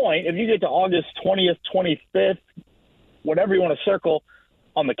some point, if you get to August 20th, 25th, whatever you want to circle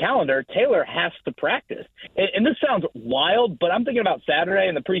on the calendar, Taylor has to practice. And this sounds wild, but I'm thinking about Saturday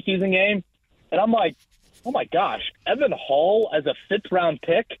in the preseason game, and I'm like, oh my gosh, Evan Hall as a 5th-round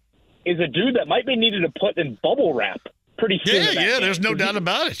pick is a dude that might be needed to put in bubble wrap pretty soon. Yeah, there's no doubt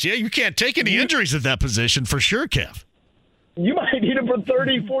about it. Yeah, you can't take any injuries at that position for sure, Kev. You might need him for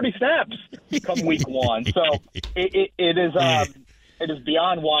 30, 40 snaps come week one. So it is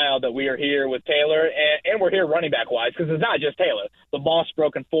beyond wild that we are here with Taylor, and we're here running back wise, because it's not just Taylor. The Moss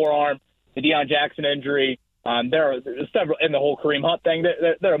broken forearm, the Deion Jackson injury. There are several, and the whole Kareem Hunt thing.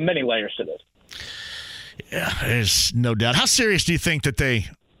 There are many layers to this. Yeah, there's no doubt. How serious do you think that they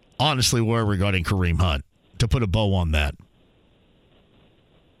honestly were regarding Kareem Hunt, to put a bow on that?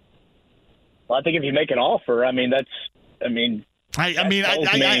 Well, I think if you make an offer, I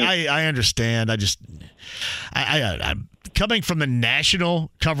understand. I'm coming from the national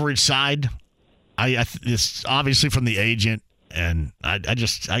coverage side. It's obviously from the agent, and I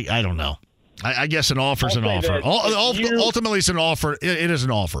don't know. I guess an offer is an offer. Ultimately, it's an offer. It is an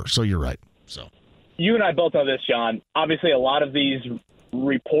offer. So you're right. So you and I both know this, John. Obviously, a lot of these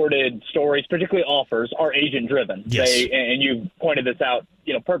reported stories, particularly offers, are agent driven. Yes. And you pointed this out,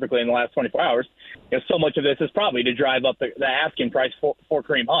 perfectly in the last 24 hours. So much of this is probably to drive up the asking price for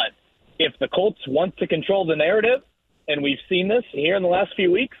Kareem Hunt. If the Colts want to control the narrative, and we've seen this here in the last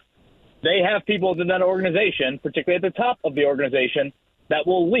few weeks, they have people in that organization, particularly at the top of the organization, that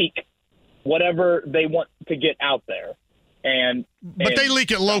will leak whatever they want to get out there. But they leak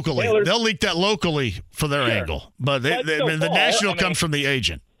it locally. They'll leak that locally for their angle. But the national comes from the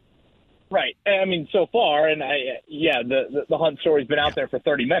agent. Right. So far, and the Hunt story's been out there for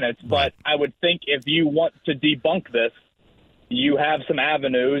 30 minutes, but I would think if you want to debunk this, you have some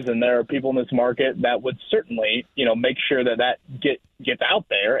avenues, and there are people in this market that would certainly, make sure that gets out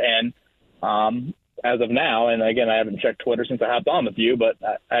there. And as of now, and again, I haven't checked Twitter since I hopped on with you, but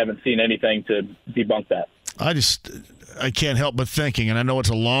I haven't seen anything to debunk that. I can't help but thinking, and I know it's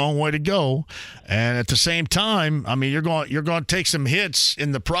a long way to go, and at the same time, you're going to take some hits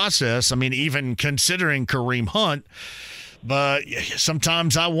in the process. Even considering Kareem Hunt, but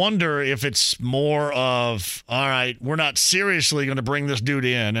sometimes I wonder if it's more of, all right, we're not seriously going to bring this dude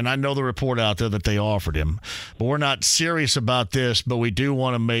in, and I know the report out there that they offered him, but we're not serious about this, but we do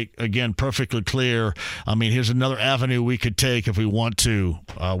want to make, again, perfectly clear, here's another avenue we could take if we want to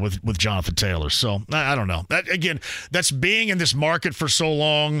with Jonathan Taylor. So, I don't know. That's being in this market for so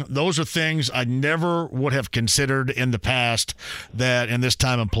long. Those are things I never would have considered in the past that in this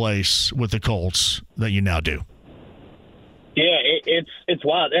time and place with the Colts that you now do. Yeah, it's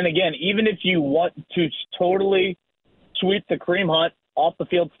wild. And again, even if you want to totally sweep the Kareem Hunt off the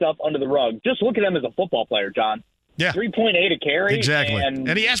field stuff under the rug, just look at him as a football player, John. Yeah. 3.8 a carry. Exactly. And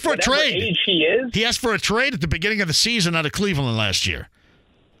he asked for a trade. Age he is. He asked for a trade at the beginning of the season out of Cleveland last year.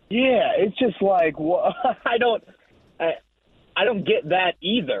 Yeah, it's just like, I don't get that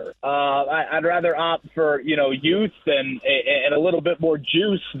either. I'd rather opt for, youth and a little bit more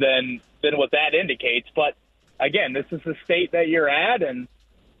juice than what that indicates. But again, this is the state that you're at, and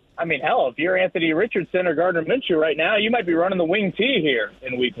hell, if you're Anthony Richardson or Gardner Minshew right now, you might be running the wing T here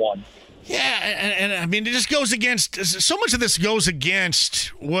in week one. Yeah, and it just goes against, so much of this goes against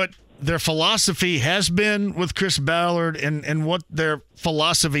what their philosophy has been with Chris Ballard and what their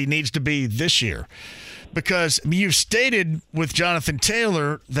philosophy needs to be this year. Because you've stated with Jonathan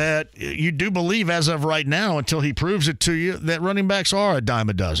Taylor that you do believe as of right now, until he proves it to you, that running backs are a dime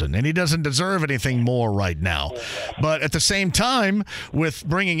a dozen, and he doesn't deserve anything more right now. But at the same time, with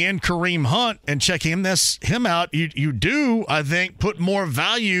bringing in Kareem Hunt and checking him out, you do, I think, put more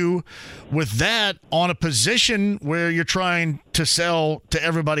value with that on a position where you're trying to sell to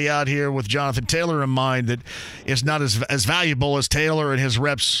everybody out here with Jonathan Taylor in mind that is not as valuable as Taylor and his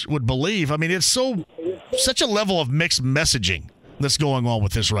reps would believe. I mean, it's such a level of mixed messaging that's going on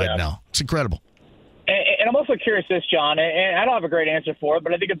with this right now. It's incredible. And I'm also curious this, John, and I don't have a great answer for it,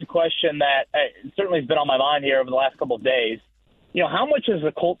 but I think it's a question that certainly has been on my mind here over the last couple of days. You know, how much is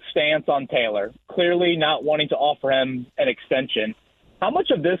the Colts' stance on Taylor, clearly not wanting to offer him an extension, how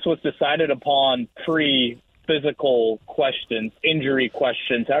much of this was decided upon pre-physical questions, injury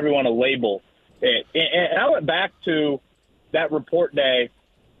questions, however you want to label it? And I went back to that report day,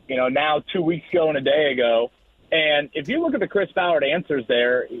 now 2 weeks ago and a day ago, and if you look at the Chris Ballard answers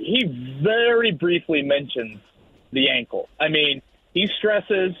there, he very briefly mentions the ankle. I mean, he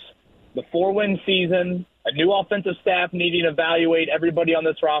stresses the 4-win season, a new offensive staff needing to evaluate everybody on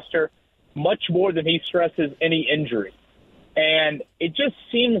this roster, much more than he stresses any injury. And it just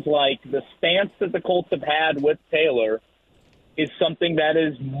seems like the stance that the Colts have had with Taylor is something that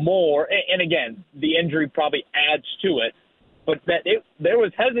is more, and again, the injury probably adds to it, but that there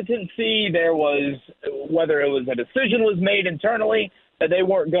was hesitancy, there was, whether it was a decision was made internally that they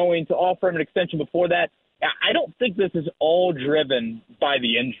weren't going to offer him an extension before that. I don't think this is all driven by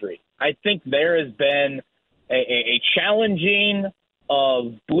the injury. I think there has been a challenging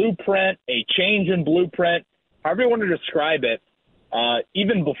of blueprint, a change in blueprint, however you want to describe it,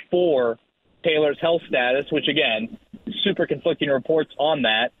 even before Taylor's health status, which, again, super conflicting reports on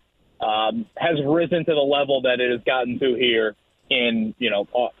that, has risen to the level that it has gotten to here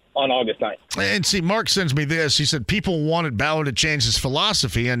on August 9th. And see, Mark sends me this. He said people wanted Ballard to change his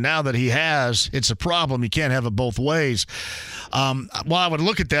philosophy, and now that he has, it's a problem. You can't have it both ways. While I would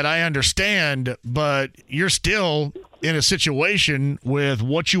look at that, I understand, but you're still in a situation with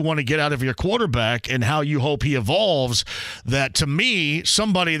what you want to get out of your quarterback and how you hope he evolves, that to me,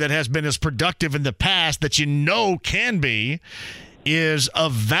 somebody that has been as productive in the past that can be is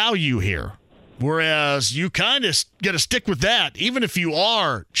of value here. Whereas you kind of got to stick with that, even if you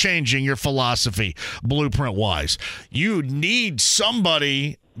are changing your philosophy blueprint-wise. You need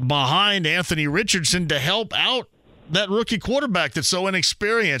somebody behind Anthony Richardson to help out that rookie quarterback that's so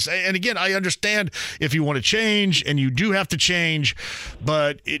inexperienced. And again, I understand if you want to change, and you do have to change,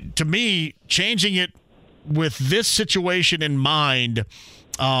 but to me, changing it with this situation in mind,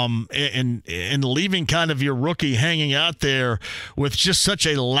 and leaving kind of your rookie hanging out there with just such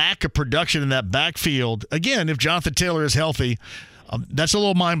a lack of production in that backfield. Again, if Jonathan Taylor is healthy, that's a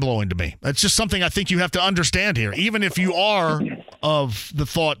little mind-blowing to me. That's just something I think you have to understand here, even if you are of the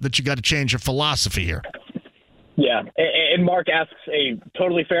thought that you got to change your philosophy here. Yeah, and Mark asks a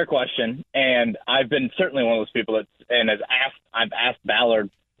totally fair question, and I've been certainly one of those people I've asked Ballard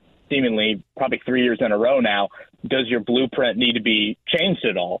seemingly probably 3 years in a row now, does your blueprint need to be changed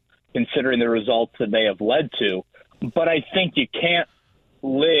at all, considering the results that they have led to? But I think you can't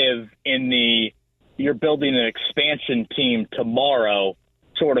live in you're building an expansion team tomorrow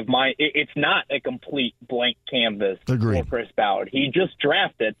sort of it's not a complete blank canvas for Chris Ballard. He just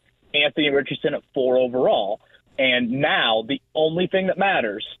drafted Anthony Richardson at 4 overall. And now the only thing that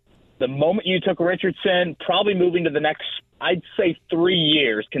matters, the moment you took Richardson, probably moving to the next, I'd say 3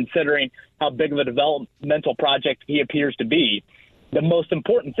 years, considering how big of a developmental project he appears to be, the most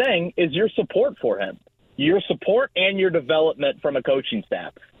important thing is your support for him. Your support and your development from a coaching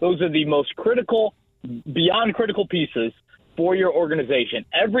staff. Those are the most critical, beyond critical pieces for your organization.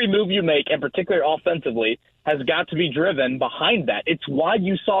 Every move you make, and particularly offensively, has got to be driven behind that. It's why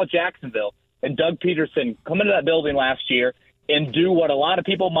you saw Jacksonville and Doug Peterson come into that building last year and do what a lot of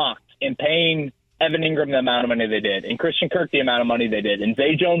people mocked in paying Evan Ingram the amount of money they did, and Christian Kirk the amount of money they did, and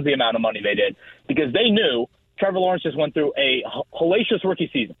Zay Jones the amount of money they did, because they knew Trevor Lawrence just went through a hellacious rookie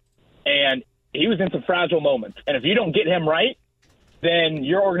season, and he was in some fragile moments. And if you don't get him right, then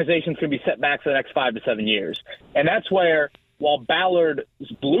your organization's going to be set back for the next 5 to 7 years. And that's where, while Ballard's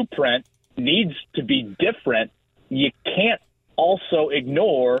blueprint needs to be different, you can't also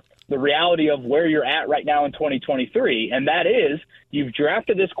ignore the reality of where you're at right now in 2023. And that is, you've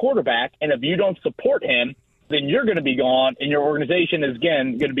drafted this quarterback, and if you don't support him, then you're going to be gone, and your organization is,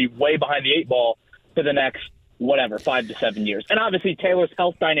 again, going to be way behind the 8 ball for the next, 5 to 7 years. And obviously Taylor's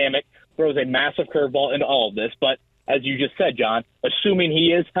health dynamic throws a massive curveball into all of this. But as you just said, John, assuming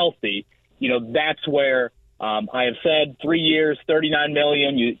he is healthy, that's where I have said 3 years, $39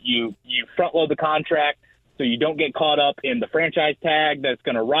 million. You front load the contract so you don't get caught up in the franchise tag that's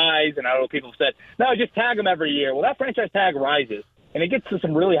going to rise. And I know people have said, no, just tag them every year. Well, that franchise tag rises, and it gets to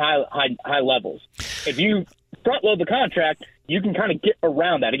some really high levels. If you front load the contract, you can kind of get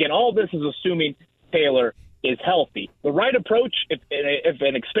around that. Again, all this is assuming Taylor is healthy. The right approach, if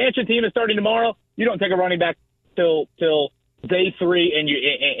an expansion team is starting tomorrow, you don't take a running back till day 3, and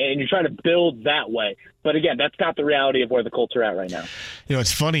you try to build that way. But again, that's not the reality of where the Colts are at right now.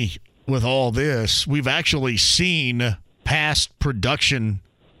 It's funny with all this. We've actually seen past production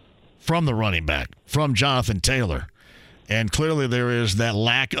from the running back, from Jonathan Taylor, and clearly there is that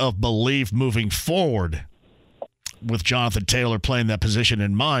lack of belief moving forward with Jonathan Taylor playing that position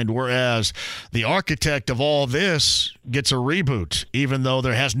in mind, whereas the architect of all this gets a reboot, even though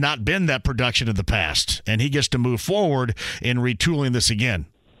there has not been that production in the past, and he gets to move forward in retooling this again.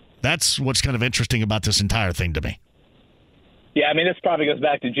 That's what's kind of interesting about this entire thing to me. Yeah, I mean, this probably goes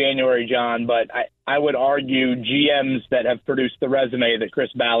back to January, John, but I would argue GMs that have produced the resume that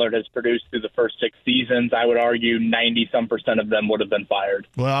Chris Ballard has produced through the first 6 seasons, I would argue 90-some% of them would have been fired.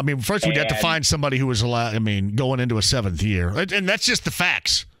 Well, I mean, first we'd have to find somebody who was allowed, going into a 7th year. And that's just the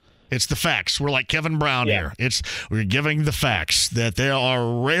facts. It's the facts. We're like Kevin Brown here. We're giving the facts that there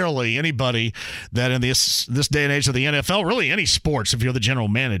are rarely anybody that in this day and age of the NFL, really any sports, if you're the general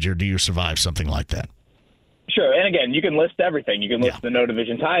manager, do you survive something like that? Sure, and again, you can list everything. You can list the no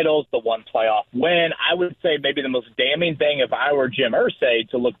division titles, the one playoff win. I would say maybe the most damning thing, if I were Jim Irsay,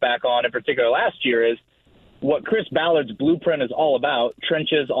 to look back on, in particular last year, is what Chris Ballard's blueprint is all about,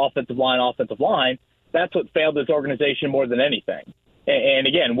 trenches, offensive line. That's what failed this organization more than anything. And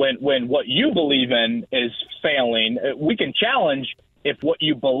again, when what you believe in is failing, we can challenge if what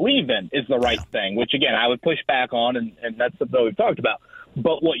you believe in is the right thing, which, again, I would push back on, and that's something we've talked about.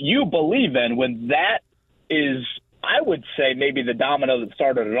 But what you believe in, when that is, I would say, maybe the domino that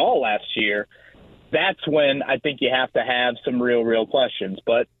started it all last year, that's when I think you have to have some real questions.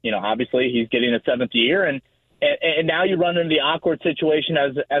 But, obviously he's getting a 7th year, and now you run into the awkward situation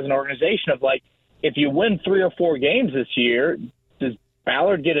as an organization of, like, if you win 3 or 4 games this year, does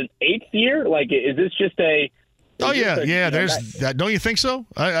Ballard get an 8th year? Like, is this just a... Oh, yeah, there's that. Don't you think so?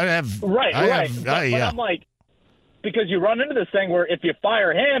 Right. But I'm like, because you run into this thing where if you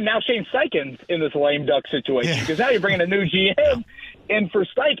fire him, now Shane Steichen's in this lame duck situation because now you're bringing a new GM in for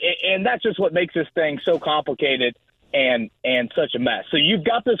Steichen, and that's just what makes this thing so complicated and such a mess. So you've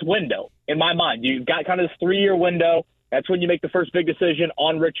got this window, in my mind. You've got kind of this 3-year window. That's when you make the first big decision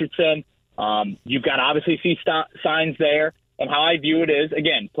on Richardson. You've got to obviously see signs there, and how I view it is,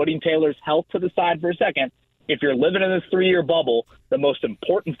 again, putting Taylor's health to the side for a second. If you're living in this 3-year bubble, the most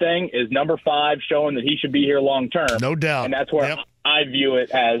important thing is number 5, showing that he should be here long term. No doubt. And that's where I view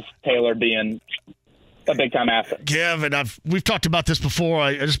it as Taylor being a big-time asset. Kevin, we've talked about this before.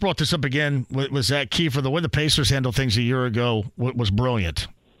 I just brought this up again with Zach Keefer. The way the Pacers handled things a year ago was brilliant,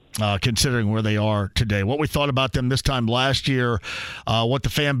 considering where they are today. What we thought about them this time last year, what the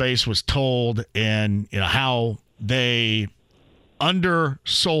fan base was told, and how they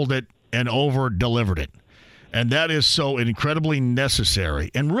undersold it and over-delivered it. And that is so incredibly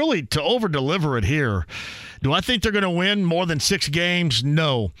necessary. And really, to over-deliver it here, do I think they're going to win more than 6 games?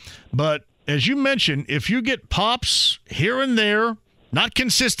 No. But as you mentioned, if you get pops here and there, not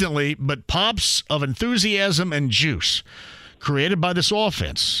consistently, but pops of enthusiasm and juice created by this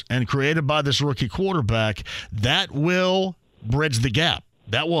offense and created by this rookie quarterback, that will bridge the gap.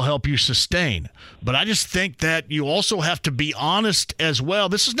 That will help you sustain. But I just think that you also have to be honest as well.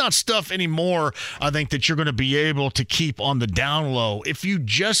 This is not stuff anymore, I think, that you're going to be able to keep on the down low. If you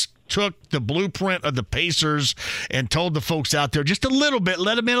just took the blueprint of the Pacers and told the folks out there just a little bit,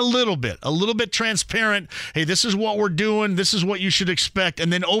 let them in a little bit transparent, hey, this is what we're doing, this is what you should expect,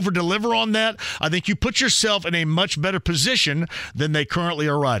 and then over-deliver on that, I think you put yourself in a much better position than they currently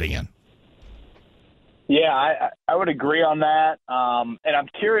are riding in. Yeah, I would agree on that. And I'm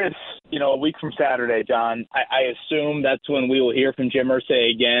curious, a week from Saturday, John, I assume that's when we will hear from Jim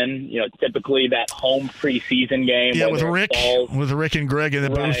Irsay again. Typically that home preseason game. Yeah, with Rick and Greg in the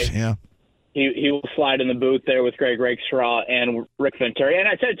booth. Yeah. He will slide in the booth there with Greg Rakestraw and Rick Venturi. And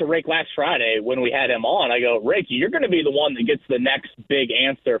I said to Rick last Friday when we had him on, I go, Rick, you're going to be the one that gets the next big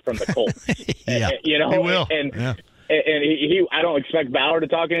answer from the Colts. Yeah, he will. And he I don't expect Ballard to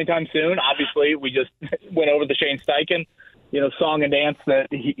talk anytime soon. Obviously, we just went over the Shane Steichen, song and dance that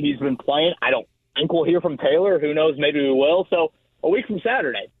he's been playing. I don't think we'll hear from Taylor. Who knows? Maybe we will. So a week from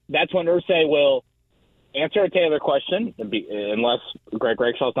Saturday, that's when Irsay will answer a Taylor question, unless Greg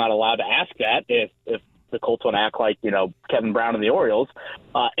Rakeshaw's not allowed to ask that if the Colts want to act like, Kevin Brown and the Orioles.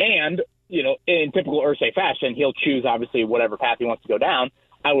 And in typical Irsay fashion, he'll choose, obviously, whatever path he wants to go down.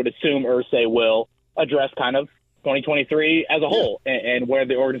 I would assume Irsay will address kind of 2023 as a whole and where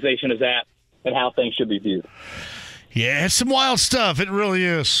the organization is at and how things should be viewed. Yeah, it's some wild stuff. It really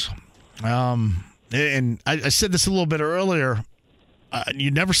is. And I said this a little bit earlier.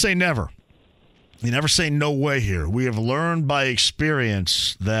 You never say never. You never say no way here. We have learned by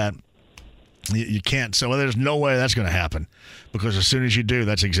experience that you can't say, well, there's no way that's going to happen. Because as soon as you do,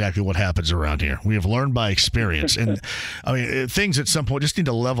 that's exactly what happens around here. We have learned by experience. And, I mean, things at some point just need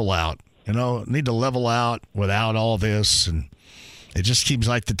to level out. Need to level out without all this. And it just seems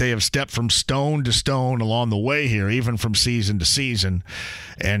like that they have stepped from stone to stone along the way here, even from season to season,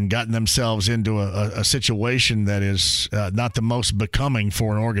 and gotten themselves into a situation that is not the most becoming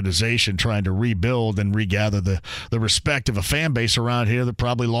for an organization trying to rebuild and regather the respect of a fan base around here that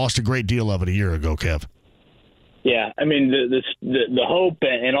probably lost a great deal of it a year ago, Kev. Yeah, I mean, the hope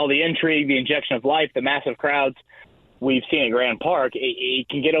and all the intrigue, the injection of life, the massive crowds we've seen at Grand Park, it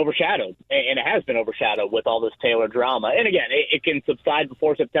can get overshadowed, and it has been overshadowed with all this Taylor drama. And again, it can subside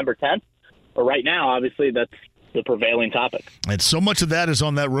before September 10th, but right now, obviously, that's the prevailing topic. And so much of that is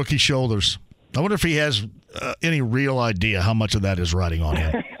on that rookie's shoulders. I wonder if he has any real idea how much of that is riding on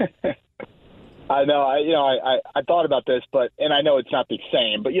him. I know, I thought about this, and I know it's not the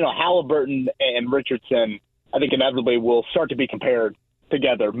same, but Halliburton and Richardson, I think inevitably will start to be compared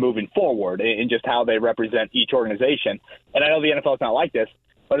together moving forward in just how they represent each organization. And I know the NFL is not like this,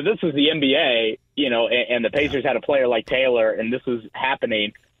 but if this was the NBA, and the Pacers had a player like Taylor and this was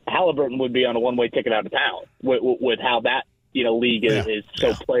happening, Halliburton would be on a one-way ticket out of town with how that, league is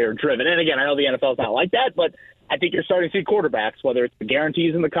so player-driven. And again, I know the NFL is not like that, but I think you're starting to see quarterbacks, whether it's the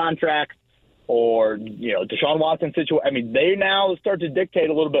guarantees in the contract or, Deshaun Watson situation. I mean, they now start to dictate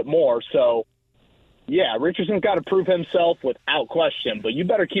a little bit more. So, yeah, Richardson's got to prove himself without question, but you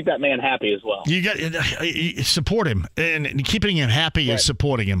better keep that man happy as well. You got support him, and keeping him happy is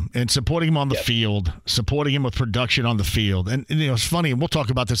supporting him, and supporting him on the field, supporting him with production on the field. And it's funny, and we'll talk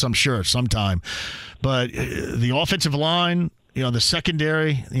about this, I'm sure, sometime. But the offensive line, the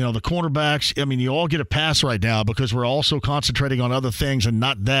secondary, the cornerbacks, I mean, you all get a pass right now because we're also concentrating on other things and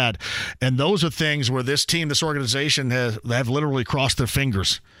not that. And those are things where this team, this organization have literally crossed their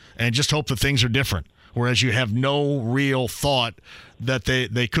fingers and just hope that things are different. Whereas you have no real thought that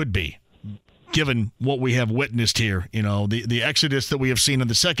they could be, given what we have witnessed here. The exodus that we have seen in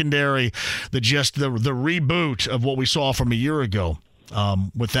the secondary, the reboot of what we saw from a year ago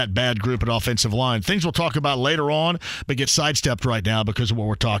with that bad group at offensive line. Things we'll talk about later on, but get sidestepped right now because of what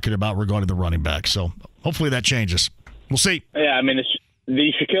we're talking about regarding the running back. So hopefully that changes. We'll see. Yeah, I mean,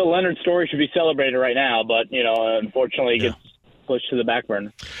 the Shaquille Leonard story should be celebrated right now, but, unfortunately it gets pushed to the back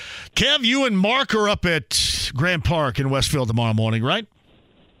burner. Kev, you and Mark are up at Grand Park in Westfield tomorrow morning, right?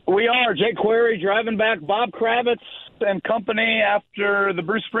 We are. Jake Query driving back Bob Kravitz and company after the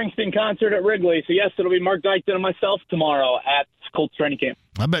Bruce Springsteen concert at Wrigley. So, yes, it'll be Mark Dykton and myself tomorrow at Colts training camp.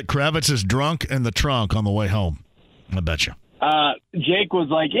 I bet Kravitz is drunk in the trunk on the way home. I bet you. Jake was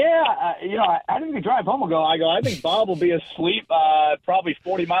like, I didn't even drive home ago. I think Bob will be asleep probably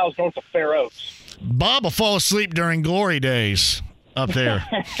 40 miles north of Fair Oaks. Bob will fall asleep during glory days. Up there.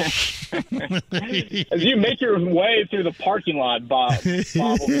 As you make your way through the parking lot, Bob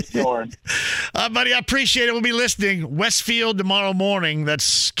will be snoring. Buddy, I appreciate it. We'll be listening. Westfield tomorrow morning.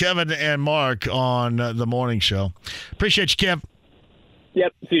 That's Kevin and Mark on the morning show. Appreciate you, Kev.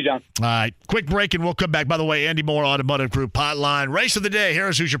 Yep. See you, John. All right. Quick break, and we'll come back. By the way, Andy Moore Automotive Group hotline. Race of the day.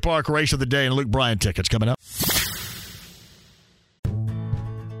 Harris Hoosier Park Race of the Day and Luke Bryan tickets coming up.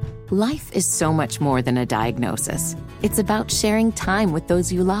 Life is so much more than a diagnosis. It's about sharing time with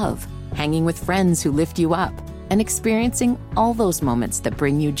those you love, hanging with friends who lift you up, and experiencing all those moments that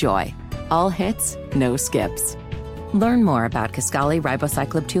bring you joy. All hits, no skips. Learn more about Kisqali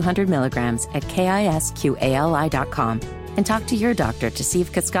Ribociclib 200 milligrams at KISQALI.com and talk to your doctor to see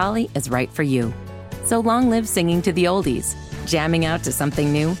if Kisqali is right for you. So long live singing to the oldies, jamming out to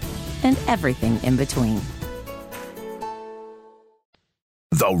something new, and everything in between.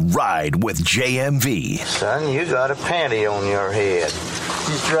 The Ride with JMV. Son, you got a panty on your head.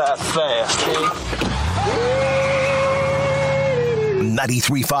 You drive fast, eh?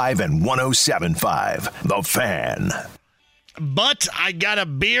 93.5 and 107.5. The Fan. But I got a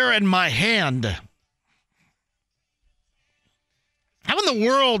beer in my hand. How in the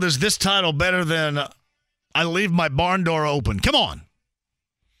world is this title better than I Leave My Barn Door Open? Come on.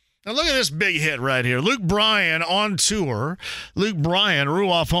 Now look at this big hit right here. Luke Bryan on tour. Luke Bryan,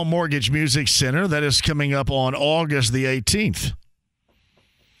 Ruoff Home Mortgage Music Center. That is coming up on August the 18th.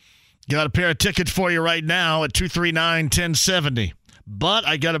 Got a pair of tickets for you right now at 239-1070. but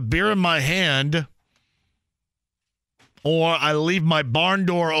I got a beer in my hand or I leave my barn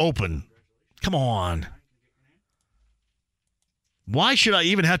door open. Come on. Why should I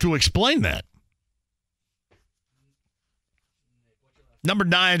even have to explain that? Number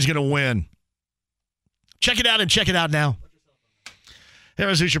 9 is going to win. Check it out and check it out now.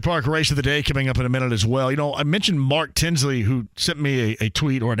 Harris Hoosier Park Race of the Day coming up in a minute as well. You know, I mentioned Mark Tinsley, who sent me a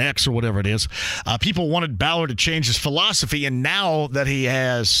tweet or an X or whatever it is. People wanted Ballard to change his philosophy, and now that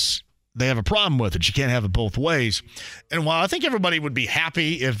they have a problem with it. You can't have it both ways. And while I think everybody would be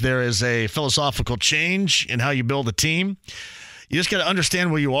happy if there is a philosophical change in how you build a team, you just got to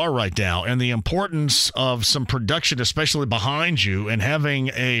understand where you are right now and the importance of some production, especially behind you, and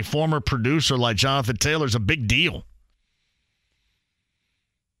having a former producer like Jonathan Taylor is a big deal.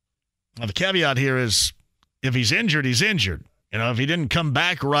 Now, the caveat here is if he's injured, he's injured. You know, if he didn't come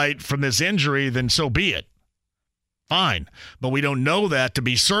back right from this injury, then so be it. Fine. But we don't know that to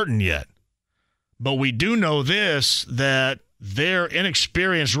be certain yet. But we do know this, that their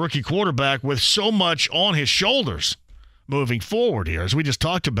inexperienced rookie quarterback with so much on his shoulders moving forward here, as we just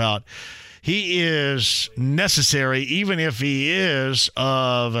talked about, he is necessary even if he is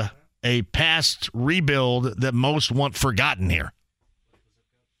of a past rebuild that most want forgotten here.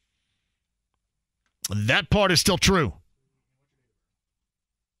 That part is still true.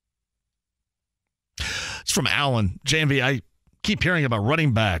 It's from Allen. JMV, I keep hearing about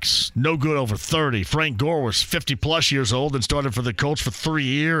running backs. No good over 30. Frank Gore was 50-plus years old and started for the Colts for 3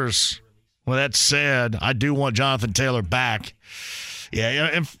 years. Well, that said, I do want Jonathan Taylor back. Yeah,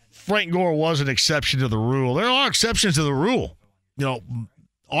 and Frank Gore was an exception to the rule. There are exceptions to the rule. You know,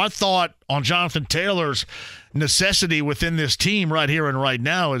 our thought on Jonathan Taylor's necessity within this team right here and right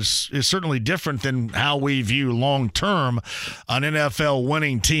now is certainly different than how we view long-term an NFL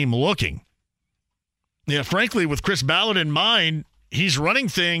winning team looking. Yeah, frankly, with Chris Ballard in mind, he's running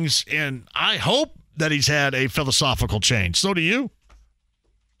things, and I hope that he's had a philosophical change. So do you.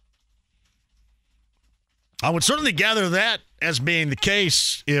 I would certainly gather that as being the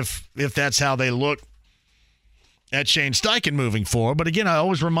case if that's how they look at Shane Steichen moving forward. But again, I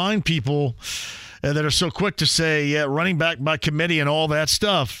always remind people that are so quick to say, yeah, running back by committee and all that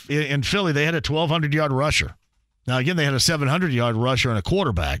stuff. In Philly, they had a 1,200-yard rusher. Now, again, they had a 700-yard rusher and a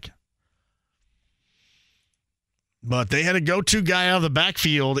quarterback. But they had a go-to guy out of the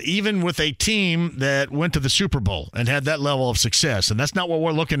backfield, even with a team that went to the Super Bowl and had that level of success. And that's not what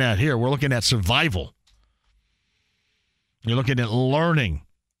we're looking at here. We're looking at survival. You're looking at learning,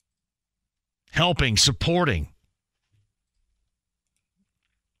 helping, supporting.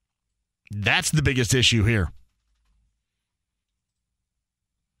 That's the biggest issue here.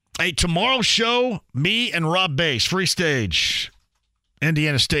 Hey, tomorrow's show, me and Rob Bass, free stage,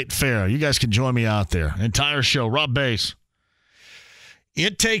 Indiana State Fair. You guys can join me out there. Entire show, Rob Bass.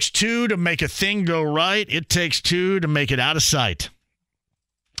 It takes two to make a thing go right. It takes two to make it out of sight.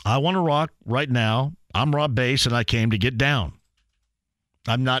 I want to rock right now. I'm Rob Bass, and I came to get down.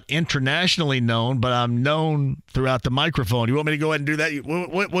 I'm not internationally known, but I'm known throughout the microphone. You want me to go ahead and do that?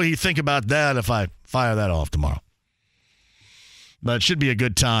 What do you think about that if I fire that off tomorrow? But it should be a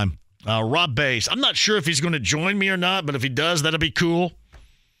good time. Rob Bass. I'm not sure if he's going to join me or not, but if he does, that'll be cool.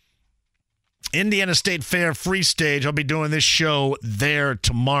 Indiana State Fair free stage. I'll be doing this show there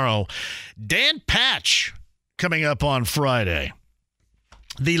tomorrow. Dan Patch coming up on Friday.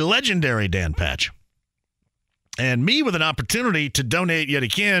 The legendary Dan Patch. And me with an opportunity to donate yet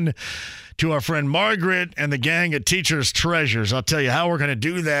again to our friend Margaret and the gang at Teachers Treasures. I'll tell you how we're going to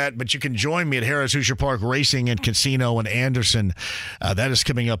do that, but you can join me at Harris Hoosier Park Racing and Casino in Anderson. That is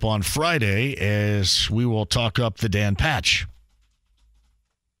coming up on Friday as we will talk up the Dan Patch.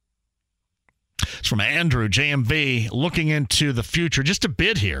 It's from Andrew, JMV, looking into the future just a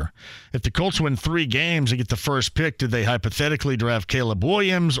bit here. If the Colts win 3 games and get the first pick, do they hypothetically draft Caleb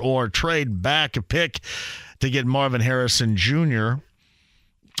Williams or trade back a pick to get Marvin Harrison Jr.?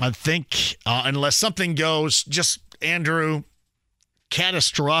 I think unless something goes just, Andrew,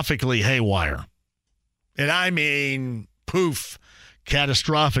 catastrophically haywire. And I mean, poof,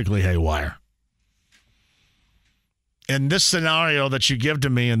 catastrophically haywire. In this scenario that you give to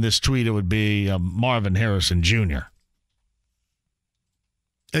me in this tweet, it would be Marvin Harrison Jr.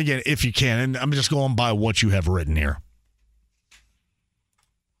 Again, if you can, and I'm just going by what you have written here.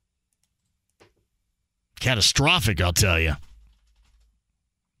 Catastrophic, I'll tell you.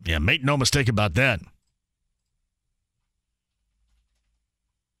 Yeah, make no mistake about that.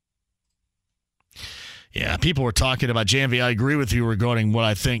 Yeah, people were talking about JMV. I agree with you regarding what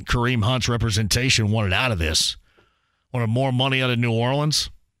I think Kareem Hunt's representation wanted out of this. Wanted more money out of New Orleans.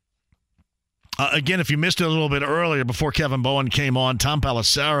 Again, if you missed it a little bit earlier before Kevin Bowen came on, Tom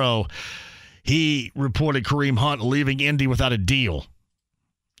Pelissero, he reported Kareem Hunt leaving Indy without a deal.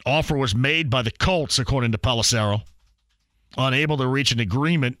 Offer was made by the Colts, according to Pelissero. Unable to reach an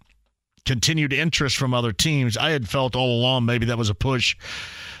agreement, continued interest from other teams. I had felt all along maybe that was a push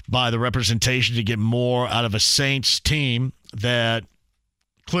by the representation to get more out of a Saints team, that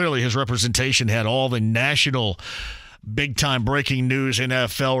clearly his representation had all the national big-time breaking news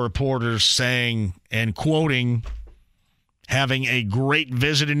NFL reporters saying and quoting having a great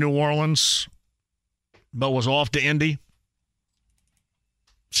visit in New Orleans, but was off to Indy.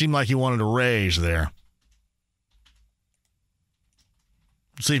 Seemed like he wanted a raise there.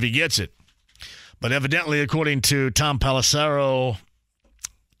 See if he gets it. But evidently, according to Tom Pelissero,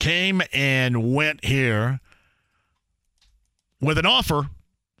 came and went here with an offer,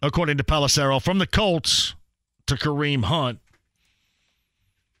 according to Pelissero, from the Colts to Kareem Hunt,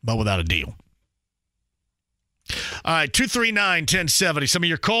 but without a deal. All right, 239-1070. Some of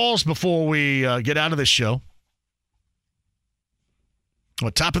your calls before we get out of this show. Well,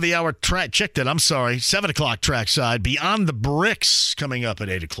 top of the hour track, check that, I'm sorry, 7 o'clock trackside. Beyond the Bricks coming up at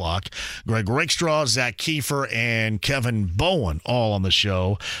 8 o'clock. Greg Rakestraw, Zach Keefer, and Kevin Bowen all on the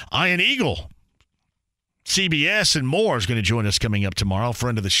show. Iron Eagle, CBS, and more is going to join us coming up tomorrow.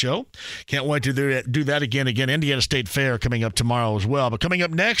 Friend of the show. Can't wait to do that again. Indiana State Fair coming up tomorrow as well. But coming up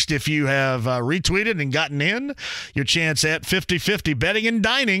next, if you have retweeted and gotten in, your chance at 50-50 betting and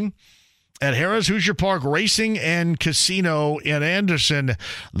dining at Harrah's Hoosier Park Racing and Casino in Anderson.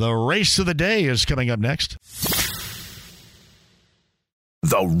 The race of the day is coming up next.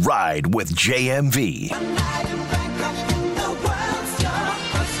 The Ride with JMV.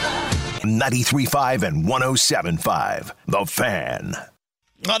 93.5 and 107.5. The Fan.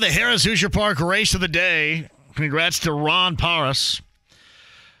 Well, the Harrah's Hoosier Park race of the day. Congrats to Ron Paris.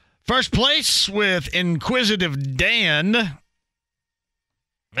 First place with Inquisitive Dan.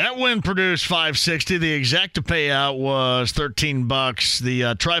 That win produced $560. The exacta payout was $13. The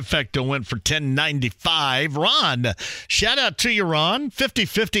trifecta went for $10.95. Ron, shout out to you, Ron.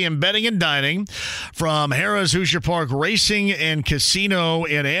 50-50 in betting and dining from Harrah's Hoosier Park Racing and Casino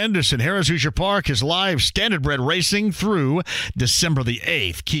in Anderson. Harrah's Hoosier Park is live standardbred racing through December the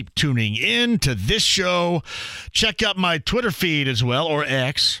 8th. Keep tuning in to this show. Check out my Twitter feed as well, or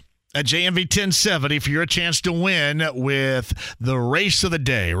X, at JMV 1070 for your chance to win with the race of the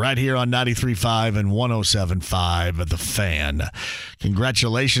day right here on 93.5 and 107.5 The Fan.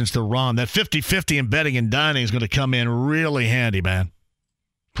 Congratulations to Ron. That 50-50 in betting and dining is going to come in really handy, man.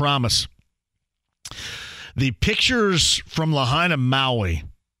 Promise. The pictures from Lahaina, Maui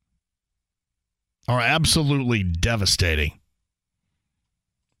are absolutely devastating.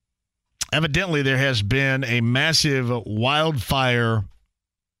 Evidently, there has been a massive wildfire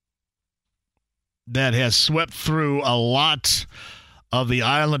that has swept through a lot of the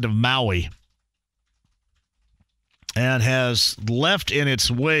island of Maui and has left in its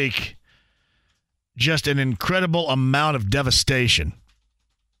wake just an incredible amount of devastation.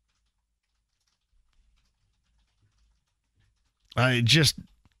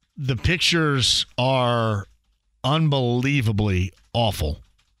 The pictures are unbelievably awful.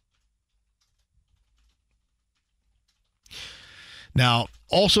 Now,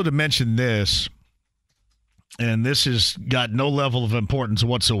 also to mention this, and this has got no level of importance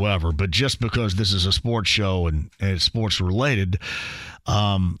whatsoever, but just because this is a sports show and it's sports related,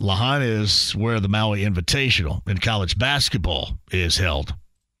 Lahaina is where the Maui Invitational in college basketball is held.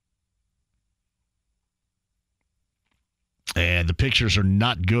 And the pictures are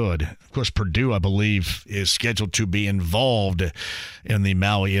not good. Of course, Purdue, I believe, is scheduled to be involved in the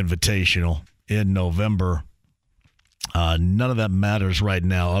Maui Invitational in November. None of that matters right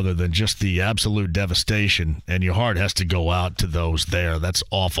now other than just the absolute devastation, and your heart has to go out to those there. That's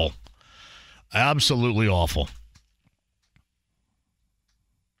awful. Absolutely awful.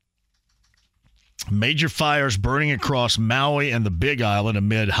 Major fires burning across Maui and the Big Island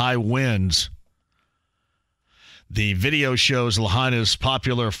amid high winds. The video shows Lahaina's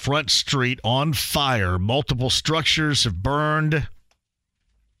popular Front Street on fire. Multiple structures have burned.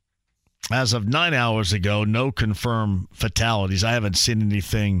 As of 9 hours ago, no confirmed fatalities. I haven't seen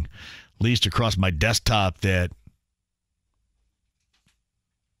anything, at least across my desktop, that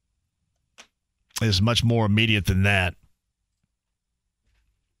is much more immediate than that.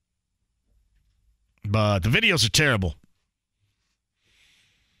 But the videos are terrible.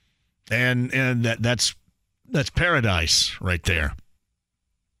 And that's paradise right there.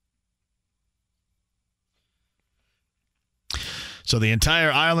 So the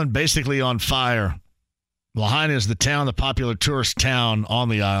entire island basically on fire. Lahaina is the popular tourist town on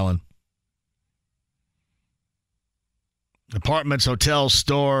the island. Apartments, hotels,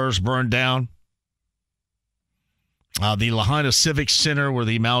 stores burned down. The Lahaina Civic Center, where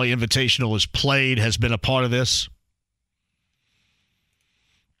the Maui Invitational is played, has been a part of this.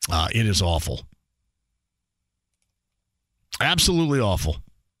 It is awful. Absolutely awful.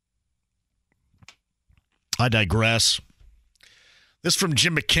 I digress. This from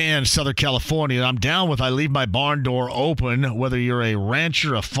Jim McCann, Southern California. I'm down with I leave my barn door open. Whether you're a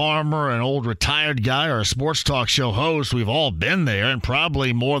rancher, a farmer, an old retired guy, or a sports talk show host, we've all been there, and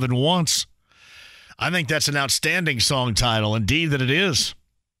probably more than once. I think that's an outstanding song title. Indeed that it is.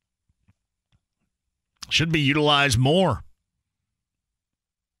 Should be utilized more.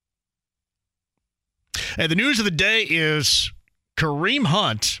 And the news of the day is Kareem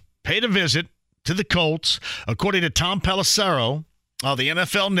Hunt paid a visit to the Colts. According to Tom Pelissero of the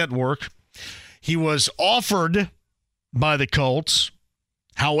NFL Network, he was offered by the Colts.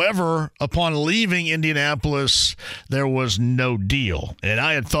 However, upon leaving Indianapolis, there was no deal. And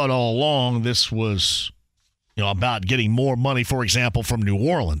I had thought all along this was, about getting more money, for example, from New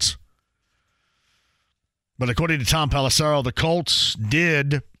Orleans. But according to Tom Pelissero, the Colts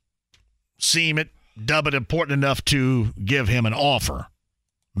did dub it important enough to give him an offer,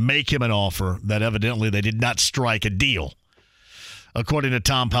 make him an offer that evidently they did not strike a deal, according to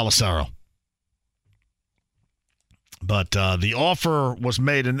Tom Pelissero. But the offer was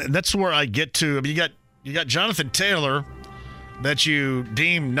made, and that's where I get to. I mean, you got Jonathan Taylor that you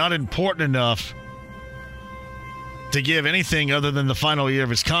deem not important enough to give anything other than the final year of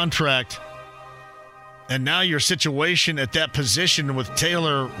his contract. And now your situation at that position with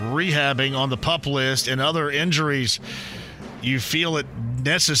Taylor rehabbing on the PUP list and other injuries, you feel it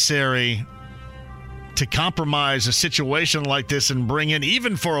necessary to compromise a situation like this and bring in,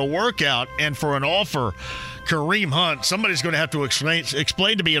 even for a workout and for an offer, Kareem Hunt. Somebody's going to have to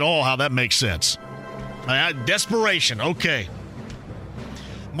explain to me at all how that makes sense. Desperation, okay.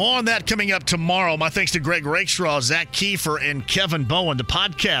 More on that coming up tomorrow. My thanks to Greg Rakestraw, Zach Keefer, and Kevin Bowen. The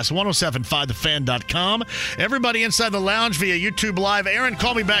podcast, 1075thefan.com. Everybody inside the lounge via YouTube Live. Aaron,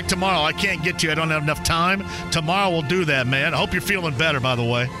 call me back tomorrow. I can't get to you. I don't have enough time. Tomorrow we'll do that, man. I hope you're feeling better, by the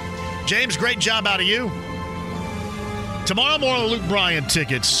way. James, great job out of you. Tomorrow, more on the Luke Bryan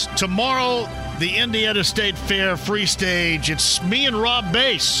tickets. Tomorrow, the Indiana State Fair free stage. It's me and Rob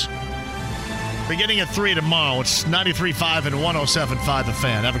Bass. Beginning at 3 tomorrow. It's 93.5 and 107.5 The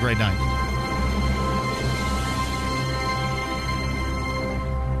Fan. Have a great night.